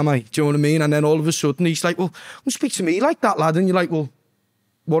knobhead, am I? Do you know what I mean? And then all of a sudden he's like, well, don't speak to me like that, lad. And you're like, well,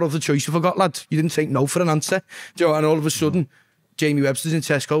 what other choice have I got, lad? You didn't take no for an answer. Do you know? And all of a sudden, Jamie Webster's in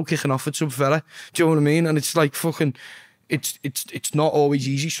Tesco kicking off at some fella. Do you know what I mean? And it's like fucking, it's not always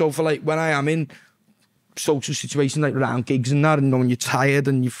easy. So for like when I am in social situations like around gigs and that, and when you're tired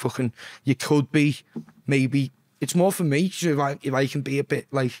and you could be, maybe it's more for me. So if I can be a bit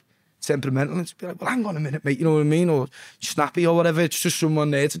like temperamental, and be like, well, hang on a minute, mate, you know what I mean, or snappy or whatever. It's just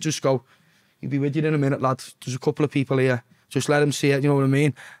someone there to just go, he'll be with you in a minute, lad. There's a couple of people here. Just let him see it, you know what I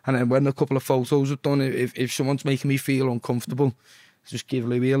mean? And then when a couple of photos are done, if someone's making me feel uncomfortable, just give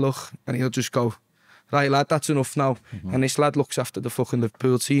Louis a look, and he'll just go, right, lad, that's enough now. And this lad looks after the fucking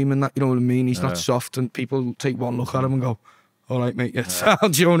Liverpool team and that, you know what I mean? He's not soft, and people take one look at him and go, all right, mate, it's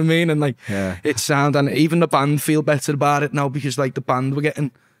sound, do you know what I mean? And like, it's sound. And even the band feel better about it now, because like the band were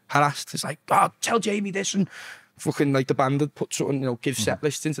getting harassed. It's like, oh, tell Jamie this, and fucking like the band had put something, you know, give set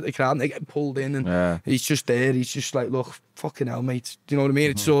lists into the crowd, and they get pulled in, and he's just there. He's just like, look, fucking hell, mate. Do you know what I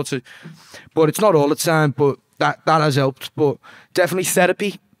mean? It's sort of, but it's not all the time, but that has helped. But definitely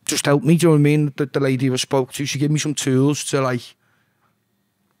therapy just helped me, do you know what I mean? The lady I spoke to, she gave me some tools to like,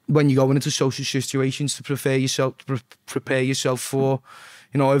 when you're going into social situations, to prepare yourself for,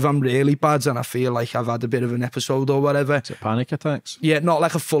 you know, if I'm really bad and I feel like I've had a bit of an episode or whatever. Is it panic attacks? Yeah, not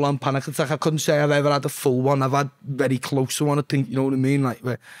like a full-on panic attack. I couldn't say I've ever had a full one. I've had very close to one, I think, you know what I mean? Like,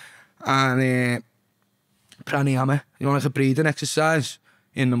 and pranayama, you know, like a breathing exercise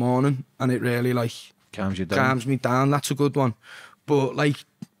in the morning, and it really like calms you down. Calms me down. That's a good one. But like,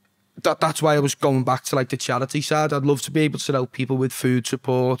 that's why I was going back to like the charity side. I'd love to be able to help people with food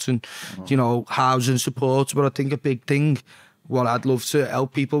support and you know, housing support. But I think a big thing, what I'd love to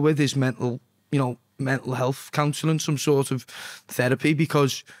help people with is mental health counselling, some sort of therapy,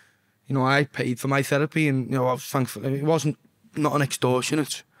 because you know, I paid for my therapy, and you know, I was thankful. It wasn't not an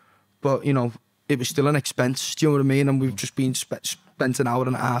extortionate, but you know, it was still an expense. Do you know what I mean? And we've just been spent an hour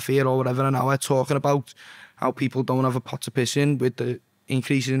and a half here or whatever, an hour talking about how people don't have a pot to piss in with the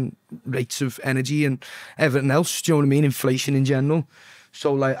increasing rates of energy and everything else. Do you know what I mean? Inflation in general.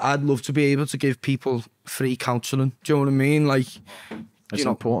 So like, I'd love to be able to give people free counselling. Do you know what I mean? Like, it's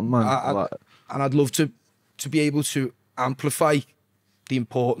important, man. And I'd love to be able to amplify the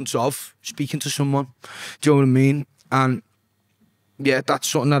importance of speaking to someone. Do you know what I mean? And yeah, that's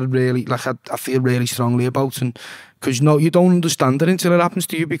something that I really like. I feel really strongly about, and because no, you don't understand it until it happens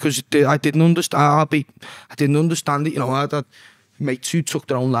to you. Because I didn't understand. I didn't understand it. You know, I had mates who took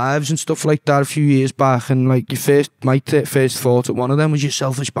their own lives and stuff like that a few years back, and like my first thought at one of them was, you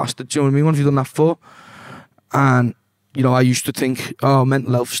selfish bastard. Do you know what I mean? What have you done that for? And you know, I used to think, oh,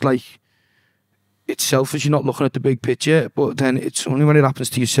 mental health's like, it's selfish, you're not looking at the big picture. But then it's only when it happens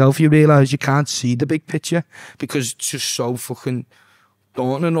to yourself you realise you can't see the big picture, because it's just so fucking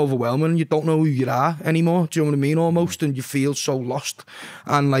daunting and overwhelming, and you don't know who you are anymore. Do you know what I mean? Almost, and you feel so lost.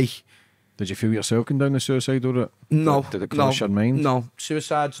 And like, did you feel yourself going down the suicide route? No. Did it cross your mind? No,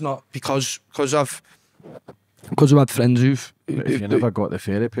 suicide's not, because I've had friends who've... If you never got the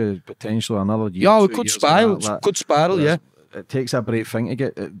therapy, potentially another year, yeah, it could spiral. It could spiral, yeah. It takes a brave thing to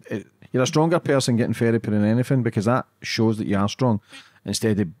get... You're a stronger person getting therapy than anything, because that shows that you are strong,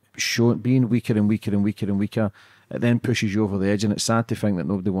 instead of being weaker and weaker and weaker and weaker. it then pushes you over the edge, and it's sad to think that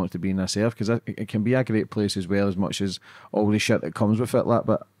nobody wants to be in this earth, because it can be a great place as well, as much as all the shit that comes with it, like,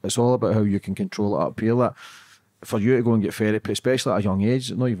 but it's all about how you can control it up here. Like, for you to go and get therapy, especially at a young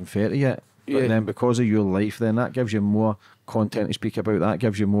age, not even 30 yet, but then because of your life, then that gives you more content to speak about, that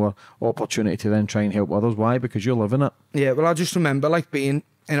gives you more opportunity to then try and help others. Why? Because you're living it. Yeah, well, I just remember like being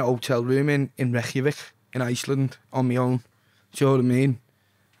in a hotel room in Reykjavik in Iceland on my own. Do you know what I mean?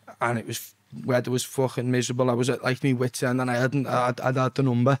 And it was, weather was fucking miserable. I was at like my wit's end, and I'd had the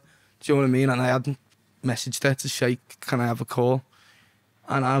number. Do you know what I mean? And I hadn't messaged her to say, can I have a call?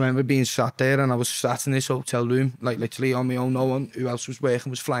 And I remember being sat there, and I was sat in this hotel room, like literally on my own. No one who else was working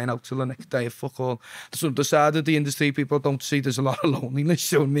was flying out till the next day. Fuck all. The other side of the industry people don't see, there's a lot of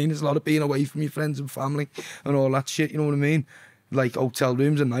loneliness, you know what I mean? There's a lot of being away from your friends and family and all that shit, you know what I mean? Like, hotel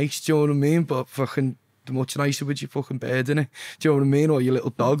rooms are nice, do you know what I mean? But fucking, they're much nicer with your fucking bed in it, do you know what I mean? Or your little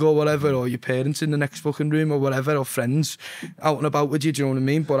dog or whatever, or your parents in the next fucking room or whatever, or friends out and about with you, do you know what I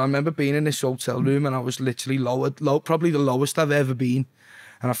mean? But I remember being in this hotel room, and I was literally probably the lowest I've ever been.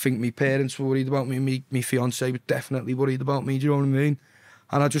 And I think my parents were worried about me, my fiancé was definitely worried about me, do you know what I mean?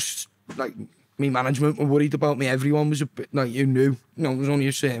 And I just, like, my management were worried about me, everyone was a bit, like, you knew, there was only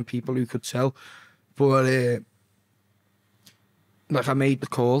a certain people who could tell. But, like, I made the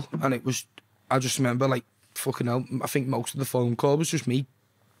call, and it was, I just remember, like, fucking hell, I think most of the phone call was just me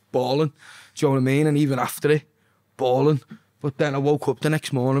bawling, do you know what I mean? And even after it, bawling. But then I woke up the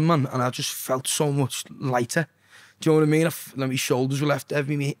next morning, man, and I just felt so much lighter. Do you know what I mean? Like, my shoulders were less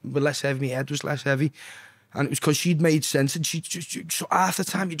heavy, my head was less heavy. And it was because she'd made sense, and so half the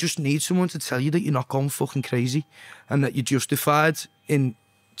time you just need someone to tell you that you're not going fucking crazy, and that you're justified in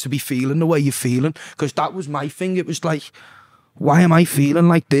to be feeling the way you're feeling. Because that was my thing. It was like, why am I feeling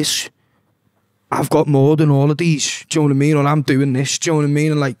like this? I've got more than all of these. Do you know what I mean? Or I'm doing this. Do you know what I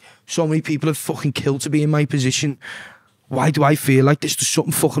mean? And like, so many people have fucking killed to be in my position. Why do I feel like this? There's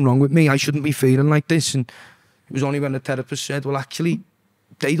something fucking wrong with me. I shouldn't be feeling like this. And it was only when the therapist said, well, actually,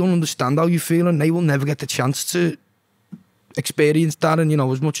 they don't understand how you feel, and they will never get the chance to experience that. And, you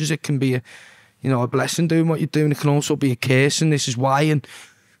know, as much as it can be a blessing doing what you're doing, it can also be a curse, and this is why. And,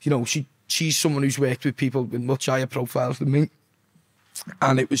 you know, she's someone who's worked with people with much higher profiles than me.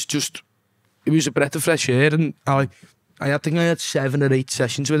 And it was a breath of fresh air. And I think I had 7 or 8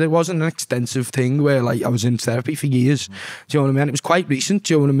 sessions with it. It wasn't an extensive thing where, like, I was in therapy for years. Do you know what I mean? It was quite recent,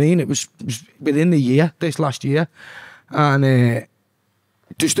 do you know what I mean? It was within the year, this last year. And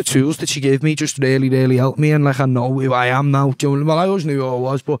just the tools that she gave me just really, really helped me. And, like, I know who I am now. Do you know what I mean? Well, I always knew who I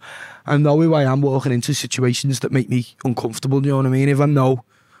was, but I know who I am walking into situations that make me uncomfortable, do you know what I mean? If I know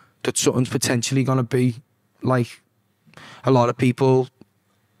that something's potentially going to be, like, a lot of people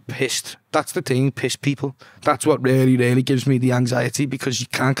pissed. That's the thing, pissed people. That's what really, really gives me the anxiety, because you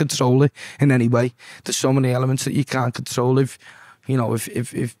can't control it in any way. There's so many elements that you can't control. If you're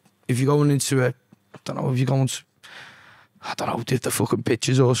going into did the fucking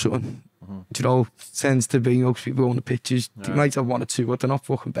pictures or something. Do you know, tends to be, people on the pictures, they might have 1 or 2, but they're not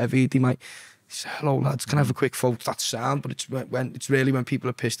fucking bevy. They might say, hello lads, can I have a quick photo? That's sound, but it's really when people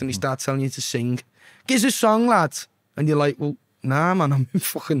are pissed and they start telling you to sing. Give us a song, lad. And you're like, well, nah, man, I'm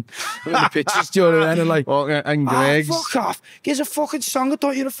in the pictures, do you know what I mean? And like, and Greg's. Fuck off. Give us a fucking song. I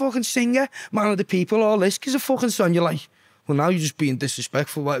thought you were a fucking singer. Man of the people, all this. Give us a fucking song. You're like, well, now you're just being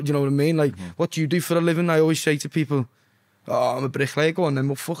disrespectful. Do you know what I mean? Like, what do you do for a living? I always say to people, oh, I'm a bricklayer. Go on then,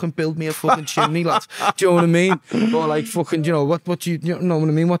 we'll fucking build me a fucking chimney, lads. Do you know what I mean? Or like, fucking, you know, what do you know what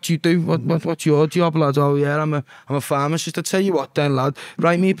I mean? What do you do? What's your job, lad? Oh yeah, I'm a pharmacist. I tell you what then, lad,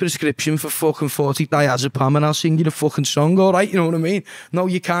 write me a prescription for fucking 40 diazepam and I'll sing you the fucking song, all right? You know what I mean? No,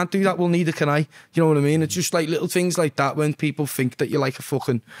 you can't do that. Well, neither can I. You know what I mean? It's just like little things like that when people think that you're like a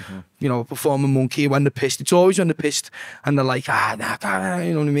fucking, you know, performing monkey when they're pissed. It's always when they're pissed and they're like, nah,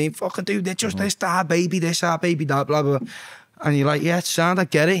 you know what I mean? Fucking do this, just this, baby this, baby that, blah, blah, blah. And you're like, yeah, it's sound, I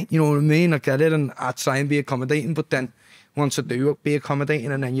get it, you know what I mean? I get it, and I try and be accommodating, but then once I do be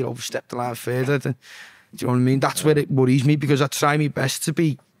accommodating and then you overstep the line further, then, do you know what I mean? That's where it worries me, because I try my best to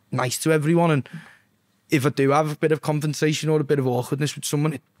be nice to everyone, and if I do have a bit of compensation or a bit of awkwardness with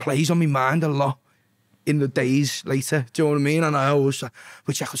someone, it plays on my mind a lot in the days later, do you know what I mean? And I always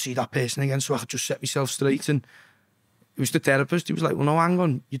wish I could see that person again so I could just set myself straight. And it was the therapist, he was like, well, no, hang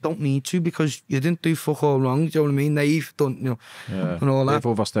on, you don't need to, because you didn't do fuck all wrong, do you know what I mean? They've done, you know, and all that. They've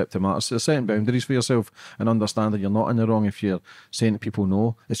overstepped the mark. There's setting boundaries for yourself and understanding you're not in the wrong if you're saying to people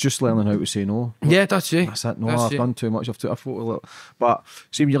no. It's just learning how to say no. Yeah, that's it. That's it. No, I've done too much. I've took a photo. But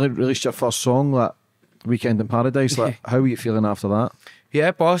see, when you released your first song, like Weekend in Paradise, like, how were you feeling after that?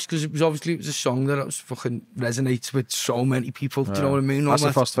 Yeah, boss, because it was a song that was fucking resonates with so many people. Do you know what I mean? That's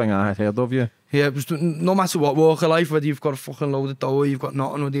the first thing I had heard of you. Yeah, it was no matter what walk of life, whether you've got a fucking load of dough or you've got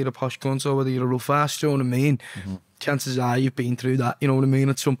nothing, whether you're a posh cunt or whether you're a rough ass, do you know what I mean? Chances are you've been through that, you know what I mean,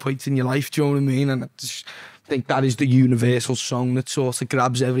 at some point in your life, do you know what I mean? And I just think that is the universal song that sort of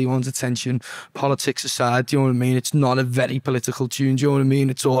grabs everyone's attention, politics aside, do you know what I mean? It's not a very political tune, do you know what I mean?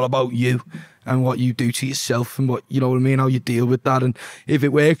 It's all about you and what you do to yourself and what, you know what I mean, how you deal with that. And if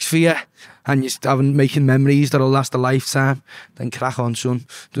it works for you and you're making memories that'll last a lifetime, then crack on, son.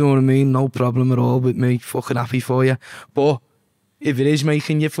 Do you know what I mean? No problem at all with me. Fucking happy for you. But if it is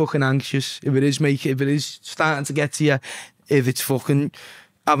making you fucking anxious, if it is starting to get to you, if it's fucking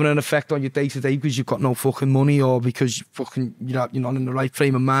having an effect on your day-to-day because you've got no fucking money or because you're not in the right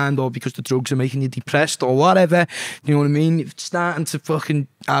frame of mind or because the drugs are making you depressed or whatever, you know what I mean? If it's starting to fucking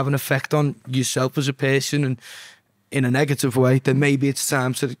have an effect on yourself as a person and in a negative way, then maybe it's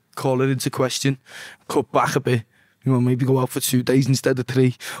time to call it into question, cut back a bit. You know, maybe go out for 2 days instead of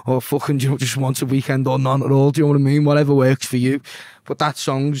 3, or fucking, you know, just once a weekend or none at all. Do you know what I mean? Whatever works for you. But that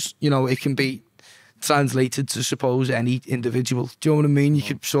song's, you know, it can be translated to, suppose, any individual. Do you know what I mean? You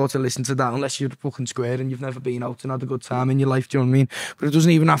could sort of listen to that unless you're fucking square and you've never been out and had a good time in your life. Do you know what I mean? But it doesn't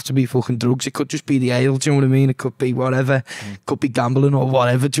even have to be fucking drugs. It could just be the ale. Do you know what I mean? It could be whatever. It could be gambling or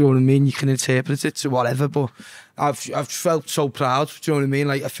whatever. Do you know what I mean? You can interpret it to whatever. But I've felt so proud. Do you know what I mean?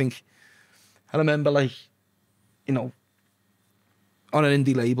 Like, I remember, like, you know, on an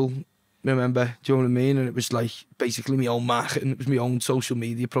indie label, remember, do you know what I mean? And it was like basically my own marketing, it was my own social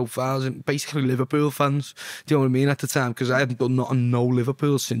media profiles and basically Liverpool fans, do you know what I mean, at the time, because I hadn't done nothing, no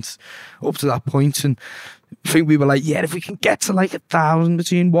Liverpool since up to that point. And I think we were like, yeah, if we can get to like 1,000,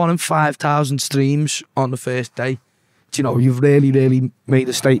 between 1,000 and 5,000 streams on the first day, do you know, you've really, really made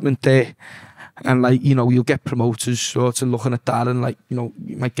a statement there. And like, you know, you'll get promoters sort of looking at that and like, you know,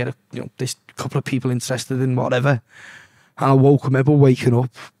 you might get this couple of people interested in whatever. And I remember waking up,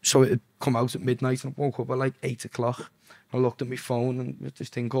 so it had come out at midnight, and I woke up at like 8 o'clock. I looked at my phone, and there's this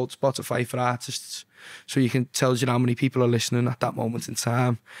thing called Spotify for artists. So you can tell you how many people are listening at that moment in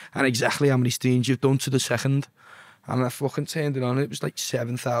time, and exactly how many streams you've done to the second. And I fucking turned it on, and it was like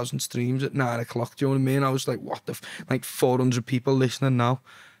 7,000 streams at 9 o'clock, do you know what I mean? I was like, what the like 400 people listening now.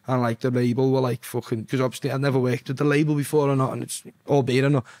 And like the label were like fucking, because obviously I'd never worked with the label before or not, and it's albeit or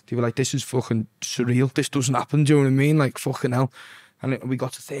not, they were like, this is fucking surreal, this doesn't happen, do you know what I mean? Like fucking hell. And we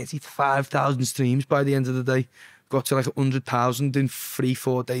got to 35,000 streams by the end of the day. Got to like 100,000 in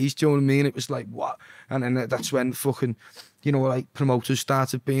 3-4 days, do you know what I mean? It was like, what? And then that's when fucking, you know, like promoters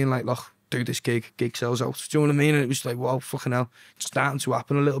started being like, look, do this gig sells out, do you know what I mean? And it was like, wow, fucking hell, it's starting to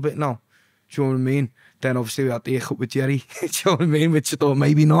happen a little bit now, do you know what I mean? Then obviously we had the hiccup with Jerry, do you know what I mean? Which I thought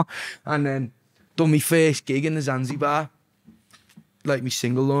maybe not. And then done my first gig in the Zanzibar, like my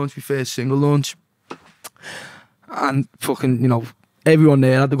first single launch. And fucking, you know, everyone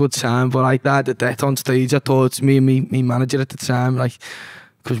there had a good time, but I had a death on stage. I thought, me and me manager at the time, like,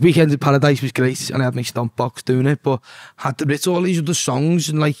 because Weekends in Paradise was great and I had my stomp box doing it, but I had to write all these other songs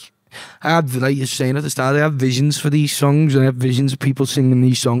and like, I had, like you're saying at the start, I have visions for these songs and I have visions of people singing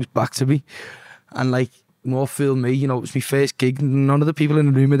these songs back to me. And like, more feel me, you know, it was my first gig and none of the people in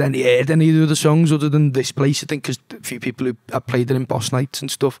the room had heard any of the other songs other than this place, I think, because a few people who had played it in boss nights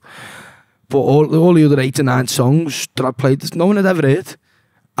and stuff. But all the other 8 or 9 songs that I played, no one had ever heard.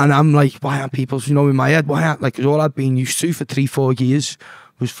 And I'm like, why aren't people, you know, in my head, why aren't, like, because all I'd been used to for 3-4 years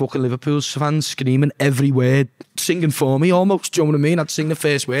was fucking Liverpool fans screaming every word, singing for me almost, do you know what I mean? I'd sing the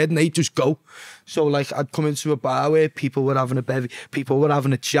first word and they'd just go. So like I'd come into a bar where people were having a bevy, people were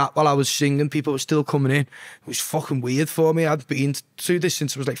having a chat while I was singing, people were still coming in. It was fucking weird for me. I'd been through this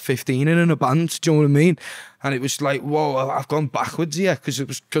since I was like 15 and in a band, do you know what I mean? And it was like, whoa, I've gone backwards here because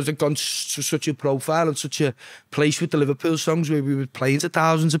I'd gone to such a profile and such a place with the Liverpool songs where we were playing to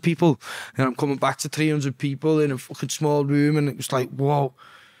thousands of people. And I'm coming back to 300 people in a fucking small room and it was like, whoa.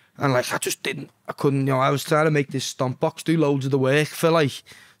 And like, I couldn't, you know, I was trying to make this stomp box do loads of the work for like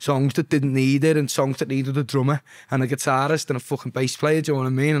songs that didn't need it and songs that needed a drummer and a guitarist and a fucking bass player, do you know what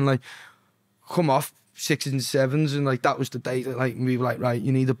I mean? And like, come off 6s and 7s and like, that was the day that like, we were like, right,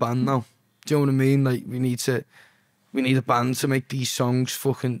 you need a band now. Do you know what I mean? Like, we need a band to make these songs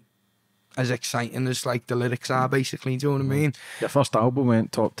fucking as exciting as like the lyrics are, basically, do you know what I mean? Your first album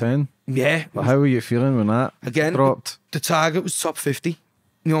went top 10. Yeah. But how were you feeling when that dropped? The target was top 50.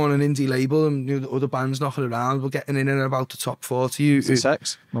 You know, on an indie label, and you know, the other bands knocking around, we're getting in and about the top 40.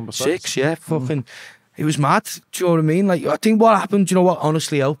 Number 6? Yeah, fucking, it was mad, do you know what I mean? Like, I think what happened, you know what,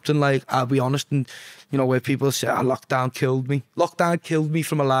 honestly helped, and like, I'll be honest, and you know, where people say, lockdown killed me. Lockdown killed me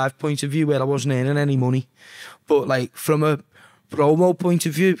from a live point of view where I wasn't earning any money. But like, from a promo point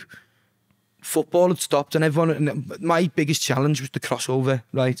of view, football had stopped and everyone, and my biggest challenge was the crossover,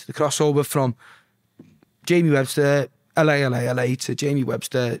 right? The crossover from Jamie Webster, LA to Jamie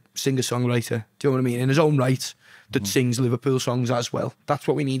Webster, singer-songwriter, do you know what I mean? In his own right, that sings Liverpool songs as well. That's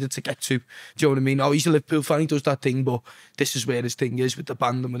what we needed to get to, do you know what I mean? Oh, he's a Liverpool fan, he does that thing, but this is where his thing is with the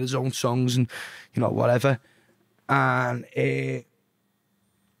band and with his own songs and, you know, whatever. And,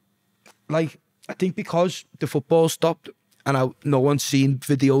 like, I think because the football stopped, and no one's seen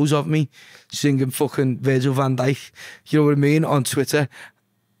videos of me singing fucking Virgil van Dijk, you know what I mean, on Twitter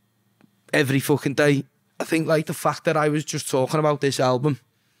every fucking day. I think like the fact that I was just talking about this album,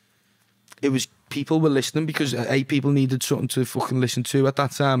 it was, people were listening because people needed something to fucking listen to at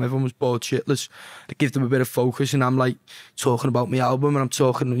that time. Everyone was bored shitless. To give them a bit of focus, and I'm like talking about my album, and I'm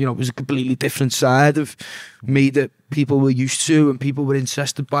talking, you know, it was a completely different side of me that people were used to and people were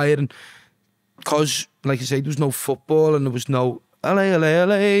interested by it. And because, like I say, there was no football and there was no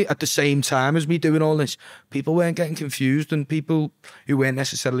LA at the same time as me doing all this, people weren't getting confused, and people who weren't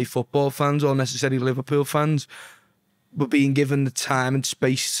necessarily football fans or necessarily Liverpool fans were being given the time and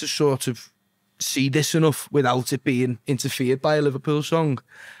space to sort of see this enough without it being interfered by a Liverpool song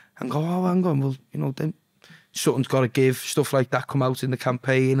and go, oh, hang on, well, you know, then something's got to give, stuff like that come out in the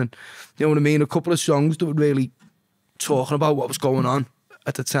campaign. And you know what I mean, a couple of songs that were really talking about what was going on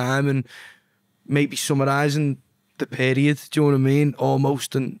at the time and maybe summarising the period, do you know what I mean,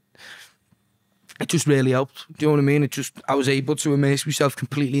 almost. And it just really helped, do you know what I mean? It just, I was able to immerse myself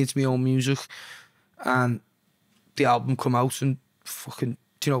completely into my own music, and the album come out and fucking,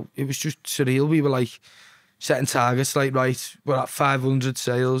 you know, it was just surreal. We were like setting targets, like, right, we're at 500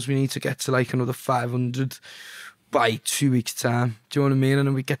 sales, we need to get to like another 500 by 2 weeks time, do you know what I mean? And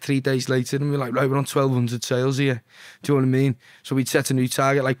then we get 3 days later and we're like, right, we're on 1,200 sales here, do you know what I mean? So we'd set a new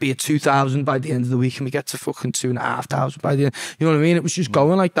target, like be at 2,000 by the end of the week, and we get to fucking 2,500 by the end, you know what I mean? It was just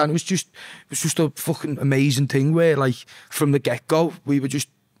going like that. It was just a fucking amazing thing where, like, from the get-go, we were just,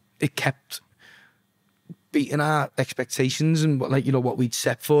 it kept beating our expectations and, like, you know, what we'd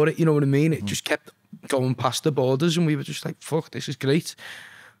set for it, you know what I mean? It just kept going past the borders, and we were just like, fuck, this is great.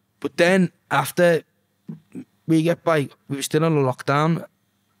 But then after we were still on a lockdown,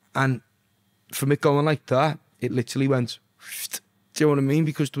 and from it going like that, it literally went, do you know what I mean?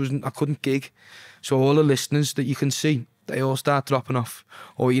 Because I couldn't gig. So all the listeners that you can see, they all start dropping off,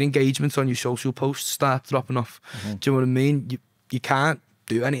 or your engagement on your social posts start dropping off. Do you know what I mean? You can't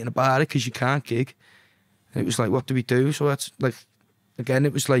do anything about it because you can't gig. And it was like, what do we do? So that's like, again,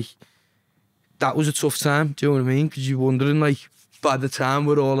 it was like, that was a tough time, do you know what I mean? Because you're wondering, like, by the time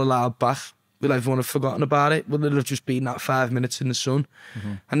we're all allowed back, will everyone have forgotten about it? Will it have just been that 5 minutes in the sun?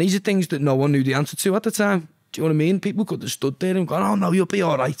 And these are things that no one knew the answer to at the time. Do you know what I mean? People could have stood there and gone, oh no, you'll be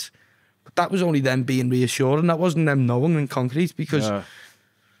all right. But that was only them being reassuring. That wasn't them knowing in concrete, because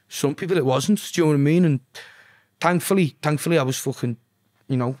some people it wasn't, do you know what I mean? And thankfully I was fucking,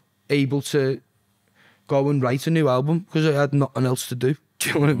 you know, able to go and write a new album because I had nothing else to do. Do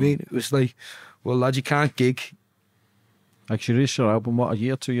you know what I mean? It was like, well, lad, you can't gig. Actually, released your album, what, a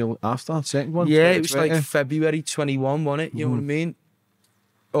year, 2 years after? Second one? Yeah, it was like February 21, wasn't it? You know what I mean?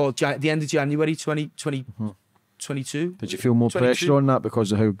 Or the end of January 2022. Did you feel more 22? pressure on that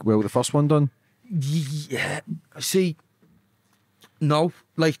because of how well the first one done? Yeah. See, no.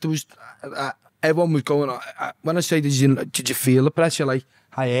 Like, there was... everyone was going... when I say, did you feel the pressure? Like,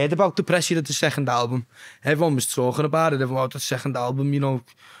 I heard about the pressure of the second album. Everyone was talking about it, about the second album, you know.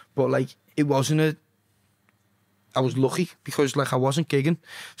 But, like, it wasn't I was lucky because, like, I wasn't gigging.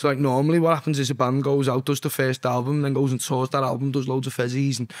 So, like, normally what happens is a band goes out, does the first album, then goes and tours that album, does loads of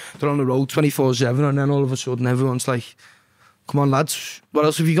fezzies, and they're on the road 24/7, and then all of a sudden everyone's like, come on, lads, what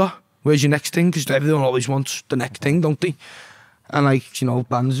else have you got? Where's your next thing? Because everyone always wants the next thing, don't they? And, like, you know,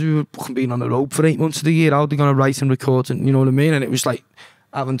 bands who have fucking been on the road for 8 months of the year, how are they going to write and record, and you know what I mean? And it was like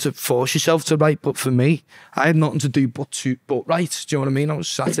having to force yourself to write. But for me, I had nothing to do but write. Do you know what I mean? I was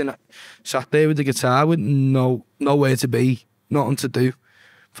sat there with the guitar with nowhere to be, nothing to do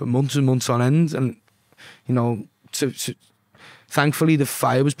for months and months on end. And, you know, thankfully the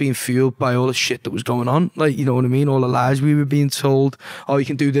fire was being fueled by all the shit that was going on. Like, you know what I mean? All the lies we were being told. Oh, you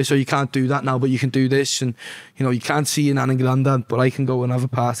can do this, or you can't do that now, but you can do this. And, you know, you can't see your nan and granddad, but I can go and have a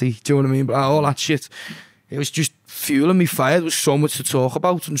party. Do you know what I mean? But all that shit, it was just fueling me fire. There was so much to talk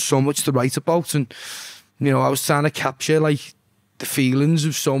about and so much to write about. And, you know, I was trying to capture, like, the feelings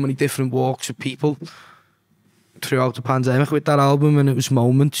of so many different walks of people throughout the pandemic with that album. And it was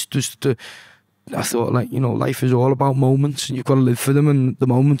moments I thought, like, you know, life is all about moments and you've got to live for them, and the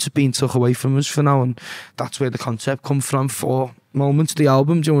moments have been took away from us for now, and that's where the concept come from, for moments, the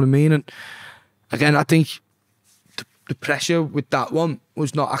album, do you know what I mean? And again, I think the pressure with that one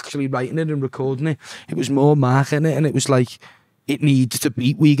was not actually writing it and recording it. It was more marking it, and it was like, it needs to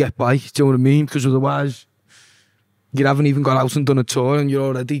beat We Get By. Do you know what I mean? Because otherwise, you haven't even got out and done a tour, and you're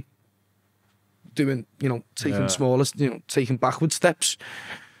already doing, you know, taking smallest, you know, taking backward steps.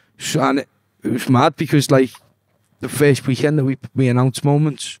 So, and it was mad because, like, the first weekend that we announced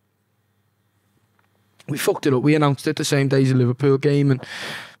Moments, we fucked it up. We announced it the same day as the Liverpool game, and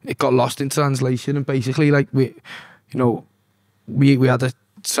it got lost in translation. And basically, like, we had a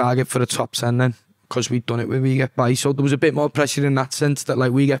target for the top 10 then, because we'd done it with We Get By. So there was a bit more pressure in that sense that,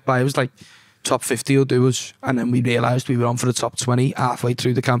 like, We Get By was like top 50 will do us. And then we realised we were on for the top 20 halfway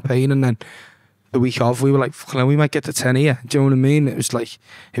through the campaign. And then the week off, we were like, fuck, we might get to 10 here. Do you know what I mean? It was like,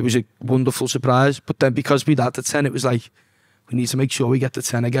 it was a wonderful surprise. But then because we'd had the 10, it was like, we need to make sure we get the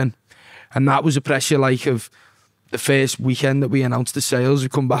 10 again. And that was a pressure, like, of the first weekend that we announced the sales. We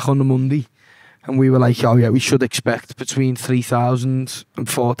come back on the Monday, and we were like, oh yeah, we should expect between 3,000 and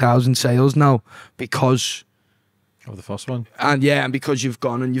 4,000 sales now, because of the first one. And yeah, and because you've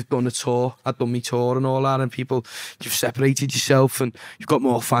gone and you've done a tour, I've done my tour and all that, and people, you've separated yourself and you've got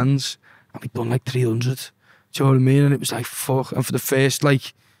more fans. And we've done like 300. Do you know what I mean? And it was like, fuck. And for the first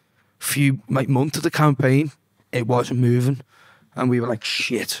like few like month of the campaign, it wasn't moving. And we were like,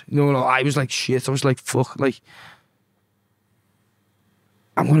 shit. You know, I was like, shit. I was like, fuck, like,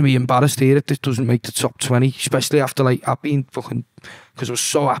 I'm going to be embarrassed here if this doesn't make the top 20, especially after, like, I've been fucking, because I was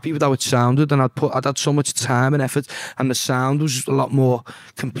so happy with how it sounded, and I'd had so much time and effort, and the sound was a lot more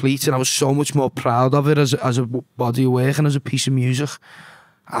complete, and I was so much more proud of it as a body of work and as a piece of music.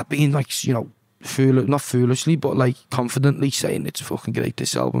 I've been, like, you know, not foolishly, but, like, confidently saying it's fucking great,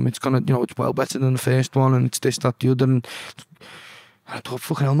 this album. It's gonna, you know, it's well better than the first one, and it's this, that, the other, and I thought,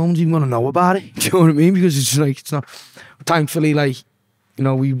 fucking hell, no one's even gonna know about it. Do you know what I mean? Because it's like, it's not, thankfully, like, you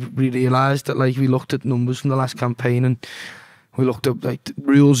know, we realised that, like, we looked at numbers from the last campaign, and we looked up, like, the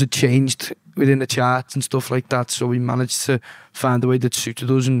rules had changed within the charts and stuff like that, so we managed to find a way that suited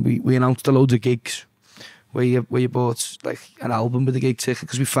us, and we announced a load of gigs where you bought, like, an album with a gig ticket,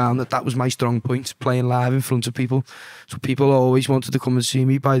 because we found that was my strong point, playing live in front of people. So people always wanted to come and see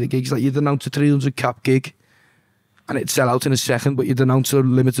me buy the gigs. Like, you'd announce a 300 cap gig, and it'd sell out in a second, but you'd announce a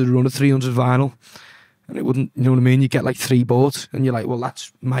limited run of 300 vinyl, and it wouldn't, you know what I mean? You get like 3 bought, and you're like, well,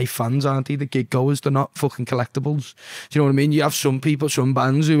 that's my fans, aren't they? The gig goers, they're not fucking collectibles. Do you know what I mean? You have some people, some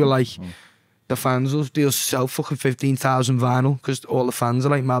bands who are like, the fans they'll sell fucking 15,000 vinyl, because all the fans are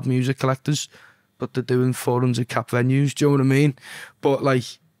like mad music collectors, but they're doing 400 cap venues. Do you know what I mean? But like,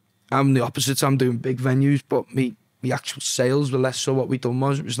 I'm the opposite. I'm doing big venues, but me actual sales were less. So what we done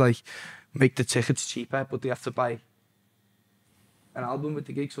was, it was like, make the tickets cheaper, but they have to buy an album with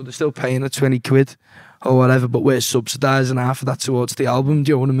the gig, so they're still paying a 20 quid or whatever, but we're subsidising half of that towards the album. Do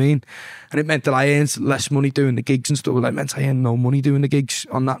you know what I mean? And it meant that I earned less money doing the gigs and stuff. It meant I earned no money doing the gigs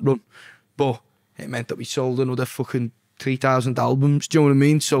on that run, but it meant that we sold another fucking 3,000 albums. Do you know what I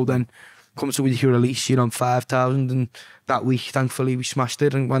mean? So then, come to with your release, you're on 5,000, and that week, thankfully, we smashed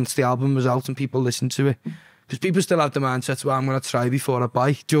it. And once the album was out and people listened to it, because people still have the mindset, well, I'm going to try before I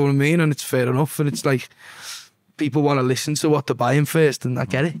buy. Do you know what I mean? And it's fair enough. And it's like, people want to listen to what they're buying first, and I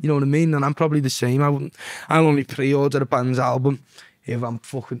get it, you know what I mean? And I'm probably the same. I'll only pre-order a band's album if I'm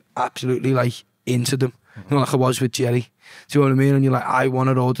fucking absolutely like into them, you know, like I was with Jerry. Do you know what I mean? And you're like, I want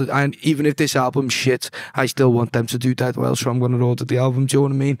to order, and even if this album's shit, I still want them to do that well, so I'm going to order the album. Do you know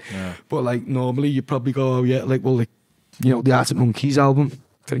what I mean? Yeah. But like, normally you probably go, oh yeah, like, well, like, you know, the Arctic Monkeys album,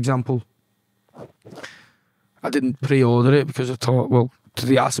 for example, I didn't pre-order it because I thought, well, to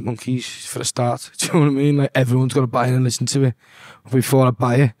the Arctic Monkeys for a start. Do you know what I mean? Like, everyone's got to buy it and listen to it. Before I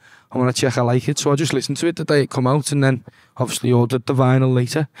buy it, I want to check I like it. So I just listened to it the day it come out, and then obviously ordered the vinyl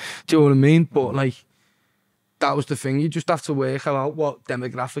later. Do you know what I mean? But like, that was the thing. You just have to work out what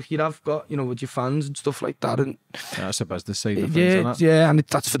demographic you'd have got, you know, with your fans and stuff like that. And yeah, that's a business side of things, yeah, isn't it? Yeah, and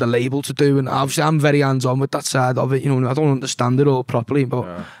that's for the label to do. And obviously I'm very hands-on with that side of it. You know, I don't understand it all properly, but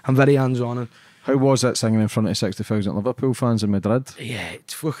yeah, I'm very hands-on. And how was it singing in front of 60,000 Liverpool fans in Madrid? Yeah,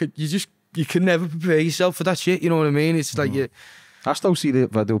 it's fucking, you can never prepare yourself for that shit, you know what I mean? It's like, I still see the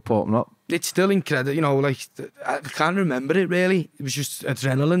video popping up. It's still incredible, you know, like, I can't remember it really. It was just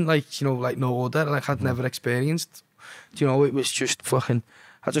adrenaline, like, you know, like no other, like I'd never experienced. You know, it was just fucking,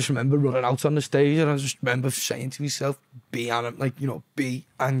 I just remember running out on the stage, and I just remember saying to myself, be on it, like, you know, be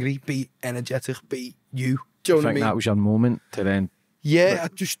angry, be energetic, be you. Do you know what I mean? That was your moment to then, yeah, I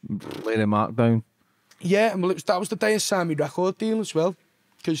just lay the mark down. Yeah, and well, that was the day I signed my record deal as well.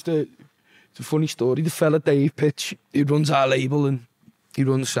 Because it's a funny story. The fella Dave Pitch, he runs our label and he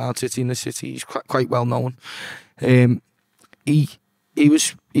runs Sound City in the city. He's quite well known. He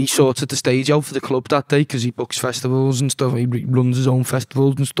he sorted the stage out for the club that day because he books festivals and stuff. He runs his own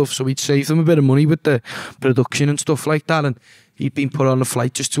festivals and stuff, so he'd save them a bit of money with the production and stuff like that. And he'd been put on a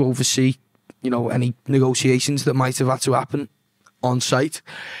flight just to oversee, you know, any negotiations that might have had to happen on site.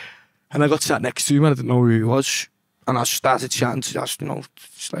 And I got sat next to him and I didn't know who he was. And I started chatting to him, you know,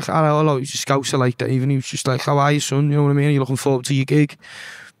 just like, hello, he's a scouser like Dave. And he was just like, how are you, son? You know what I mean? Are you looking forward to your gig?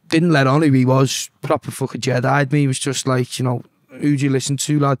 Didn't let on who he was. Proper fucking Jedi'd me. He was just like, you know, who do you listen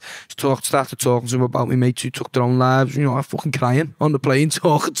to, lad? Started talking to him about my mates who took their own lives. You know, I'm fucking crying on the plane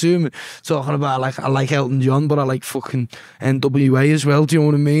talking to him, talking about, like, I like Elton John, but I like fucking NWA as well. Do you know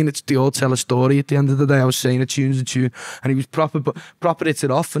what I mean? It's the all tell a story. At the end of the day, I was saying a tune's a tune, and he was proper hit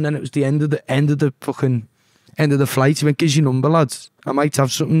it off. And then it was the end of the flight. He went, "Gives your number, lads. I might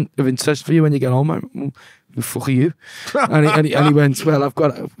have something of interest for you when you get home." I went, "Well, who the fuck are you?" and he went, "Well, I've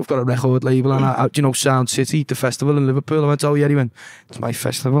got a record label, and do you know Sound City, the festival in Liverpool?" I went, "Oh yeah." He went, "It's my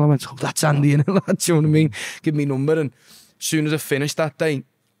festival." I went, "Oh, that's handy, innit, lad?" Do you know what I mean? Give me number. And as soon as I finished that day,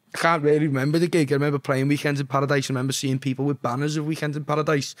 I can't really remember the gig. I remember playing Weekends in Paradise. I remember seeing people with banners of Weekends in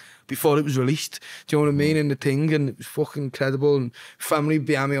Paradise before it was released. Do you know what I mean? In the thing, and it was fucking incredible. And family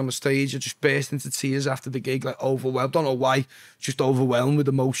behind me on the stage, I just burst into tears after the gig, like overwhelmed. Don't know why, just overwhelmed with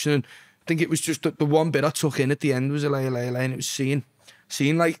emotion. And I think it was just the one bit I took in at the end was and it was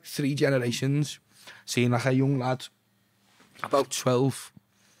seeing like 3 generations, seeing like a young lad about 12,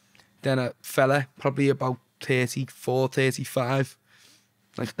 then a fella probably about 34, 35.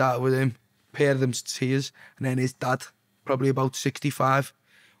 Like that with him, pair of them to tears, and then his dad, probably about 65.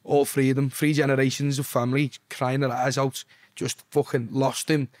 All 3 of them, 3 generations of family crying their eyes out, just fucking lost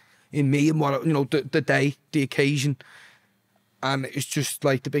him in me and what, you know, the day, the occasion. And it's just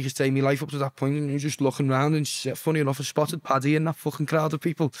like the biggest day of my life up to that point. And you're just looking around, and funny enough, I spotted Paddy in that fucking crowd of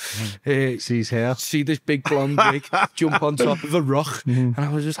people. See his hair. See this big blonde wig jump on top of a rock. And I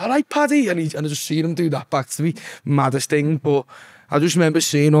was just, "I like Paddy." And I just seen him do that back to me. Maddest thing. But I just remember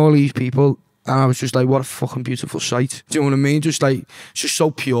seeing all these people, and I was just like, what a fucking beautiful sight. Do you know what I mean? Just like, it's just so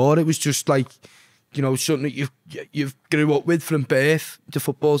pure. It was just like, you know, something that you've grew up with from birth. The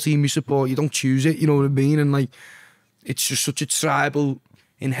football team you support, you don't choose it, you know what I mean? And like, it's just such a tribal,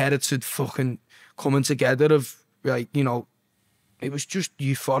 inherited fucking coming together of, like, you know, it was just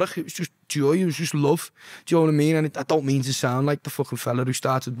euphoric. It was just joy. It was just love. Do you know what I mean? And I don't mean to sound like the fucking fella who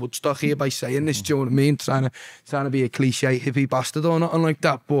started Woodstock here by saying this. Do you know what I mean? Trying to be a cliche hippie bastard or nothing like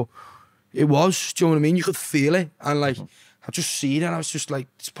that. But it was. Do you know what I mean? You could feel it. And like, I just see it, and I was just like,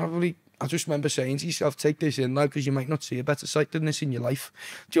 it's probably. I just remember saying to yourself, take this in, like, because you might not see a better sight than this in your life.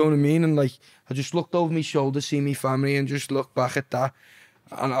 Do you know what I mean? And like, I just looked over my shoulder, see my family, and just looked back at that.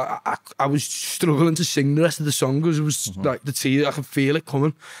 And I was struggling to sing the rest of the song because it was like the tears, I could feel it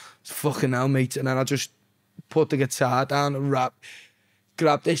coming. It's fucking hell, mate. And then I just put the guitar down and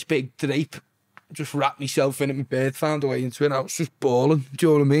grabbed this big drape, just wrapped myself in it, my bed, found a way into it, and I was just bawling. Do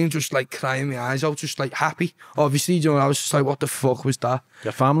you know what I mean? Just like crying my eyes out, just like happy. Obviously, do you know, I was just like, what the fuck was that?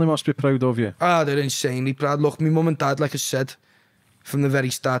 Your family must be proud of you. Ah, they're insanely proud. Look, my mum and dad, like I said, from the very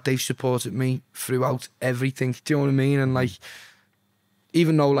start, they've supported me throughout everything. Do you know what I mean? And like,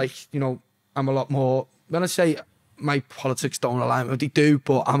 even though, like, you know, I'm a lot more, when I say my politics don't align with, they do,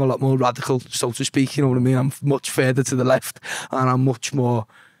 but I'm a lot more radical, so to speak, you know what I mean? I'm much further to the left, and I'm much more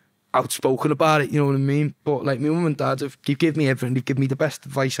outspoken about it, you know what I mean? But like, my mum and dad have given me everything. They've given me the best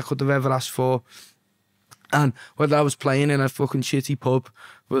advice I could have ever asked for. And whether I was playing in a fucking shitty pub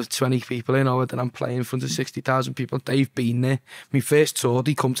with 20 people in, or whether I'm playing in front of 60,000 people, they've been there. My first tour,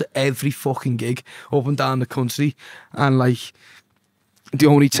 they come to every fucking gig up and down the country, and like, the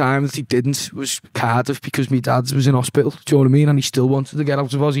only time that he didn't was Cardiff, because my dad was in hospital, do you know what I mean? And he still wanted to get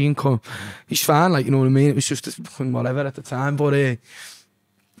out of Aussie and come. He's fine, like, you know what I mean? It was just whatever at the time. But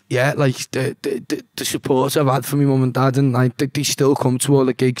yeah, like, the support I've had from my mum and dad, and like, they still come to all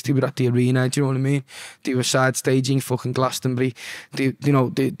the gigs. They were at the arena, do you know what I mean? They were side staging fucking Glastonbury. They, you know,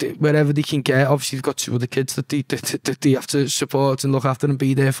 wherever they can get. Obviously, they've got 2 other kids that they have to support and look after and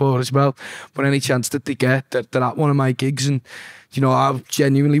be there for as well. But any chance that they get, they're at one of my gigs, and you know, I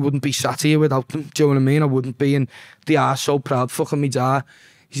genuinely wouldn't be sat here without them. Do you know what I mean? I wouldn't be, and they are so proud. Fucking me dad.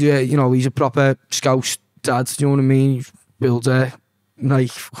 He's you know, he's a proper Scouse dad. Do you know what I mean? He builds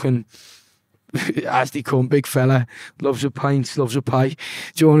like fucking as they come, big fella, loves a pint, loves a pie.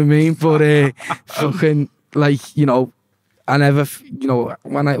 Do you know what I mean? But fucking, like, you know, I never, you know,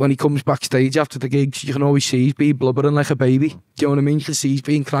 when he comes backstage after the gigs, you can always see he's being blubbering like a baby. Do you know what I mean? You can see he's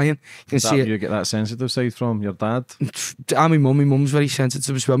being crying. You can see it. You get that sensitive side from your dad? And my mum's very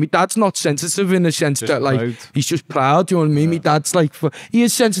sensitive as well. My dad's not sensitive in the sense just that, like, proud. he's just proud, do you know what I mean? My dad's like, he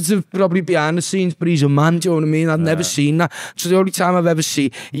is sensitive probably behind the scenes, but he's a man, do you know what I mean? I've never seen that. So the only time I've ever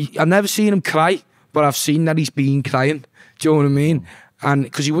seen, I've never seen him cry, but I've seen that he's been crying. Do you know what I mean? And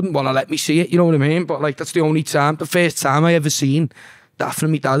because he wouldn't want to let me see it, you know what I mean? But like, that's the only time, the first time I ever seen that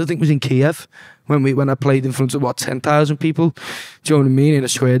from my dad, I think, was in Kiev when I played in front of 10,000 people. Do you know what I mean? And I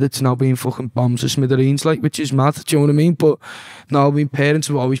swear that's now being fucking bombs to smithereens, like, which is mad. Do you know what I mean? But no, my parents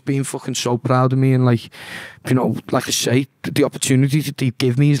have always been fucking so proud of me, and like, you know, like I say, the opportunity that they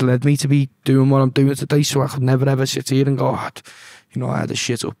give me has led me to be doing what I'm doing today. So I could never ever sit here and go, you know, I had a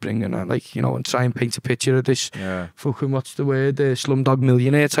shit upbringing, and like, you know, and try and paint a picture of this fucking, what's the word, Slumdog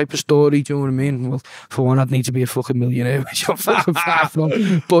Millionaire type of story, do you know what I mean? Well, for one, I'd need to be a fucking millionaire, which I'm fucking far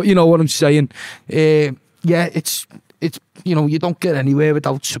from. But you know what I'm saying? Yeah, it's, you know, you don't get anywhere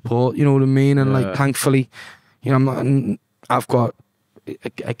without support, you know what I mean? And like, thankfully, you know, I've got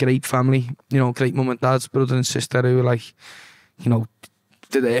a great family, you know, great mum and dad's brother and sister who are like, you know,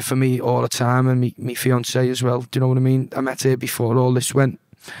 they're there for me all the time, and me fiancée as well. Do you know what I mean? I met her before all this went.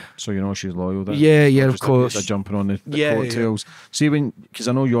 So you know she's loyal then? Yeah, of course. They're jumping on the coattails. Yeah. See, because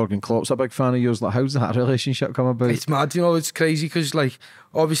I know Jurgen Klopp's a big fan of yours, like, how's that relationship come about? It's mad, you know, it's crazy because, like,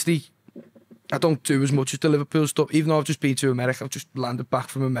 obviously I don't do as much as the Liverpool stuff, even though I've just been to America. I've just landed back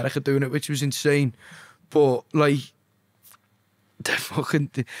from America doing it, which was insane. But like,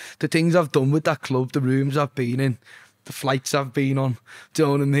 the things I've done with that club, the rooms I've been in, the flights I've been on, do you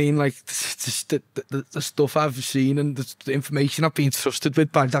know what I mean? Like, the stuff I've seen and the information I've been trusted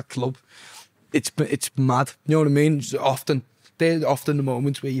with by that club, it's mad. You know what I mean? They're often the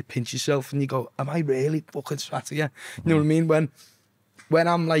moments where you pinch yourself and you go, am I really fucking sat here? You know what I mean? When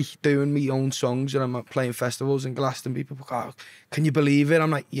I'm like doing my own songs and I'm playing festivals in Glastonbury, people go, oh, can you believe it? I'm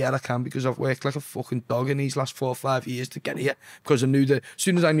like, yeah, I can, because I've worked like a fucking dog in these last 4 or 5 years to get here, because I knew that as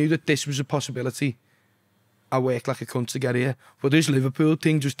soon as I knew that this was a possibility, I worked like a cunt to get here. But this Liverpool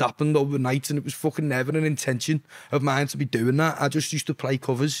thing just happened overnight, and it was fucking never an intention of mine to be doing that. I just used to play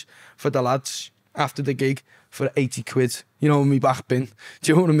covers for the lads after the gig for 80 quid, you know, in my back bin.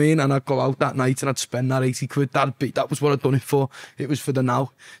 Do you know what I mean? And I'd go out that night and I'd spend that 80 quid. That was what I'd done it for. It was for the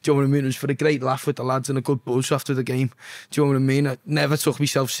now. Do you know what I mean? It was for a great laugh with the lads and a good buzz after the game. Do you know what I mean? I never took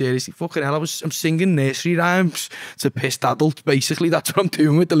myself seriously. Fucking hell, I'm singing nursery rhymes to pissed adult, basically. That's what I'm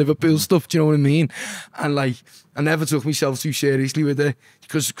doing with the Liverpool stuff. Do you know what I mean? And like, I never took myself too seriously with it,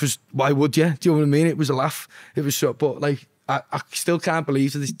 because why would you? Do you know what I mean? It was a laugh. It was so, but like, I still can't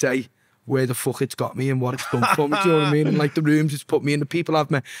believe to this day where the fuck it's got me and what it's done for me. Do you know what I mean? And like, the rooms it's put me in, the people I've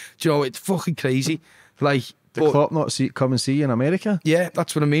met. Do you know, it's fucking crazy. Like, the Klopp not come and see you in America? Yeah,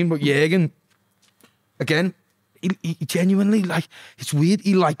 that's what I mean. But Jurgen, again, he genuinely, like, it's weird,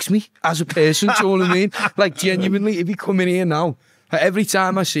 he likes me as a person. Do you know what I mean? Like, genuinely, if he come in here now, like, every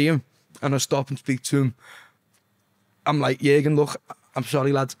time I see him and I stop and speak to him, I'm like, Jurgen, look, I'm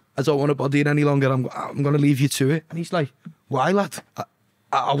sorry, lad, I don't want to bother you any longer. I'm going to leave you to it. And he's like, why, lad?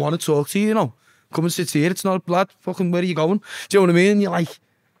 I want to talk to you, you know. Come and sit here. It's not, lad, fucking, where are you going? Do you know what I mean? And you're like,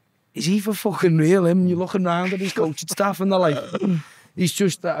 is he for fucking real? Him? You're looking around at his coaching staff and they're like, he's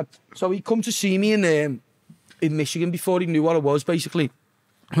just that. So he come to see me in Michigan before he knew what I was, basically.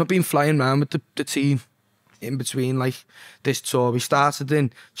 I've been flying around with the team in between, like, this tour. We started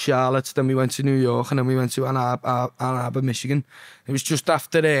in Charlotte, then we went to New York, and then we went to Ann Arbor, Michigan. It was just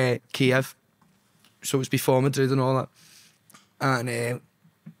after Kiev, so it was before Madrid and all that. And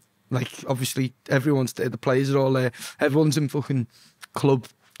like, obviously, everyone's there, the players are all there, everyone's in fucking club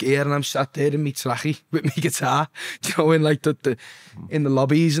gear, and I'm sat there in my trackie with my guitar, you know, in like in the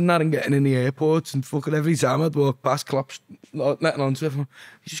lobbies and that, and getting in the airports, and fucking every time I'd walk past Klopp's letting on to everyone,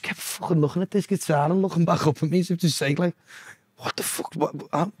 he just kept fucking looking at this guitar and looking back up at me as if to say, like, what the fuck,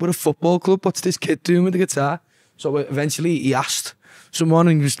 we're a football club, what's this kid doing with the guitar? So eventually he asked someone,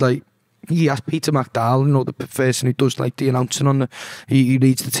 and he was like, he asked Peter McDowell, you know, the person who does like the announcing on he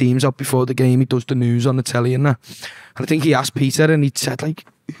reads the teams up before the game, he does the news on the telly and that. And I think he asked Peter, and he said, like,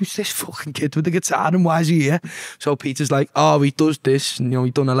 who's this fucking kid with the guitar and why is he here? So Peter's like, oh, he does this, and, you know, he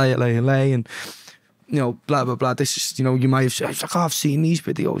done LA, and, you know, blah, blah, blah. This is, you know, you might have said, he's like, oh, I've seen these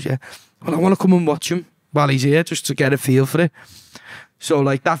videos, yeah. Well, I want to come and watch him while he's here, just to get a feel for it. So,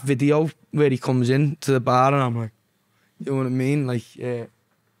 like, that video where he comes in to the bar, and I'm like, you know what I mean? Like,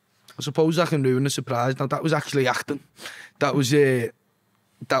 I suppose I can ruin the surprise. Now, that was actually acting. That was, that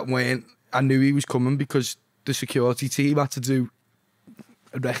when I knew he was coming, because the security team had to do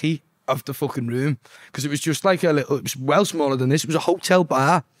a recce of the fucking room, because it was just like a little, it was well smaller than this. It was a hotel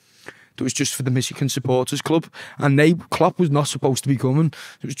bar that was just for the Michigan Supporters Club, and Klopp was not supposed to be coming.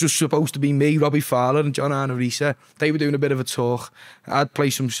 It was just supposed to be me, Robbie Fowler and John Arnorisa. They were doing a bit of a talk. I'd play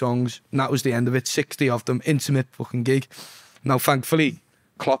some songs, and that was the end of it. 60 of them, intimate fucking gig. Now, thankfully,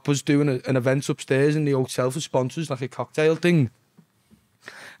 Klopp was doing an event upstairs in the hotel for sponsors, like a cocktail thing.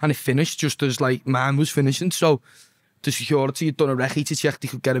 And it finished just as like mine was finishing. So the security had done a recce to check they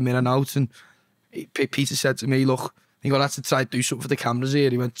could get him in and out. And Peter said to me, look, you're going to have to try to do something for the cameras here.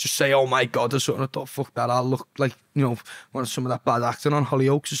 He went, just say, oh my God, or something. I thought, fuck that, I'll look like, you know, one of some of that bad acting on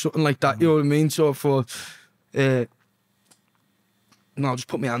Hollyoaks or something like that, you know what I mean? So I thought, no, just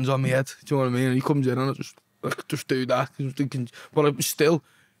put my hands on my head, do you know what I mean? And he comes in and I just do that. I was thinking, but it was still,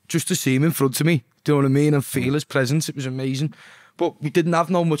 just to see him in front of me, do you know what I mean? And feel his presence, it was amazing. But we didn't have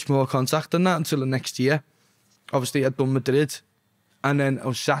no much more contact than that until the next year. Obviously, I'd done Madrid. And then I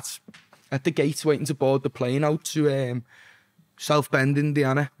was sat at the gate waiting to board the plane out to South Bend,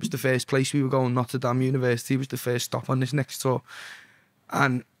 Indiana. It was the first place we were going. Notre Dame University was the first stop on this next tour.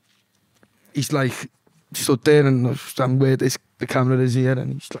 And he's like, stood there and I'm where the camera is here,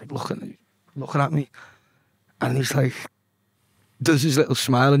 and he's like looking at me. And he's like, does his little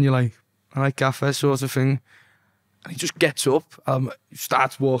smile, and you're like, I like gaffer sort of thing. And he just gets up,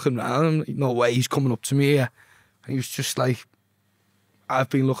 starts walking around. I'm like, no way, he's coming up to me here. And he was just like, I've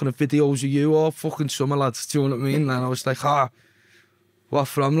been looking at videos of you all fucking summer, lads. Do you know what I mean? And I was like, what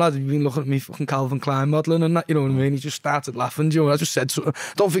from, lad? You've been looking at me fucking Calvin Klein modelling and that, you know what I mean? He just started laughing, do you know? I just said something.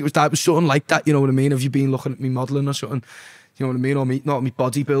 I don't think it was that, it was something like that, you know what I mean? Have you been looking at me modelling or something? You know what I mean? Or me, not me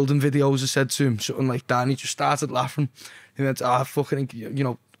bodybuilding videos, I said to him, something like that. And he just started laughing. He went, fucking, you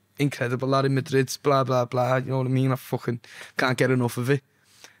know, incredible lad in Madrid, blah, blah, blah. You know what I mean? I fucking can't get enough of it.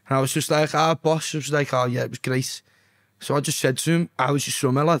 And I was just like, boss. I was like, yeah, it was great. So I just said to him, I was your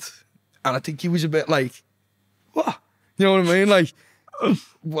summer lad. And I think he was a bit like, what? You know what I mean? Like,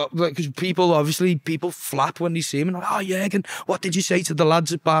 well, because people flap when they see him. And like, oh yeah, what did you say to the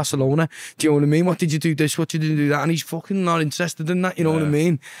lads at Barcelona? Do you know what I mean? What did you do this? What did you do that? And he's fucking not interested in that, you know what I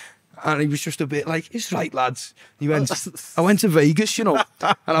mean? And he was just a bit like, it's right, lads. He went, I went to Vegas, you know.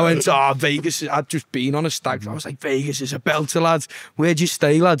 And I went, Vegas, I'd just been on a stag. I was like, Vegas is a belter, lads. Where'd you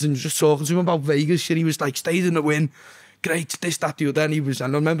stay, lads? And just talking to him about Vegas. And he was like, stayed in the Win. Great, this, that, the other. And and I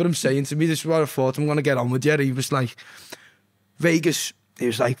remember him saying to me, this is what I thought, I'm going to get on with you. He was like, Vegas, he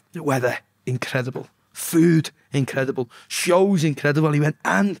was like, the weather, incredible. Food, incredible. Shows, incredible. He went,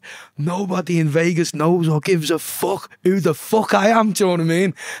 and nobody in Vegas knows or gives a fuck who the fuck I am, do you know what I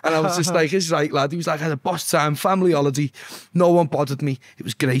mean? And I was just like, it's right, lad. He was like, I had a boss time, family holiday. No one bothered me. It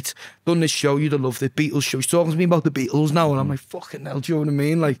was great. Done this show, you'd have loved it. Beatles show. He's talking to me about the Beatles now, and I'm like, fucking hell, do you know what I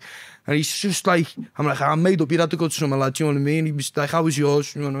mean? Like, and he's just like, I'm like, I'm made up, you had a good summer, lad, do you know what I mean? He was like, how was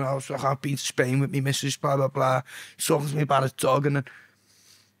yours? You know, I was like, I've been to Spain with me missus, blah, blah, blah. He's talking to me about his dog, and then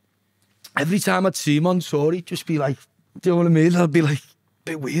every time I'd see him on tour, he'd just be like, do you know what I mean? I'd be like, a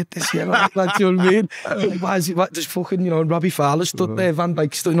bit weird this year, like, do you know what I mean? Like, why is he, just fucking, you know, Robbie Fowler stood there, Van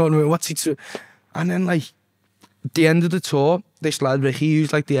Dijk stood, you know what I mean? What's he to? And then, like, at the end of the tour, this lad, Ricky,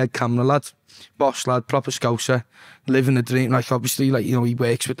 who's like the head camera lad, boss lad, proper scouser, living the dream. Like, obviously, like, you know, he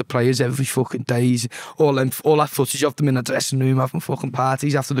works with the players every fucking day. He's all that footage of them in the dressing room having fucking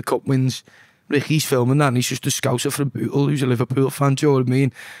parties after the cup wins. Ricky's filming that, and he's just a scouser from Bootle who's a Liverpool fan, do you know what I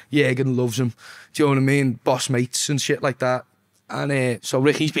mean? Jürgen loves him, do you know what I mean? Boss mates and shit like that. And so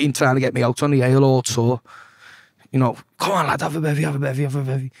Ricky's been trying to get me out on the ALO tour. You know, come on lad, have a bevy, have a bevy, have a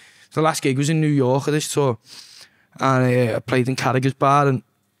bevy. The last gig was in New York at this tour, and I played in Carragher's bar, and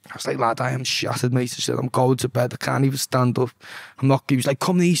I was like, lad, I am shattered, mate. I said, I'm going to bed, I can't even stand up. I'm not, he was like,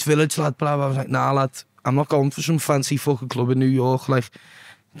 come to East Village, lad, blah, blah. I was like, nah, lad, I'm not going for some fancy fucking club in New York, like,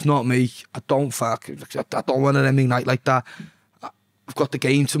 it's not me. I don't want an ending night like that. I've got the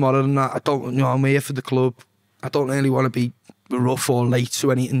game tomorrow and that. I don't, you know, I'm here for the club. I don't really want to be rough or late to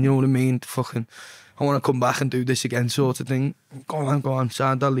anything, you know what I mean? Fucking, I want to come back and do this again sort of thing. Go on,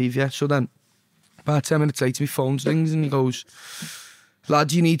 Sand, I'll leave you. So then, about 10 minutes later, my phone rings and he goes,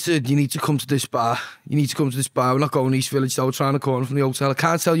 lad, you need to come to this bar. You need to come to this bar. We're not going East Village though, we're trying to corner from the hotel. I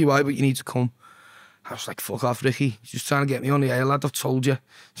can't tell you why, but you need to come. I was like, fuck off, Ricky. He's just trying to get me on the air, lad. I've told you.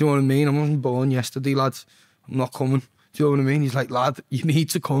 Do you know what I mean? I wasn't born yesterday, lad. I'm not coming. Do you know what I mean? He's like, lad, you need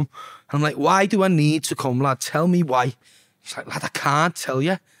to come. And I'm like, why do I need to come, lad? Tell me why. He's like, lad, I can't tell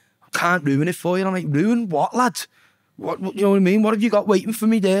you. I can't ruin it for you. And I'm like, ruin what, lad? What, you know what I mean? What have you got waiting for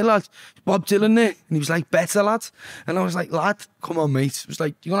me there, lad? Bob Dylan there. And he was like, better, lad. And I was like, lad, come on, mate. It was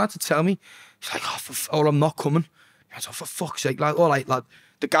like, you're going to have to tell me. He's like, or I'm not coming. I was like, for fuck's sake, like, all right, lad.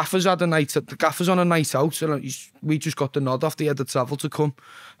 The gaffer's on a night out, and we just got the nod off the head of travel to come.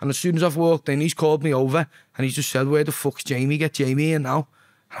 And as soon as I've walked in, he's called me over, and he just said, where the fuck's Jamie? Get Jamie in now.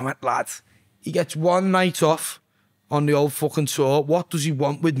 And I went, lad, he gets one night off on the old fucking tour. What does he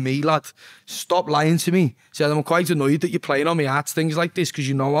want with me, lad? Stop lying to me. He said, I'm quite annoyed that you're playing on my hearts, things like this, because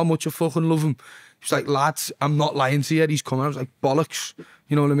you know how much I fucking love him. He's like, lads, I'm not lying to you. He's coming. I was like, bollocks.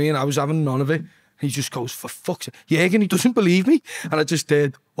 You know what I mean? I was having none of it. He just goes, for fuck's sake. Yeah, and he doesn't believe me. And I just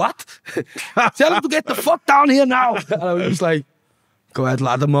did, what? Tell him to get the fuck down here now. And I was just like, go ahead,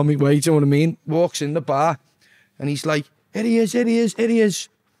 lad, I'm on my way. Do you know what I mean? Walks in the bar, and he's like, here he is.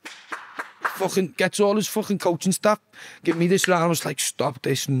 Fucking gets all his fucking coaching staff, give me this round. I was like, stop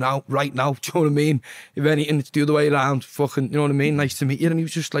this now, right now. Do you know what I mean? If anything, it's the other way around. Fucking, you know what I mean? Nice to meet you. And he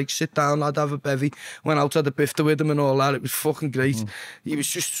was just like, sit down, lad, have a bevy. Went out, had a bifter with him and all that. It was fucking great. He was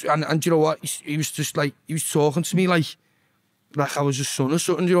just, and you know what? He was just like, he was talking to me like I was his son or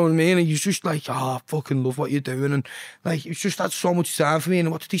something, do you know what I mean? And he was just like, oh, I fucking love what you're doing. And like, he was just had so much time for me.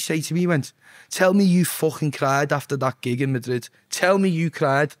 And what did he say to me? He went, tell me you fucking cried after that gig in Madrid. Tell me you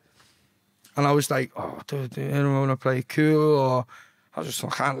cried. And I was like, oh, dude, I don't want to play cool, or I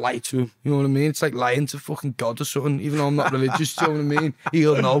can't lie to him. You know what I mean? It's like lying to fucking God or something, even though I'm not religious, do you know what I mean?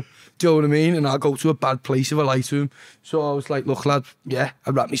 He'll know, do you know what I mean? And I'll go to a bad place if I lie to him. So I was like, look, lad, yeah,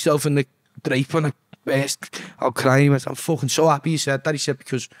 I wrapped myself in the drape and I burst out crying. He went, I'm fucking so happy you said that. He said,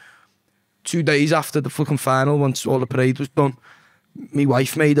 because 2 days after the fucking final, once all the parade was done, my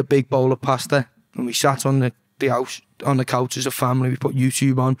wife made a big bowl of pasta and we sat on the house, on the couch as a family. We put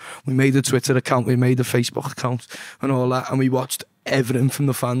YouTube on, we made a Twitter account, we made a Facebook account and all that, and we watched everything from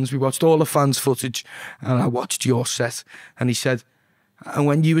the fans. We watched all the fans' footage, and I watched your set. And he said, and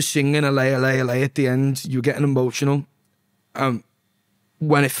when you were singing LA, LA, LA at the end, you were getting emotional.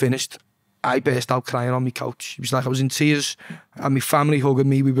 When it finished, I burst out crying on my couch. It was like I was in tears, and my family hugging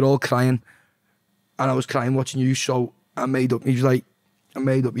me, we were all crying, and I was crying watching you. So I made up, he was like, I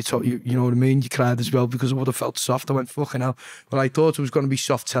made up you know what I mean? You cried as well because I would have felt soft. I went, fucking hell. Well, I thought it was going to be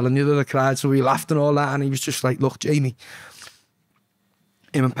soft telling you that I cried, so we laughed and all that, and he was just like, look, Jamie.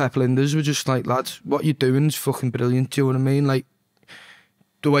 Him and Pep Linders were just like, lads, what you're doing is fucking brilliant, do you know what I mean? Like,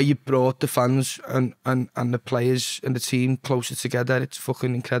 the way you brought the fans and the players and the team closer together, it's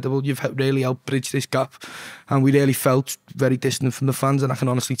fucking incredible. You've really helped bridge this gap, and we really felt very distant from the fans, and I can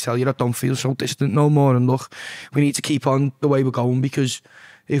honestly tell you I don't feel so distant no more. And look, we need to keep on the way we're going, because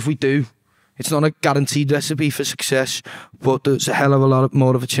if we do, it's not a guaranteed recipe for success, but there's a hell of a lot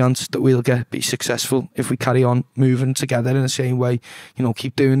more of a chance that we'll be successful if we carry on moving together in the same way. You know,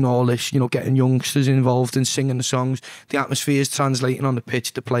 keep doing all this, you know, getting youngsters involved in singing the songs. The atmosphere is translating on the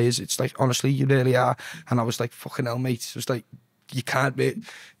pitch, the players. It's like, honestly, you really are. And I was like, fucking hell, mate. It was like, you can't be,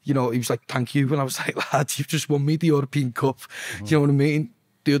 you know, he was like, thank you. And I was like, lad, you've just won me the European Cup. Do you know what I mean?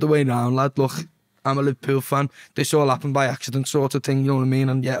 The other way around, lad, look, I'm a Liverpool fan. This all happened by accident sort of thing, you know what I mean?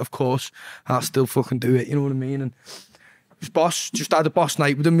 And yeah, of course, I'll still fucking do it, you know what I mean? And his boss, just had a boss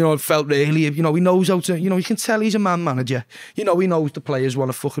night with him, you know, it felt really, you know, he knows how to, you know, you can tell he's a man manager. You know, he knows the players want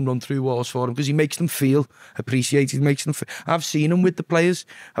to fucking run through walls for him because he makes them feel appreciated, he makes them feel. I've seen him with the players.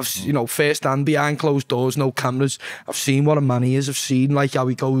 You know, first hand, behind closed doors, no cameras. I've seen what a man he is. I've seen like how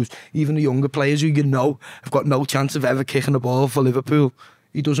he goes, even the younger players who you know have got no chance of ever kicking a ball for Liverpool.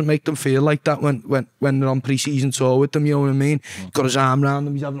 He doesn't make them feel like that when they're on pre-season tour with them, you know what I mean? He's got his arm around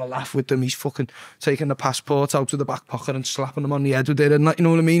them, he's having a laugh with them, he's fucking taking the passport out of the back pocket and slapping them on the head with it, and you know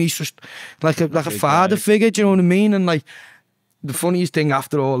what I mean? He's just like a father figure, do you know what I mean? And like, the funniest thing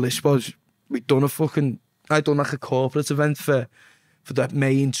after all this was, I'd done like a corporate event for the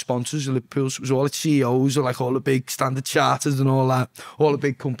main sponsors of Liverpool. So it was all the CEOs, or like all the big Standard Chartered and all that. All the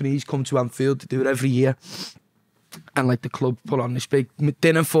big companies come to Anfield to do it every year. And like the club put on this big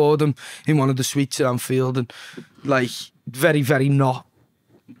dinner for them in one of the suites at Anfield, and like very, very not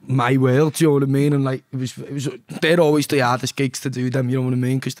my world, do you know what I mean? And like it was they're always the hardest gigs to do them, you know what I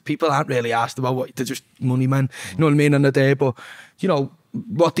mean? Because the people aren't really asked about what, they're just money men, you know what I mean? And they're there, but you know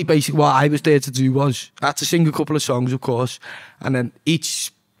what I was there to do was I had to sing a couple of songs, of course, and then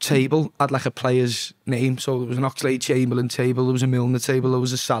each table had like a player's name. So there was an Oxlade-Chamberlain table, there was a Milner table, there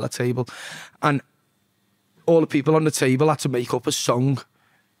was a Salah table, and all the people on the table had to make up a song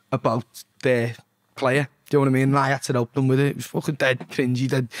about their player. Do you know what I mean? And I had to help them with it. It was fucking dead cringy,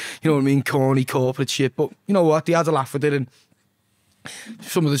 dead, you know what I mean, corny corporate shit. But you know what? They had a laugh with it, and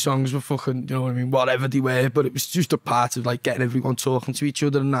some of the songs were fucking, you know what I mean, whatever they were. But it was just a part of like getting everyone talking to each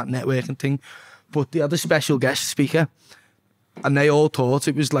other and that networking thing. But they had a special guest speaker, and they all thought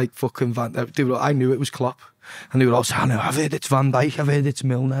it was like fucking I knew it was Klopp. And they were all saying, I've heard it's Van Dijk, I've heard it's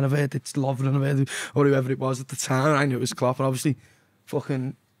Milner, I've heard it's Lovren, I've heard or whoever it was at the time. I knew it was Klopp, and obviously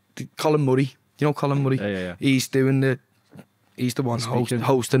fucking Colin Murray. You know Colin Murray? Yeah. He's the one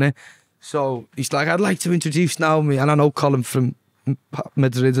hosting it. So he's like, I'd like to introduce now me, and I know Colin from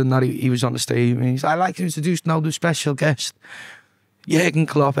Madrid, and that he was on the stage. And he's like, I'd like to introduce now the special guest, Jurgen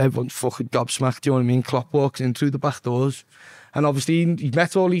Klopp. Everyone's fucking gobsmacked, do you know what I mean? Klopp walks in through the back doors. And obviously he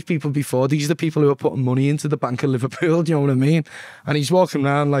met all these people before. These are the people who are putting money into the Bank of Liverpool, do you know what I mean? And he's walking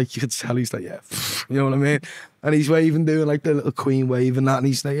around like, you could tell, he's like, yeah, you know what I mean? And he's waving, doing like the little Queen wave and that, and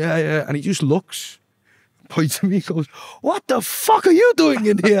he's like, yeah. And he just looks, points at me, goes, what the fuck are you doing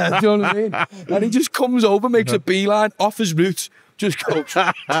in here? Do you know what I mean? And he just comes over, makes a beeline off his roots, just goes,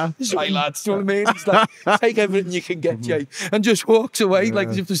 right lads, do you know what I mean? He's like, take everything you can get, Jay, and just walks away like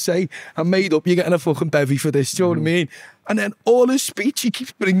as if to say, I'm made up, you're getting a fucking bevy for this, do you know what I mean? And then all his speech, he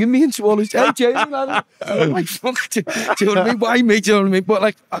keeps bringing me into all his, hey, Jay, I'm like, fuck, do you know what I mean? Why me, do you know what I mean? But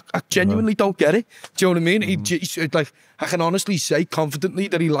like, I genuinely don't get it, do you know what I mean? He's like, I can honestly say confidently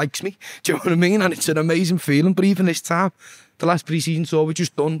that he likes me, do you know what I mean? And it's an amazing feeling. But even this time, the last pre-season tour we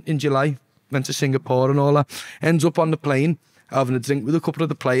just done in July, went to Singapore and all that, ends up on the plane, having a drink with a couple of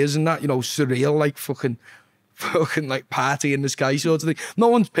the players and that, you know, surreal, like fucking like party in the sky sort of thing. No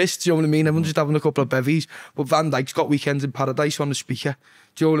one's pissed, do you know what I mean? Everyone's just having a couple of bevies. But Van Dijk's got Weekends in Paradise on the speaker,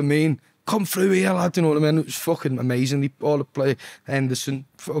 do you know what I mean? Come through here, lad, do you know what I mean? It was fucking amazing. All the play, Henderson,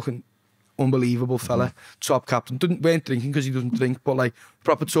 fucking unbelievable fella, top captain. Weren't drinking because he doesn't drink, but like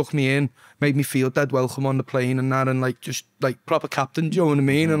proper took me in, made me feel dead welcome on the plane and that, and like just like proper captain, do you know what I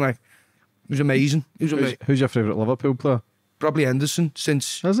mean? And like, it was amazing. Who's your favourite Liverpool player? Probably Henderson,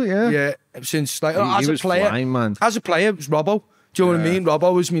 since... Is it, yeah? Yeah, since, like, He as a was player... flying, man. As a player, it was Robbo. Do you know what I mean?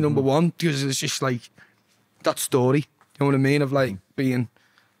 Robbo was my number one, because it's just, like, that story, you know what I mean, of, like, being...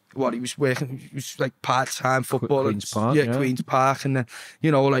 What, he was working... He was, like, part-time footballer. Queen's Park, yeah. Queen's Park, and then, you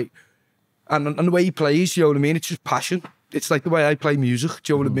know, like... And the way he plays, you know what I mean? It's just passion. It's like the way I play music,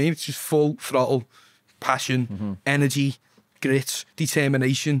 do you know what I mean? It's just full throttle, passion, energy, grit,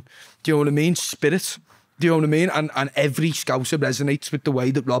 determination, do you know what I mean? Spirit. Do you know what I mean? And every Scouser resonates with the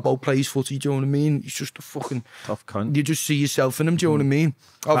way that Robbo plays footy, do you know what I mean? He's just a fucking... Tough cunt. You just see yourself in him, do you know what I mean?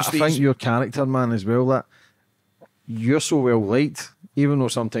 Obviously, I think your character, man, as well, that you're so well liked, even though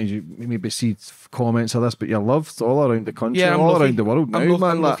sometimes you maybe see comments of this, but you're loved all around the country, all around the world now, man.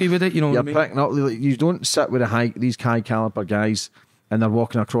 I'm lucky with it, you know what I mean? You're picking up, like, you don't sit with these high caliber guys and they're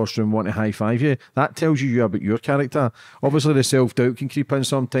walking across the room wanting to high-five you. That tells you about your character. Obviously, the self-doubt can creep in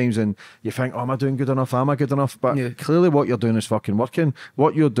sometimes and you think, oh, am I doing good enough? Am I good enough? But clearly what you're doing is fucking working.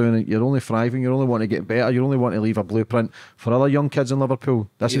 What you're doing, you're only thriving, you're only wanting to get better, you only want to leave a blueprint for other young kids in Liverpool.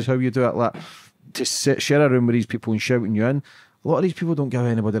 This is how you do it. Like, to share a room with these people and shouting you in, a lot of these people don't give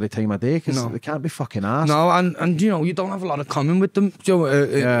anybody the time of day because they can't be fucking arsed. No, and you know, you don't have a lot of common with them.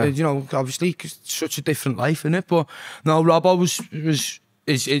 You know, obviously, because it's such a different life, isn't it? But no, Robbo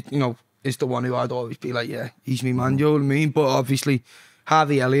is the one who I'd always be like, yeah, he's me man, you know what I mean? But obviously,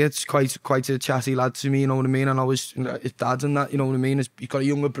 Harvey Elliott's quite a chatty lad to me, you know what I mean? And I was, his dad and that, you know what I mean? He's got a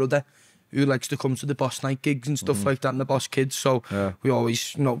younger brother who likes to come to the Boss Night gigs and stuff like that, and the Boss Kids, so we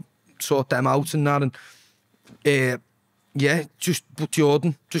always, you know, sort them out and that, and but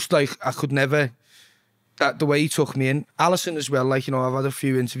Jordan, just like, I could never, the way he took me in. Alisson as well, like, you know, I've had a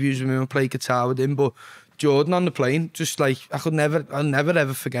few interviews with him and played guitar with him, but Jordan on the plane, just like, I'll never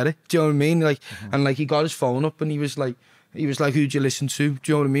ever forget it. Do you know what I mean? Like, and like, he got his phone up and he was like, who'd you listen to? Do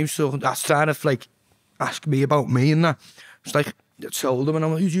you know what I mean? So that's trying to like ask me about me and that. It's like, I told him and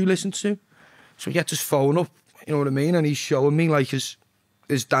I'm like, who'd you listen to? So he gets his phone up, you know what I mean? And he's showing me like his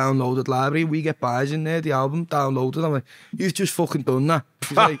downloaded library. We Get Bars in there, the album downloaded. I'm like, you've just fucking done that.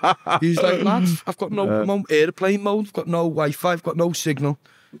 He's like, lads, I've got no airplane mode, I've got no Wi-Fi, I've got no signal.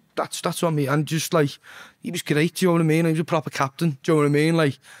 That's on me. And just like, he was great, do you know what I mean? He was a proper captain, do you know what I mean?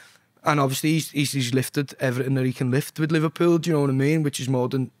 Like, and obviously he's lifted everything that he can lift with Liverpool, do you know what I mean? Which is more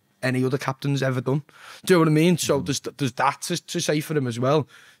than any other captain's ever done. Do you know what I mean? So there's that to say for him as well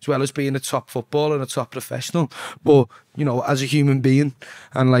as being a top footballer and a top professional. But, you know, as a human being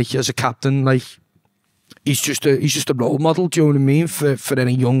and like as a captain, like, he's just a role model, do you know what I mean? For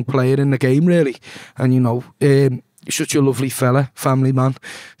any young player in the game, really. And, you know, he's such a lovely fella, family man,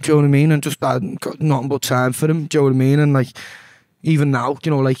 do you know what I mean? And just got nothing but time for him, do you know what I mean? And like, even now, you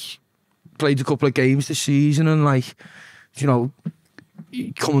know, like, played a couple of games this season and like, you know,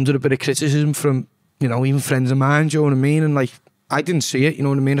 he come under a bit of criticism from, you know, even friends of mine, do you know what I mean? And like, I didn't see it, you know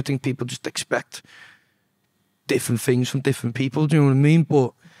what I mean? I think people just expect different things from different people, do you know what I mean?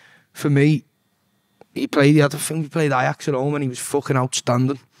 But for me, he played Ajax at home and he was fucking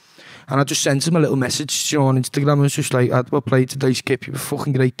outstanding. And I just sent him a little message, you know, on Instagram. I was just like, well played today, Skip. You were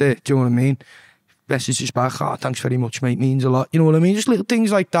fucking great there. Do you know what I mean? Messages back, oh, thanks very much, mate. Means a lot. You know what I mean? Just little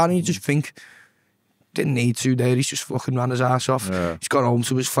things like that. And you just think, didn't need to there. He's just fucking ran his ass off. Yeah. He's got home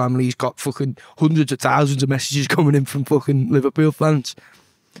to his family. He's got fucking hundreds of thousands of messages coming in from fucking Liverpool fans.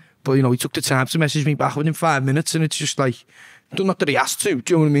 But, you know, he took the time to message me back within 5 minutes. And it's just like, not that he has to,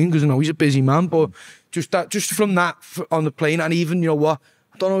 do you know what I mean? Because I know he's a busy man. But just from that on the plane, and even, you know what,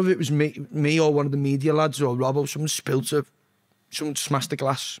 I don't know if it was me or one of the media lads or Robbo, someone smashed the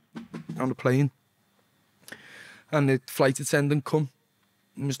glass on the plane. And the flight attendant come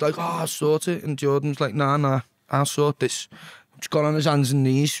and was like, oh, I'll sort it. And Jordan's like, nah, I'll sort this. Just got on his hands and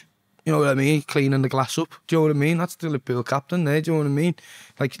knees, you know what I mean, cleaning the glass up. Do you know what I mean? That's the Liverpool captain there, do you know what I mean?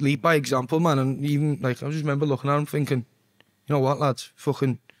 Like, lead by example, man. And even, like, I just remember looking at him thinking, you know what, lads,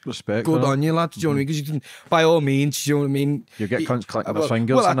 fucking respect, good on you, lads, do you know what I mean? Because you can, by all means, do you know what I mean? You get clicking the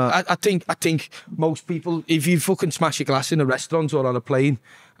fingers and that. I think most people, if you fucking smash a glass in a restaurant or on a plane,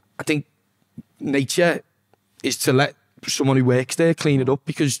 I think nature is to let someone who works there clean it up,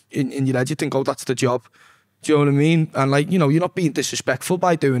 because in your head you think, oh, that's the job. Do you know what I mean? And like, you know, you're not being disrespectful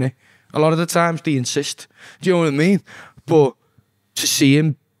by doing it. A lot of the times they insist. Do you know what I mean? But to see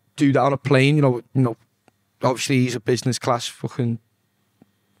him do that on a plane, you know, obviously he's a business class fucking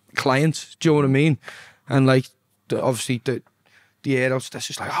client. Do you know what I mean? And like, obviously the air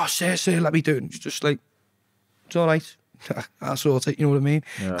hostess is like, oh, sir, let me do it. And it's just like, it's all right. I'll sort it, you know what I mean?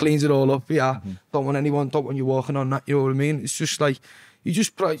 Yeah. Cleans it all up, yeah. Don't want you walking on that, you know what I mean? It's just like,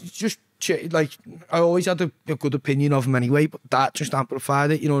 like, I always had a good opinion of him anyway, but that just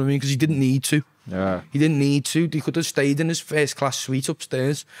amplified it, you know what I mean? Because he didn't need to. Yeah. He didn't need to. He could have stayed in his first class suite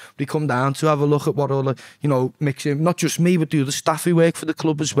upstairs, but he come down to have a look at what all the, you know, mixing, not just me, but the other staff who work for the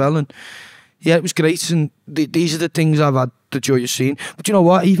club as well. And yeah, it was great. And these are the things I've had the joy of seeing. But you know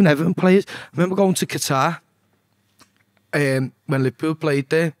what? Even Everton players, I remember going to Qatar, when Liverpool played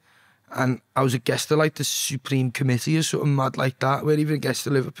there, and I was a guest of like the Supreme Committee or something mad like that. We weren't even a guest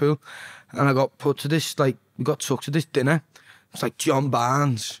of Liverpool, and I got put to this, like, we got took to this dinner. It's like John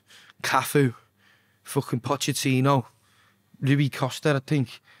Barnes, Cafu, fucking Pochettino, Rui Costa, I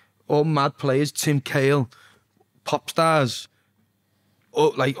think, all mad players, Tim Cahill, pop stars.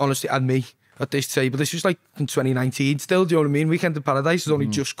 Oh, like, honestly, and me at this table. This was like in 2019 still, do you know what I mean? Weekend in Paradise has only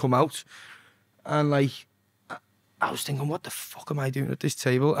just come out, and like, I was thinking, what the fuck am I doing at this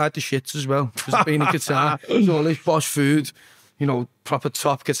table? I had the shits as well, because I've been in Qatar. There's all this posh food, you know, proper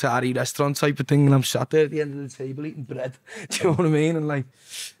top Qatari restaurant type of thing, and I'm sat there at the end of the table eating bread. Do you know what I mean? And like,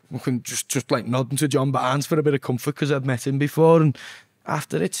 just like nodding to John Barnes for a bit of comfort, because I'd met him before. And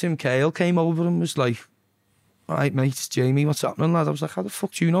after it, Tim Cahill came over and was like, all right, mate, it's Jamie, what's happening, lad? I was like, how the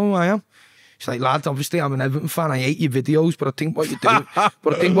fuck do you know who I am? He's like, lad, obviously I'm an Everton fan. I hate your videos, but I think what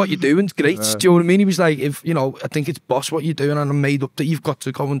you're doing is great. Do you know what I mean? He was like, if you know, I think it's boss what you're doing, and I'm made up that you've got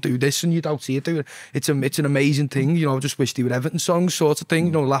to go and do this, and you don't see it do it. It's an amazing thing. You know, I just wish they were Everton songs, sort of thing.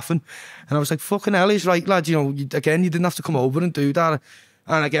 You know, laughing, and I was like, fucking hell, he's right, lad. You know, you didn't have to come over and do that.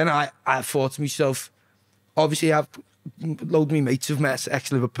 And again, I thought to myself, obviously I've loads of my mates have met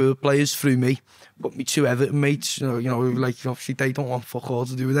ex-Liverpool players through me, but me two Everton mates, you know, like obviously they don't want fuck all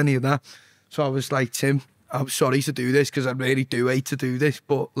to do with any of that. So I was like, Tim, I'm sorry to do this, because I really do hate to do this,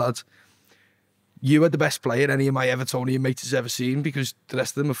 but lads, you are the best player any of my Evertonian mates has ever seen, because the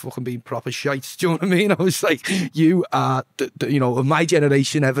rest of them have fucking been proper shite. Do you know what I mean? I was like, you are, you know, of my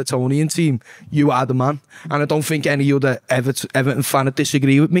generation Evertonian team, you are the man. And I don't think any other Everton fan would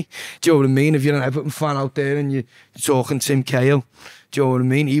disagree with me. Do you know what I mean? If you're an Everton fan out there and you're talking Tim Cahill, do you know what I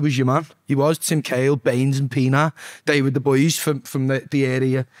mean? He was your man. He was. Tim Cahill, Baines and Pienaar. They were the boys from the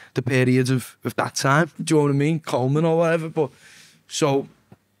area, the periods of that time. Do you know what I mean? Coleman or whatever. But so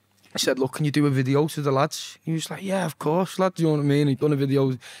I said, look, can you do a video to the lads? He was like, yeah, of course, lad. Do you know what I mean? He'd done a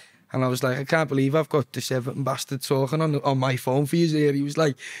video. And I was like, I can't believe I've got this Everton bastard talking on my phone for you here. He was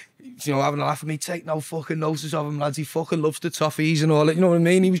like, you know, having a laugh at me, take no fucking notice of him, lads. He fucking loves the toffees and all that. You know what I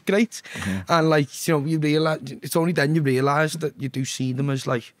mean? He was great. And like, you know, you realise, it's only then you realise that you do see them as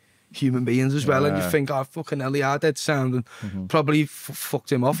like human beings as well. And you think, oh, fucking hell, he had that sound. And probably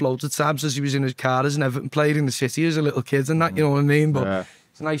fucked him off loads of times as he was in his car as an Everton player in the city as a little kid and that, you know what I mean? But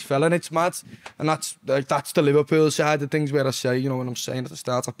it's a nice fella and it's mad. And that's the Liverpool side of things, where I say, you know, when I'm saying at the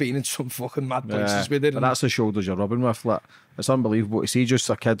start, I've been in some fucking mad places with it. And that's the shoulders you're rubbing with. Like, it's unbelievable to see just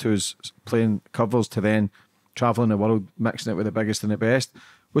a kid who's playing covers to then travelling the world, mixing it with the biggest and the best.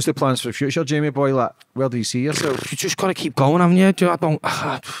 What's the plans for the future, Jamie boy? Like, where do you see yourself? You just got to keep going, haven't you?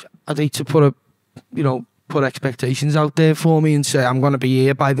 I'd hate to put expectations out there for me and say I'm going to be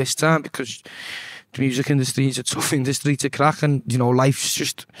here by this time, because the music industry is a tough industry to crack, and you know, life's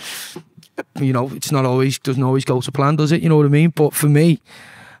just, you know, it's not always, doesn't always go to plan, does it? You know what I mean? But for me,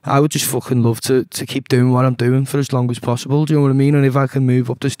 I would just fucking love to keep doing what I'm doing for as long as possible. Do you know what I mean? And if I can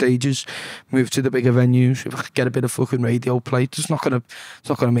move up the stages, move to the bigger venues, if I could get a bit of fucking radio play, it's not gonna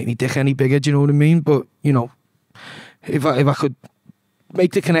make me dick any bigger. Do you know what I mean? But you know, if I could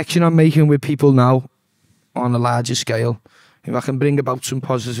make the connection I'm making with people now on a larger scale, if I can bring about some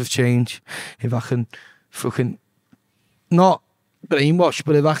positive change, if I can fucking not brainwash,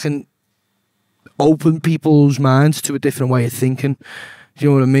 but if I can open people's minds to a different way of thinking. Do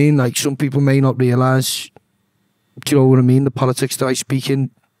you know what I mean? Like, some people may not realise, do you know what I mean, the politics that I speak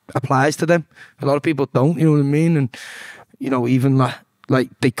in applies to them. A lot of people don't, you know what I mean? And, you know, even like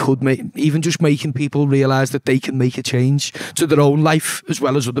they could make, even just making people realise that they can make a change to their own life as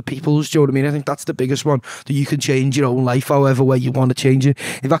well as other people's. Do you know what I mean? I think that's the biggest one, that you can change your own life however way you want to change it.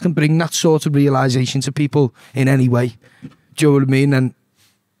 If I can bring that sort of realisation to people in any way, do you know what I mean? And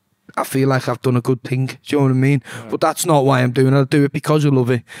I feel like I've done a good thing, do you know what I mean? Yeah. But that's not why I'm doing it. I do it because I love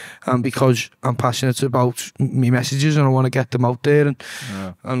it, and because I'm passionate about my messages and I want to get them out there.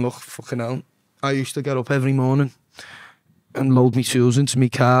 And look, fucking hell, I used to get up every morning and load my tools into my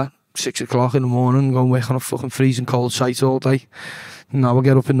car 6 o'clock in the morning and go and work on a fucking freezing cold site all day. Now I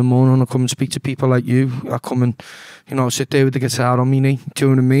get up in the morning and I come and speak to people like you. I come and, you know, sit there with the guitar on me knee, do you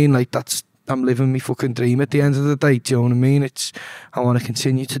know what I mean? Like, I'm living my fucking dream at the end of the day, do you know what I mean? I want to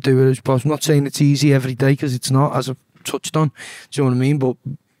continue to do it as possible. I'm not saying it's easy every day, because it's not, as I've touched on, do you know what I mean? But,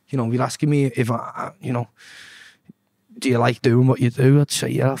 you know, you're asking me if you know, do you like doing what you do? I'd say,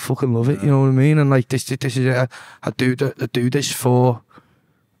 yeah, I fucking love it, you know what I mean? And like, this is, I do this for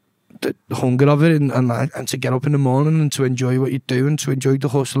the hunger of it, and to get up in the morning and to enjoy what you do and to enjoy the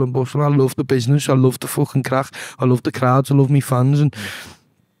hustle and bustle. I love the business, I love the fucking crack, I love the crowds, I love my fans, and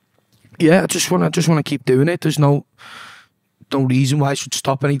yeah, I just want to keep doing it. There's no reason why I should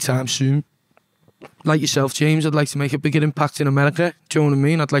stop anytime soon. Like yourself, James, I'd like to make a bigger impact in America. Do you know what I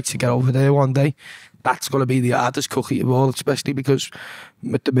mean? I'd like to get over there one day. That's got to be the hardest cookie of all, especially because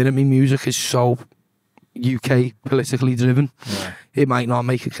at the minute my music is so UK politically driven. Yeah. It might not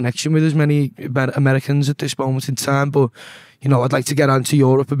make a connection with as many Americans at this moment in time, but you know, I'd like to get into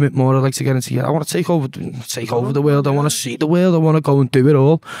Europe a bit more. I'd like to get into, I want to take over the world. I want to see the world. I want to go and do it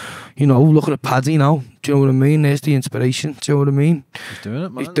all. You know, looking at Paddy now. Do you know what I mean? There's the inspiration. Do you know what I mean? He's doing it,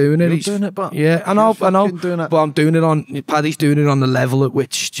 man. He's doing it. You're doing it, but yeah, I know. But I'm doing it on, Paddy's doing it on the level at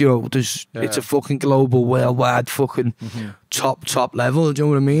which, you know, it's a fucking global, worldwide fucking top level. Do you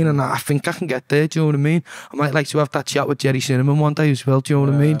know what I mean? And I think I can get there. Do you know what I mean? I might like to have that chat with Jerry Cinnamon one day as well. Do you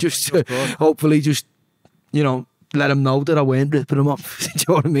know what I mean? Just hopefully, just, you know, let him know that I weren't ripping him off. Do you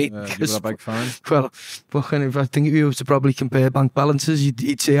know what I mean? Yeah, you're a big fan. Well, fucking, if I think if you were to probably compare bank balances,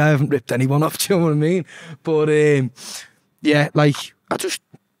 you'd say I haven't ripped anyone off. Do you know what I mean? But yeah, like, I just,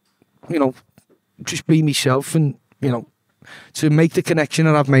 you know, just be myself, and, you know, to make the connection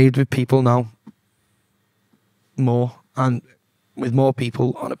that I've made with people now more, and with more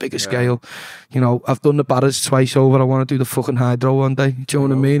people on a bigger scale. You know, I've done the Barras twice over. I want to do the fucking Hydro one day. Do you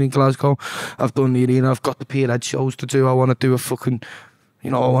know what I mean? In Glasgow. I've done the Arena. I've got the Pierhead shows to do. I want to do a fucking,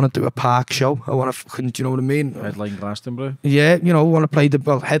 you know, I want to do a park show. I want to fucking, do you know what I mean? Headline Glastonbury. Yeah, you know, I want to play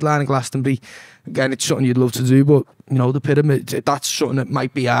headline in Glastonbury. Again, it's something you'd love to do, but, you know, the Pyramid, that's something that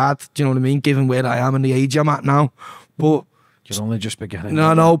might be hard. Do you know what I mean? Given where I am and the age I'm at now. But you're only just beginning.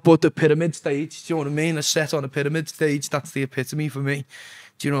 No, but the Pyramid stage, do you know what I mean? A set on a Pyramid stage, that's the epitome for me.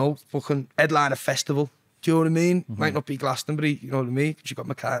 Do you know, fucking headline a festival. Do you know what I mean? Might not be Glastonbury, you know what I mean? Because you've got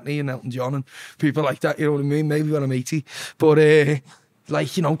McCartney and Elton John and people like that, you know what I mean? Maybe when I'm 80. But,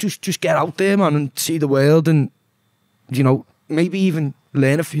 like, you know, just get out there, man, and see the world, and, you know, maybe even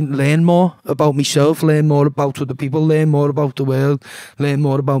learn more about myself, learn more about other people, learn more about the world, learn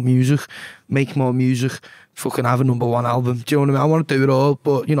more about music, make more music, fucking have a #1 album. Do you know what I mean? I want to do it all,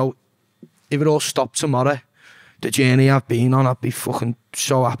 but, you know, if it all stopped tomorrow, the journey I've been on, I'd be fucking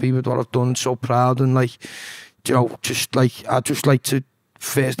so happy with what I've done, so proud, and, like, you know, just like, I'd just like to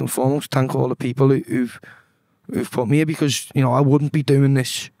first and foremost thank all the people who've put me here, because, you know, I wouldn't be doing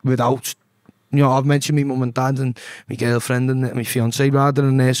this without, you know, I've mentioned my mum and dad and my girlfriend and my fiancée rather,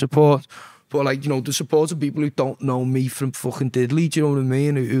 and their support. But, like, you know, the support of people who don't know me from fucking diddly, do you know what I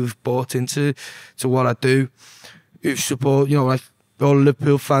mean? Who've bought into what I do, who support, you know, like, all the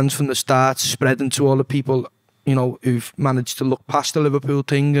Liverpool fans from the start, spreading to all the people, you know, who've managed to look past the Liverpool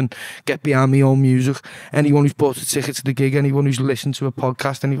thing and get behind my own music. Anyone who's bought a ticket to the gig, anyone who's listened to a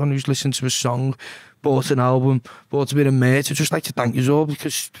podcast, anyone who's listened to a song, bought an album, bought a bit of merch. I'd just like to thank you all,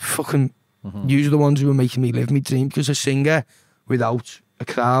 because fucking you're the ones who are making me live my dream, because a singer without a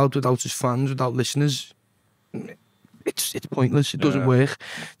crowd, without his fans, without listeners, it's pointless. It doesn't work.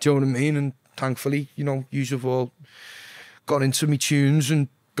 Do you know what I mean? And thankfully, you know, you've all got into me tunes and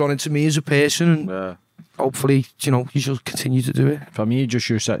got into me as a person, and hopefully, you know, you should continue to do it. For me, just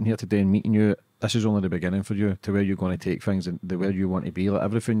you sitting here today and meeting you, this is only the beginning for you to where you're going to take things and where you want to be. Like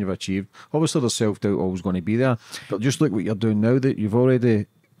everything you've achieved, obviously there's self-doubt always going to be there, but just look what you're doing now, that you've already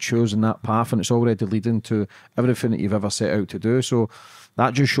chosen that path and it's already leading to everything that you've ever set out to do. So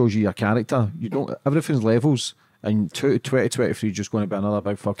that just shows you your character. You don't, everything's levels, and 2023 is just going to be another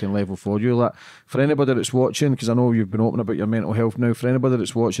big fucking level for you. Like, for anybody that's watching, because I know you've been open about your mental health now, for anybody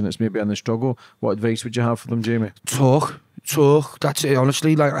that's watching that's maybe in the struggle, what advice would you have for them, Jamie? Talk. That's it,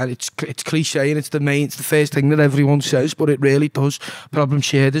 honestly. Like, it's cliche and it's the first thing that everyone says, but it really does. Problem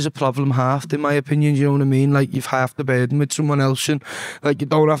shared is a problem halved, in my opinion. You know what I mean? Like, you've half the burden with someone else, and like, you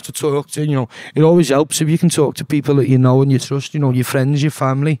don't have to talk to, you know, it always helps if you can talk to people that you know and you trust, you know, your friends, your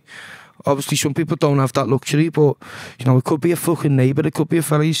family. Obviously, some people don't have that luxury, but, you know, it could be a fucking neighbour, it could be a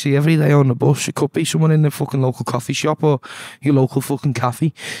fella you see every day on the bus, it could be someone in the fucking local coffee shop or your local fucking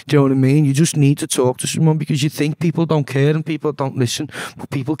cafe. Do you know what I mean? You just need to talk to someone, because you think people don't care and people don't listen, but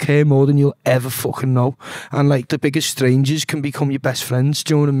people care more than you'll ever fucking know. And, like, the biggest strangers can become your best friends,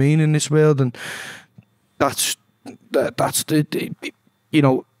 do you know what I mean, in this world. And that's the you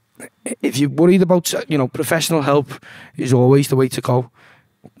know, if you're worried about, you know, professional help is always the way to go.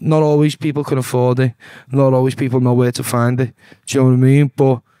 Not always people can afford it. Not always people know where to find it. Do you know what I mean?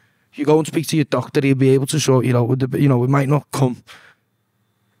 But you go and speak to your doctor, he'll be able to sort you out with the, you know, it might not come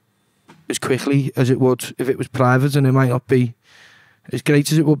as quickly as it would if it was private, and it might not be as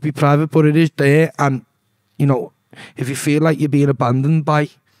great as it would be private, but it is there. And, you know, if you feel like you're being abandoned by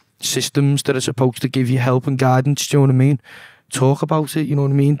systems that are supposed to give you help and guidance, do you know what I mean? Talk about it, you know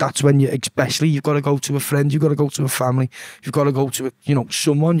what I mean? That's when especially you've got to go to a friend, you've got to go to a family, you've got to go to, you know,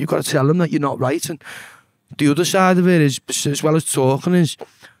 someone, you've got to tell them that you're not right. And the other side of it is, as well as talking, is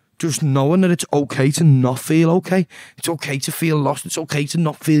just knowing that it's okay to not feel okay. It's okay to feel lost. It's okay to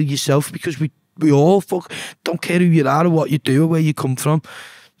not feel yourself, because we all don't care who you are or what you do or where you come from.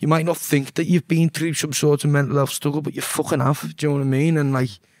 You might not think that you've been through some sort of mental health struggle, but you fucking have, do you know what I mean? And, like,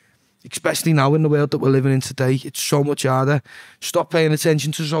 especially now in the world that we're living in today, it's so much harder. Stop paying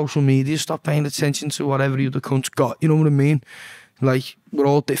attention to social media, stop paying attention to whatever the other cunt's got, you know what I mean? Like, we're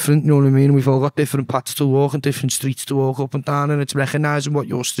all different, you know what I mean? We've all got different paths to walk and different streets to walk up and down, and it's recognising what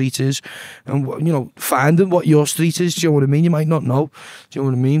your street is and, you know, finding what your street is, do you know what I mean? You might not know, do you know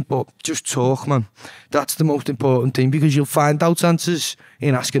what I mean? But just talk, man. That's the most important thing, because you'll find out answers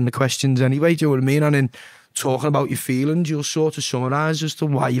in asking the questions anyway, do you know what I mean? And in talking about your feelings, you'll sort of summarise as to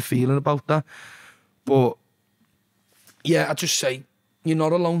why you're feeling about that. But yeah, I just say you're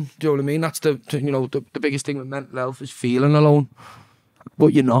not alone. Do you know what I mean? That's the biggest thing with mental health is feeling alone.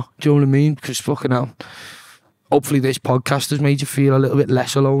 But you're not. Do you know what I mean? Because fucking hell, hopefully this podcast has made you feel a little bit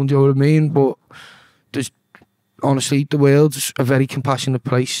less alone. Do you know what I mean? But there's honestly, the world's a very compassionate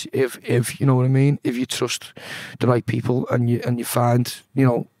place if you know what I mean. If you trust the right people and you find, you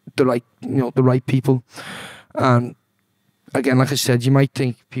know, the right people. And again, like I said, you might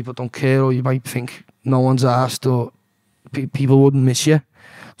think people don't care, or you might think no one's asked, or people wouldn't miss you.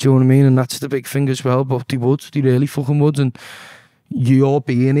 Do you know what I mean? And that's the big thing as well. But they would. They really fucking would. And your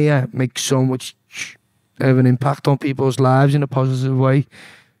being here makes so much of an impact on people's lives in a positive way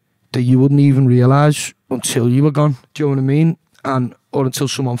that you wouldn't even realise until you were gone. Do you know what I mean? Or until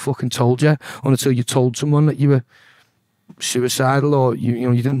someone fucking told you, or until you told someone that you were suicidal, or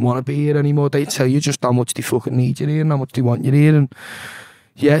you didn't want to be here anymore. They tell you just how much they fucking need you here and how much they want you here. And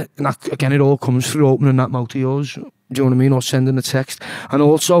yeah, and that, again, it all comes through opening that mouth of yours. Do you know what I mean? Or sending a text. And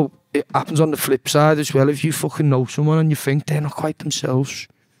also, it happens on the flip side as well. If you fucking know someone and you think they're not quite themselves,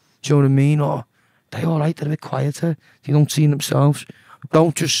 do you know what I mean? Or they're alright, they're a bit quieter, they don't see themselves,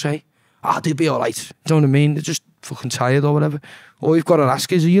 don't just say, they'll be alright. Do you know what I mean? They're just fucking tired or whatever. All you've got to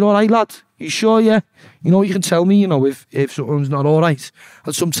ask is, are you alright, lad? You sure? Yeah. You know, you can tell me, you know, if something's not alright.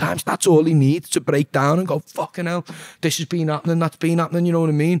 And sometimes that's all they need, to break down and go, fucking hell, this has been happening, that's been happening, you know what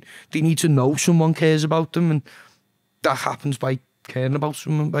I mean? They need to know someone cares about them, and that happens by caring about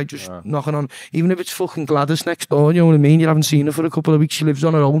someone, by just knocking on. Even if it's fucking Gladys next door, you know what I mean? You haven't seen her for a couple of weeks, she lives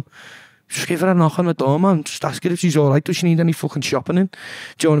on her own. Just give her a knock on the door, man. Just ask her if she's alright. Does she need any fucking shopping in?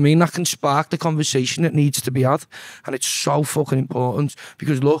 Do you know what I mean? That can spark the conversation that needs to be had. And it's so fucking important.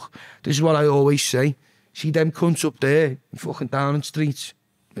 Because look, this is what I always say. See them cunts up there, in fucking Downing Street,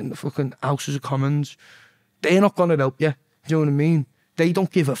 in the fucking Houses of Commons. They're not going to help you. Do you know what I mean? They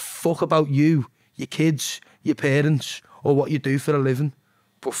don't give a fuck about you, your kids, your parents, or what you do for a living.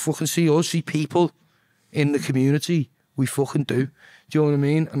 But fucking see us, see people in the community We fucking do. Do you know what I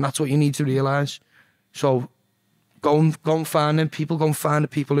mean? And that's what you need to realise. So go and find them people. Go and find the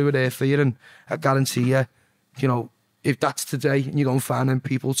people who are there for you. And I guarantee you, you know, if that's today and you go and find them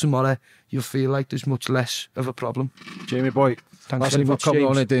people tomorrow, you'll feel like there's much less of a problem. Jamie boy, Thanks thanks very for much, coming James.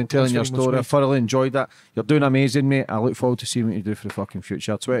 on today and telling your Thanks very much, story. I mate. thoroughly enjoyed that. You're doing amazing, mate. I look forward to seeing what you do for the fucking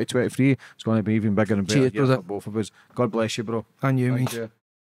future. 2023 is going to be even bigger and better. Cheers, brother. For both of us. God bless you, bro. And you, Thank mate. you.